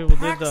Boys. A lot of Bill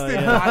people did Paxton die.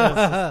 Yeah. died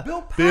last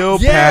year. Bill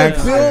Yeah,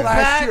 Paxton. Bill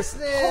last year.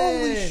 Paxton.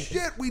 Holy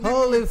shit! We didn't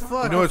Holy even talk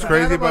fuck. You know what's I forgot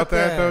crazy about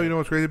that, that. though? You know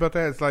what's crazy about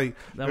that? It's like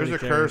Nobody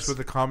there's a cares. curse with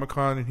the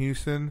Comic-Con in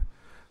Houston.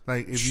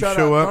 Like if Shut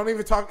you show up! up, Don't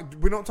even talk.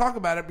 We don't talk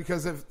about it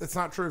because if it's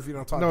not true if you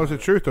don't talk. no, about it's the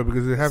it. truth though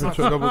because it happened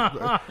to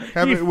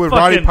happened You with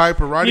fucking- Roddy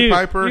Piper. Roddy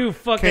Piper You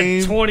fucking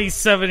came.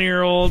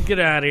 27-year-old. Get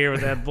out of here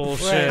with that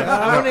bullshit.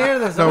 I want to hear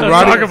this. No, Let's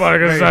Roddy- talk about it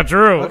because it's not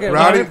true. Okay,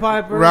 Roddy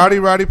Piper.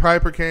 Roddy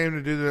Piper came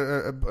to do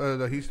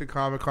the Houston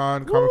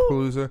Comic-Con,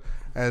 Comic-Palooza,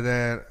 and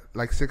then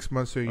like 6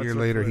 months to a year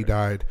later he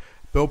died.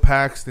 Bill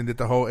Paxton did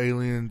the whole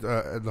Aliens,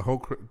 the whole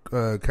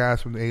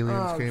cast from the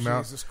Aliens Oh, came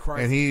out, Jesus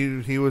Christ.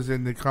 and he was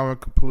in the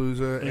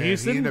Comic-Palooza, and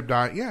Houston? he ended up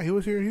dying. Yeah, he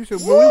was here in Houston.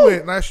 Well, we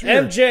went last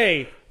year.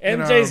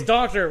 MJ's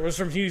doctor was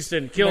from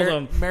Houston. Killed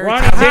him. Mary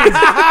Ronnie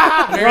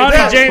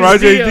James Roger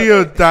Dio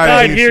Dio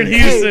died in here in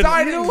Houston. Houston. He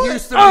died in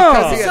Houston Oh.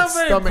 because he had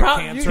Somebody stomach pro-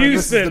 cancer. Houston.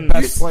 This is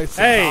the best place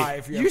to Hey, die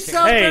if you You have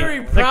sound cancer. very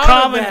the proud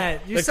common, of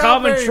that. You the sound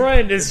common very-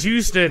 trend is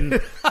Houston. We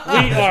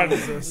are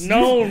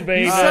known,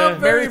 baby. You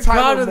sound very Mary proud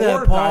Tyler of Moore that,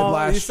 died Paul.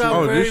 last You sound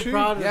year. Oh, very did she?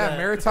 proud of Yeah, that.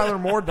 Mary Tyler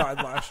Moore died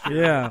last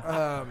year.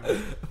 Yeah.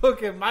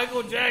 Okay,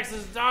 Michael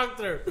Jackson's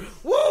doctor.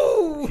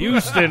 Woo!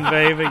 Houston,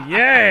 baby.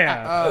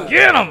 Yeah.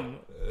 Get him.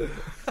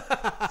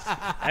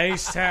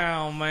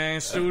 H-Town, man.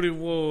 Studi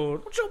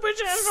Wood. What your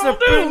bitch ass gonna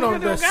do? Sipping You on gonna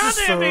do a the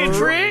goddamn big sister.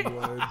 trick?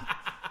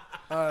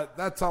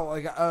 That's all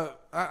I got.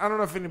 I don't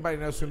know if anybody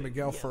knows who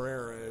Miguel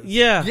Ferrer is.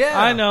 Yeah,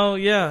 Yeah. I know.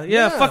 Yeah.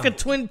 Yeah. Fucking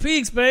Twin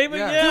Peaks, baby.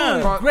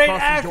 Yeah. Dude. Great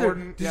Crossing actor.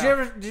 Jordan, Did yeah.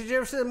 you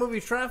ever see the movie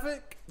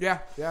Traffic? Yeah,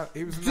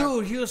 he was in that.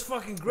 Dude, he was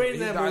fucking great in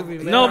He that died-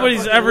 movie. Man.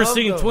 Nobody's I fucking ever loved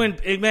seen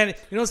him. Man, you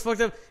know what's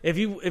fucked up? If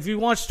you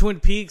watch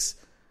Twin Peaks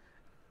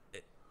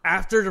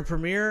after the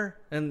premiere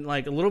and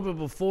like a little bit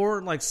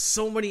before, like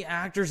so many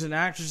actors and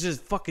actresses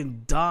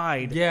fucking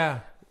died. Yeah.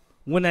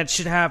 when that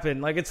shit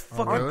happened. Like, it's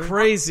fucking really?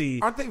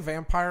 crazy. Aren't they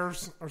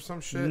vampires or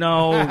some shit?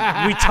 No,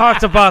 we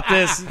talked about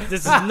this.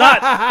 This is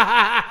not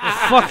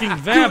fucking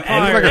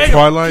vampire. It's like a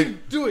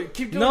Twilight. Do it.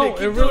 Keep doing No,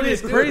 it. it really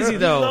is crazy,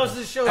 though. He loves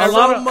the show A so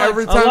lot of- much.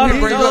 Every A lot time of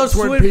you bring people- up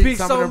Twin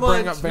Peaks, I'm going to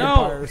bring up No,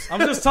 vampires. I'm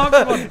just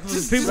talking about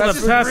the people that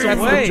passed That's the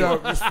away.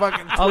 joke. Just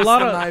fucking twist lot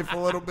the of- knife a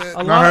little bit.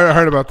 A No, I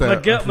heard about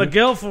that.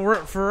 Miguel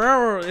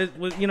Ferrero, it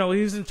was, he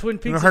was in Twin I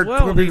Peaks heard as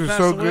well. Twin He Peaks was passed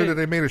so away. good that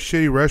they made a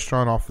shitty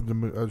restaurant off of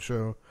the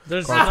show.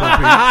 There's called Twin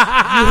Peaks.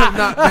 You have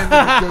not been to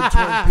the good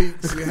Twin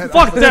Peaks. You had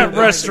fuck that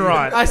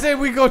restaurant. I say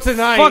we go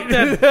tonight. Fuck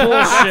that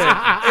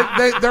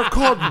bullshit. They're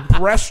called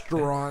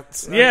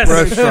restaurants. Yes.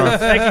 Restaurant.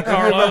 Thank you, I've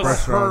never Carlos.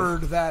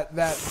 Restaurant. heard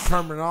that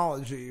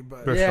terminology,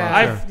 but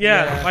Restaurant,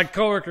 Yeah. My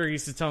coworker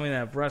used to tell me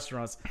that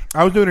restaurants.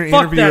 I was doing an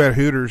Fuck interview that- at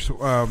Hooters.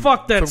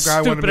 Fuck that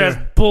some guy wanted stupid me ass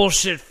to-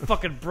 bullshit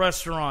fucking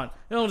restaurant.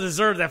 They don't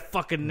deserve that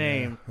fucking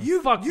name.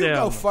 you fuck them.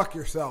 go fuck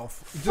yourself.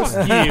 Fuck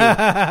you.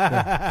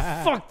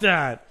 Fuck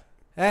that.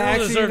 And They don't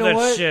actually, deserve you know that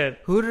what? shit.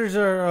 Hooters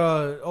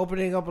are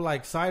opening up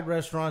like side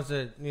restaurants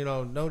that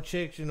no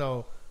chicks. Dicks?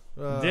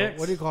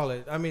 What do you call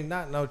it? I mean,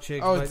 not no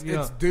chicks. Oh, but,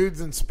 it's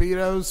dudes in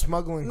speedos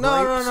smuggling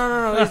no,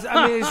 grapes.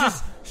 no. It's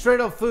just straight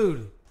up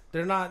food.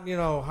 They're not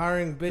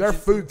hiring bitches. Their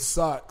food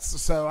sucks,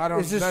 so I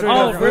don't. It's just that straight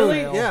Oh, up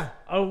really? food. Yeah.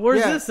 Oh,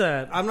 where's Yeah. this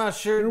at? I'm not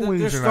sure. Their They're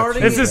wings are not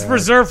starting. too Is this bad.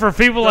 reserved for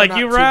people They're like not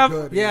you, too Rap?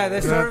 good Yeah, either.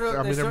 they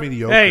started. They're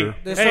mediocre. Hey,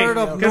 They hey, started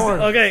up 'cause- north.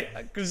 okay,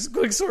 just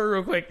quick story,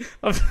 real quick.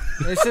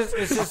 It's just.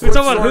 You're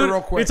talking about Sorry,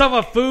 real quick. You're talking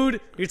about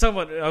food. You're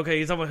talking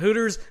about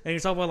Hooters, and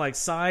you're talking about like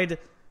side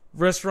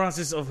restaurants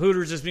just of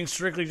Hooters just being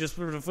strictly just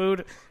for the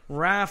food.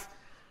 Raph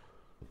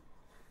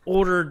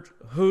ordered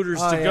Hooters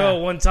Oh, to yeah. go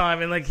one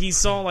time, and like he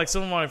saw like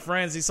some of my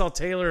friends. He saw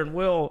Taylor and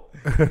Will,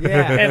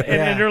 Yeah,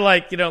 and they're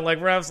like like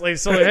Raph's like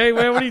hey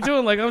man, what are you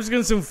doing? Like I'm just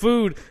getting some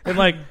food, and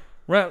like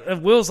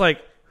and Will's like,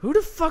 who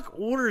the fuck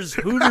orders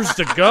Hooters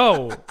to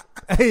go?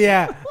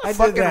 yeah, I did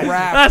Fucking that.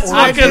 rap. That's Or-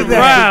 fucking did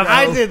that. Raph.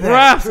 I did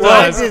that. Raph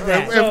I does. did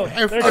that. So,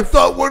 I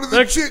thought one of the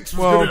they're- chicks was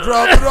well- going to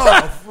drop it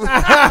off.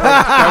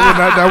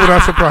 That would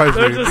not surprise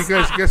me They're just-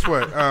 because guess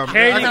what? I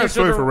Katie got a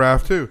story consider- for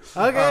Raph too.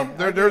 Okay.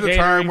 There's a Catering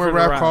time where for the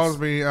Raph Raphs. calls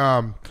me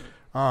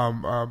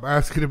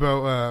asking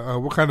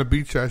about what kind of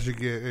beach I should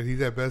get, and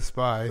he's at Best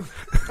Buy.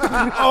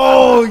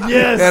 Oh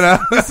yes, And,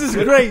 this is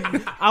great.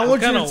 I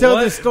want you kinda to tell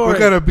what? this story. What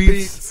kind of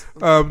beats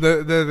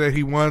that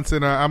he wants?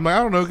 And I'm like, I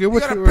don't know. Get You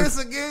what got to you. piss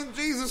again?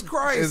 Jesus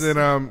Christ. And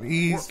then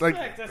he's like,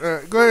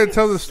 go ahead and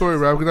tell the story,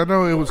 Raph, because I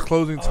know it was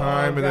closing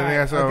time. And then they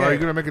asked, are you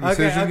going to make a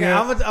decision okay. yet?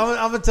 I'm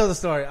gonna tell the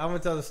story.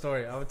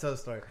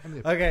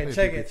 Okay,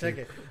 check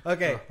it.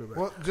 Okay,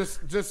 Well,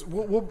 just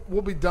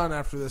we'll be done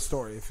after this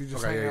story. If you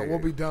just Okay, hang yeah, out, yeah, we'll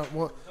be done.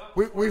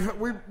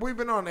 We've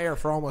been on air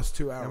for almost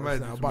 2 hours might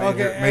now. do By some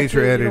the okay. way. Major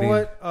actually, editing. You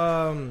know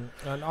what?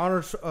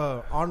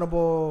 An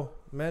honorable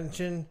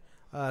mention.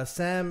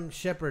 Sam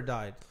Shepard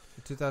died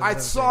in 2017. I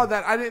saw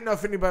that. I didn't know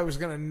if anybody was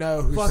going to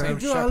know who Fucking Sam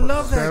dude, I Shepard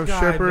love was. that Sam guy,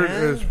 Shepard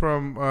man. is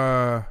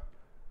from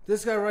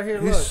This guy right here.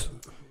 Look. he's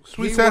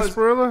Sweet He was-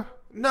 Sarsaparilla.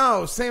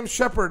 No, Sam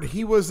Shepard.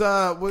 He was.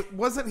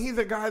 Wasn't he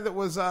the guy that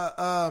was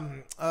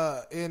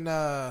in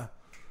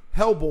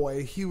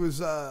Hellboy? He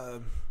was.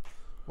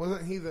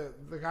 Wasn't he the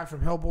guy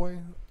from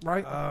Hellboy?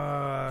 Right.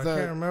 I The-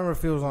 can't remember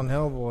if he was on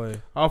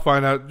Hellboy. I'll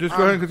find out. Just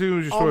go ahead and continue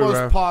with your story,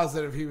 Almost Raph.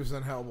 positive he was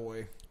in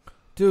Hellboy.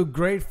 Dude,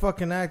 great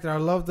fucking actor. I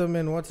loved him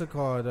in what's it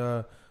called?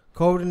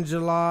 Code in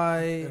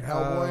July. In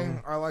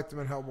Hellboy, I liked him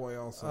in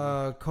Hellboy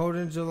also. Code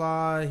in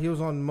July. He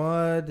was on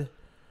Mud.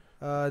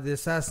 The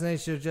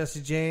assassination of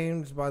Jesse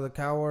James by the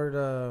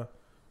coward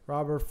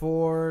Robert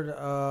Ford.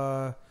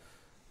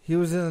 He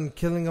was in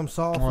Killing Him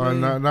Softly. Oh,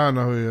 now I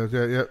know who he is.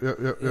 Yeah,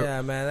 yep.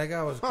 Yeah, man, that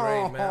guy was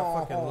great, man. I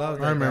fucking love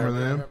that. I remember guy,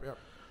 them. man. Yep.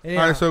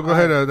 Anyhow, All right, so go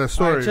ahead. That All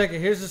story. right, check it.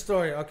 Here's the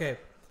story. Okay,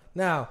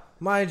 now,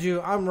 mind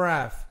you, I'm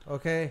Raph.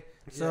 Okay,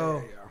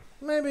 so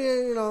Yeah.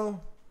 maybe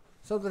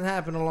something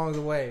happened along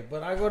the way,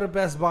 but I go to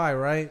Best Buy,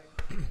 right?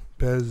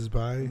 Best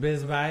Buy.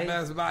 Best Buy.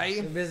 Best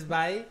Buy. Best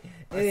Buy.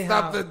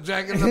 Stop the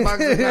Jack in the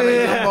Box.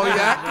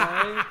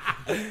 Yak.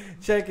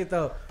 Check it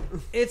though.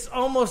 It's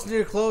almost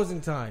near closing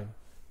time.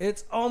 But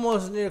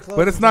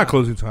it's not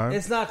closing time.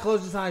 It's not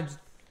closing time.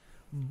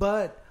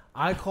 But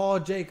I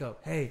called Jacob.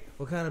 Hey,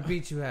 what kind of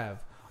beach you have?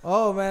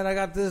 Oh man, I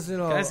got this.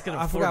 Guys can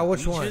I afford forgot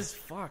which one. beaches?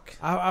 Fuck.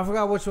 I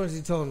forgot which ones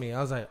he told me.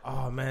 I was like,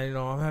 oh man,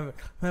 I'm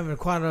having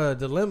quite a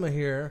dilemma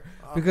here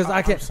because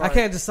I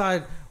can't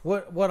decide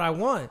what I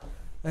want.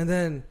 And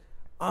then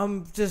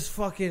I'm just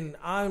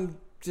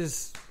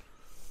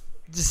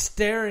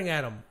staring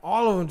at them.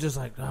 All of them just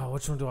like, oh,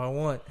 which one do I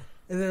want?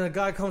 And then a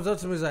guy comes up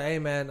to me and is like, hey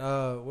man,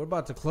 we're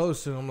about to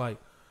close soon. I'm like,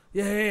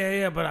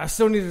 yeah, but I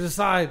still need to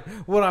decide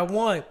what I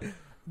want.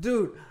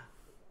 Dude.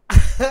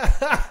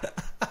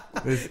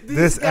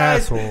 This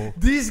asshole.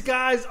 These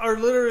guys are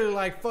literally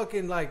like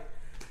fucking like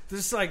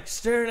just like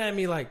staring at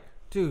me like,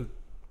 dude,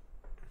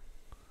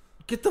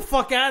 get the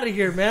fuck out of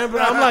here, man.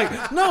 But I'm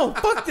like, no,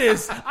 fuck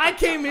this. I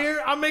came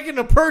here. I'm making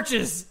a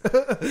purchase.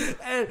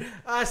 And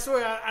I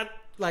swear, I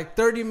like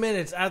 30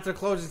 minutes after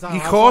closing time. He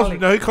calls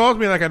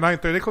me like at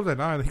 9:30. They close at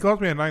 9. He calls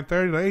me at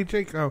 9:30. Like, hey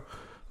Jake,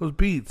 those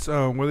Beats,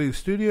 were they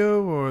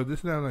studio or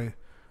this and that? Like,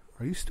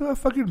 are you still at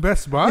fucking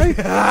Best Buy? She's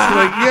like,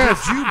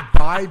 yes. Did you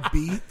buy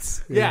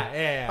Beats?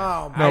 Yeah.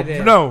 Oh, No, I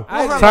did. no.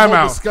 We'll have Time a whole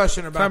out.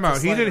 discussion about Time out.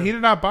 this He later.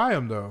 did not buy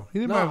them though. He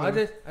didn't buy No,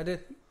 them. I did.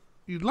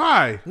 You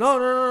lie.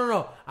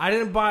 No. I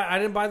didn't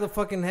buy the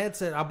fucking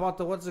headset. I bought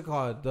the what's it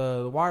called?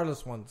 The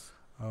wireless ones.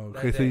 Oh,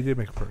 okay, so you did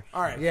make a purchase.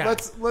 All right. Yeah.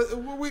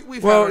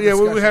 We've Well, had yeah,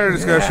 our we had our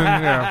discussion.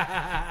 discussion.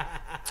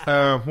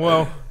 Yeah.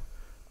 Well,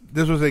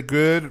 this was a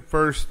good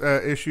first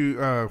issue.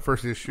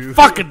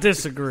 Fucking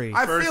disagree.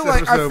 I First feel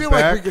like episode we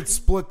back. could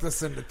split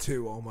this into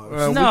two almost.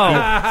 No,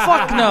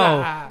 fuck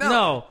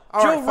no.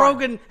 All Joe right, fine.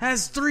 Rogan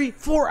has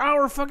 3-4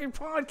 hour fucking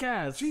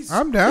podcasts.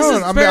 I'm This down.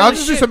 is I mean, barely I'll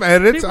just do shit. some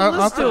edits. People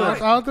listen to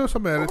it. I'll do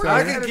some edits. We're not I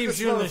gonna can edit keep this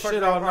shooting this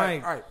shit all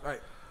night. Right.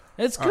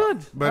 It's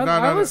good. But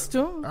I listen to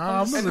him.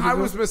 And I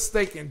was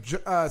mistaken.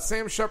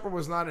 Sam Shepard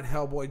was not in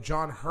Hellboy.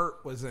 John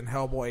Hurt was in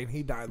Hellboy, and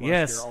he died last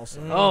Yes. year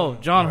also. Oh,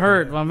 John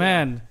Hurt, my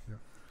man.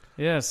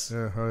 Yes.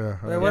 Yeah, oh yeah.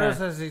 Wait, what else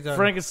has he done?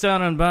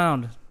 Frankenstein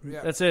Unbound.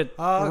 Yeah. That's it.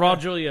 Oh, okay. Raw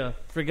Julia.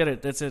 Forget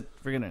it. That's it.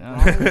 Forget it.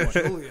 Oh,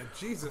 Julia.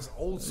 Jesus,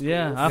 old school.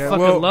 Yeah, I Yeah, fucking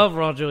well- love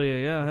Raw Julia.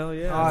 Yeah, hell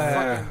yeah. Oh,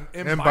 yeah.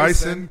 Fucking And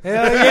Bison.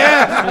 Hell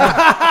yeah!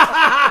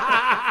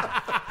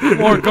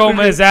 Or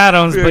Gomez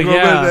Adams, but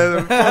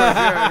yeah.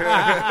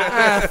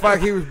 Fuck,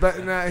 he was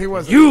better. Nah, he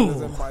wasn't. You. He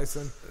was in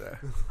Bison.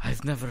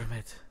 I've never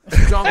met.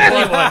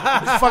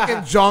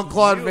 Fucking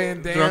Jean-Claude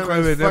Van Damme.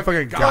 Jean-Claude Van Damme,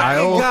 fucking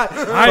Guile. God.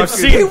 I've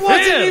seen He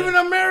wasn't him. even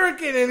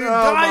American, and my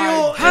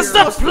Guile Has is the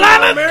supposed to be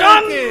planet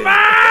gone American.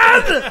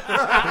 mad?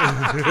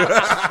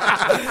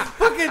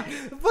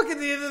 Fucking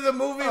the end of the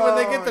movie when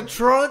they get the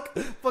trunk,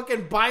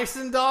 fucking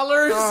bison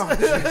dollars. fucking.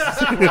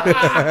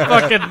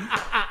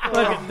 Dude,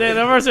 I've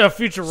ever seen a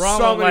Futurama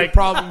So many like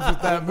problems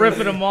with that movie.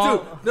 ripping them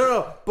off.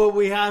 No, but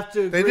we have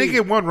to. They agree. did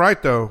get one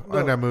right though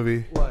on that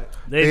movie. What?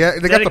 They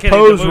got the dedicated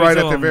pose movie right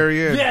to at the him.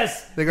 very end.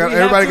 Yes, They got we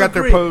have everybody to got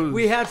their agree. pose.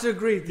 We have to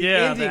agree. The Yeah,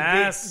 ending, the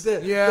ass.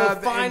 the Yeah,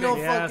 the final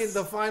ending, fucking, yes.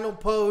 the final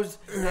pose.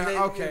 And Yeah, they-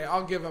 okay,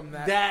 I'll give him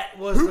that. That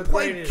was Who the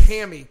played greatest.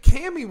 Cammy?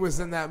 Cammy was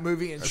in that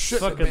movie and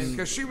shouldn't have been fucking-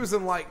 because she was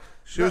in like.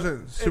 She was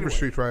in Super anyway.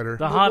 Street Fighter.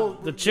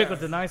 The chick yeah. with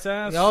the nice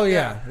ass. Oh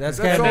yeah, that's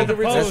That's all Cammy. the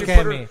reason That's she put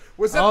her. Cammy.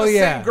 Was that Oh, the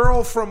yeah. same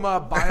girl from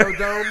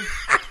Biodome?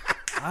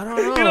 I don't know.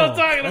 You know what I'm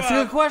talking That's a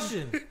about. good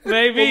question.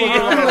 Maybe.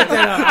 I'm gonna look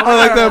that up. I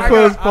like that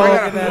pose, I Paul.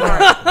 got it. All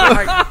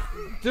right.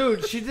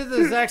 Dude, she did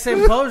the exact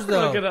same pose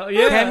though. Look it up.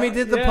 Yeah, Cammy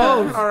did the yeah.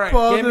 pose. All right.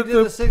 Paul Cammy did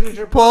did the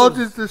signature Paul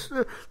pose. just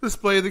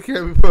displayed the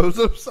Cammy pose.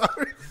 I'm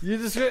sorry. You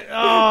just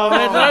oh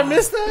man, did I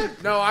miss that?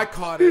 No, I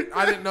caught it.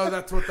 I didn't know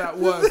that's what that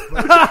was.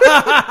 But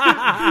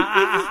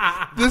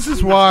This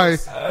is why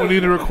we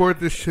need to record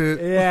this shit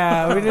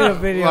Yeah, we did a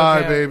video.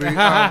 live, cam. baby. all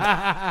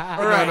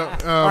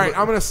right, all right.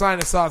 I'm gonna sign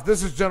us off.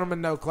 This is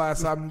Gentleman No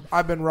Class.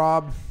 I've been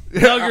Rob.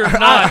 No, you're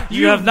not.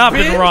 You have not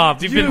been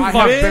robbed. You've been I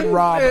fucked. have been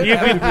robbed. You've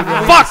been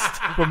fucked.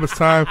 From this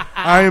time,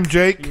 I am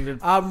Jake. You've been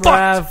I'm fucked.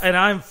 Raph. And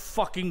I'm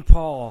fucking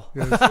Paul.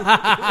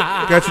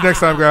 Catch you next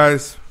time,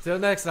 guys. Till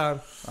next time.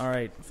 All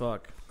right,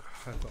 fuck.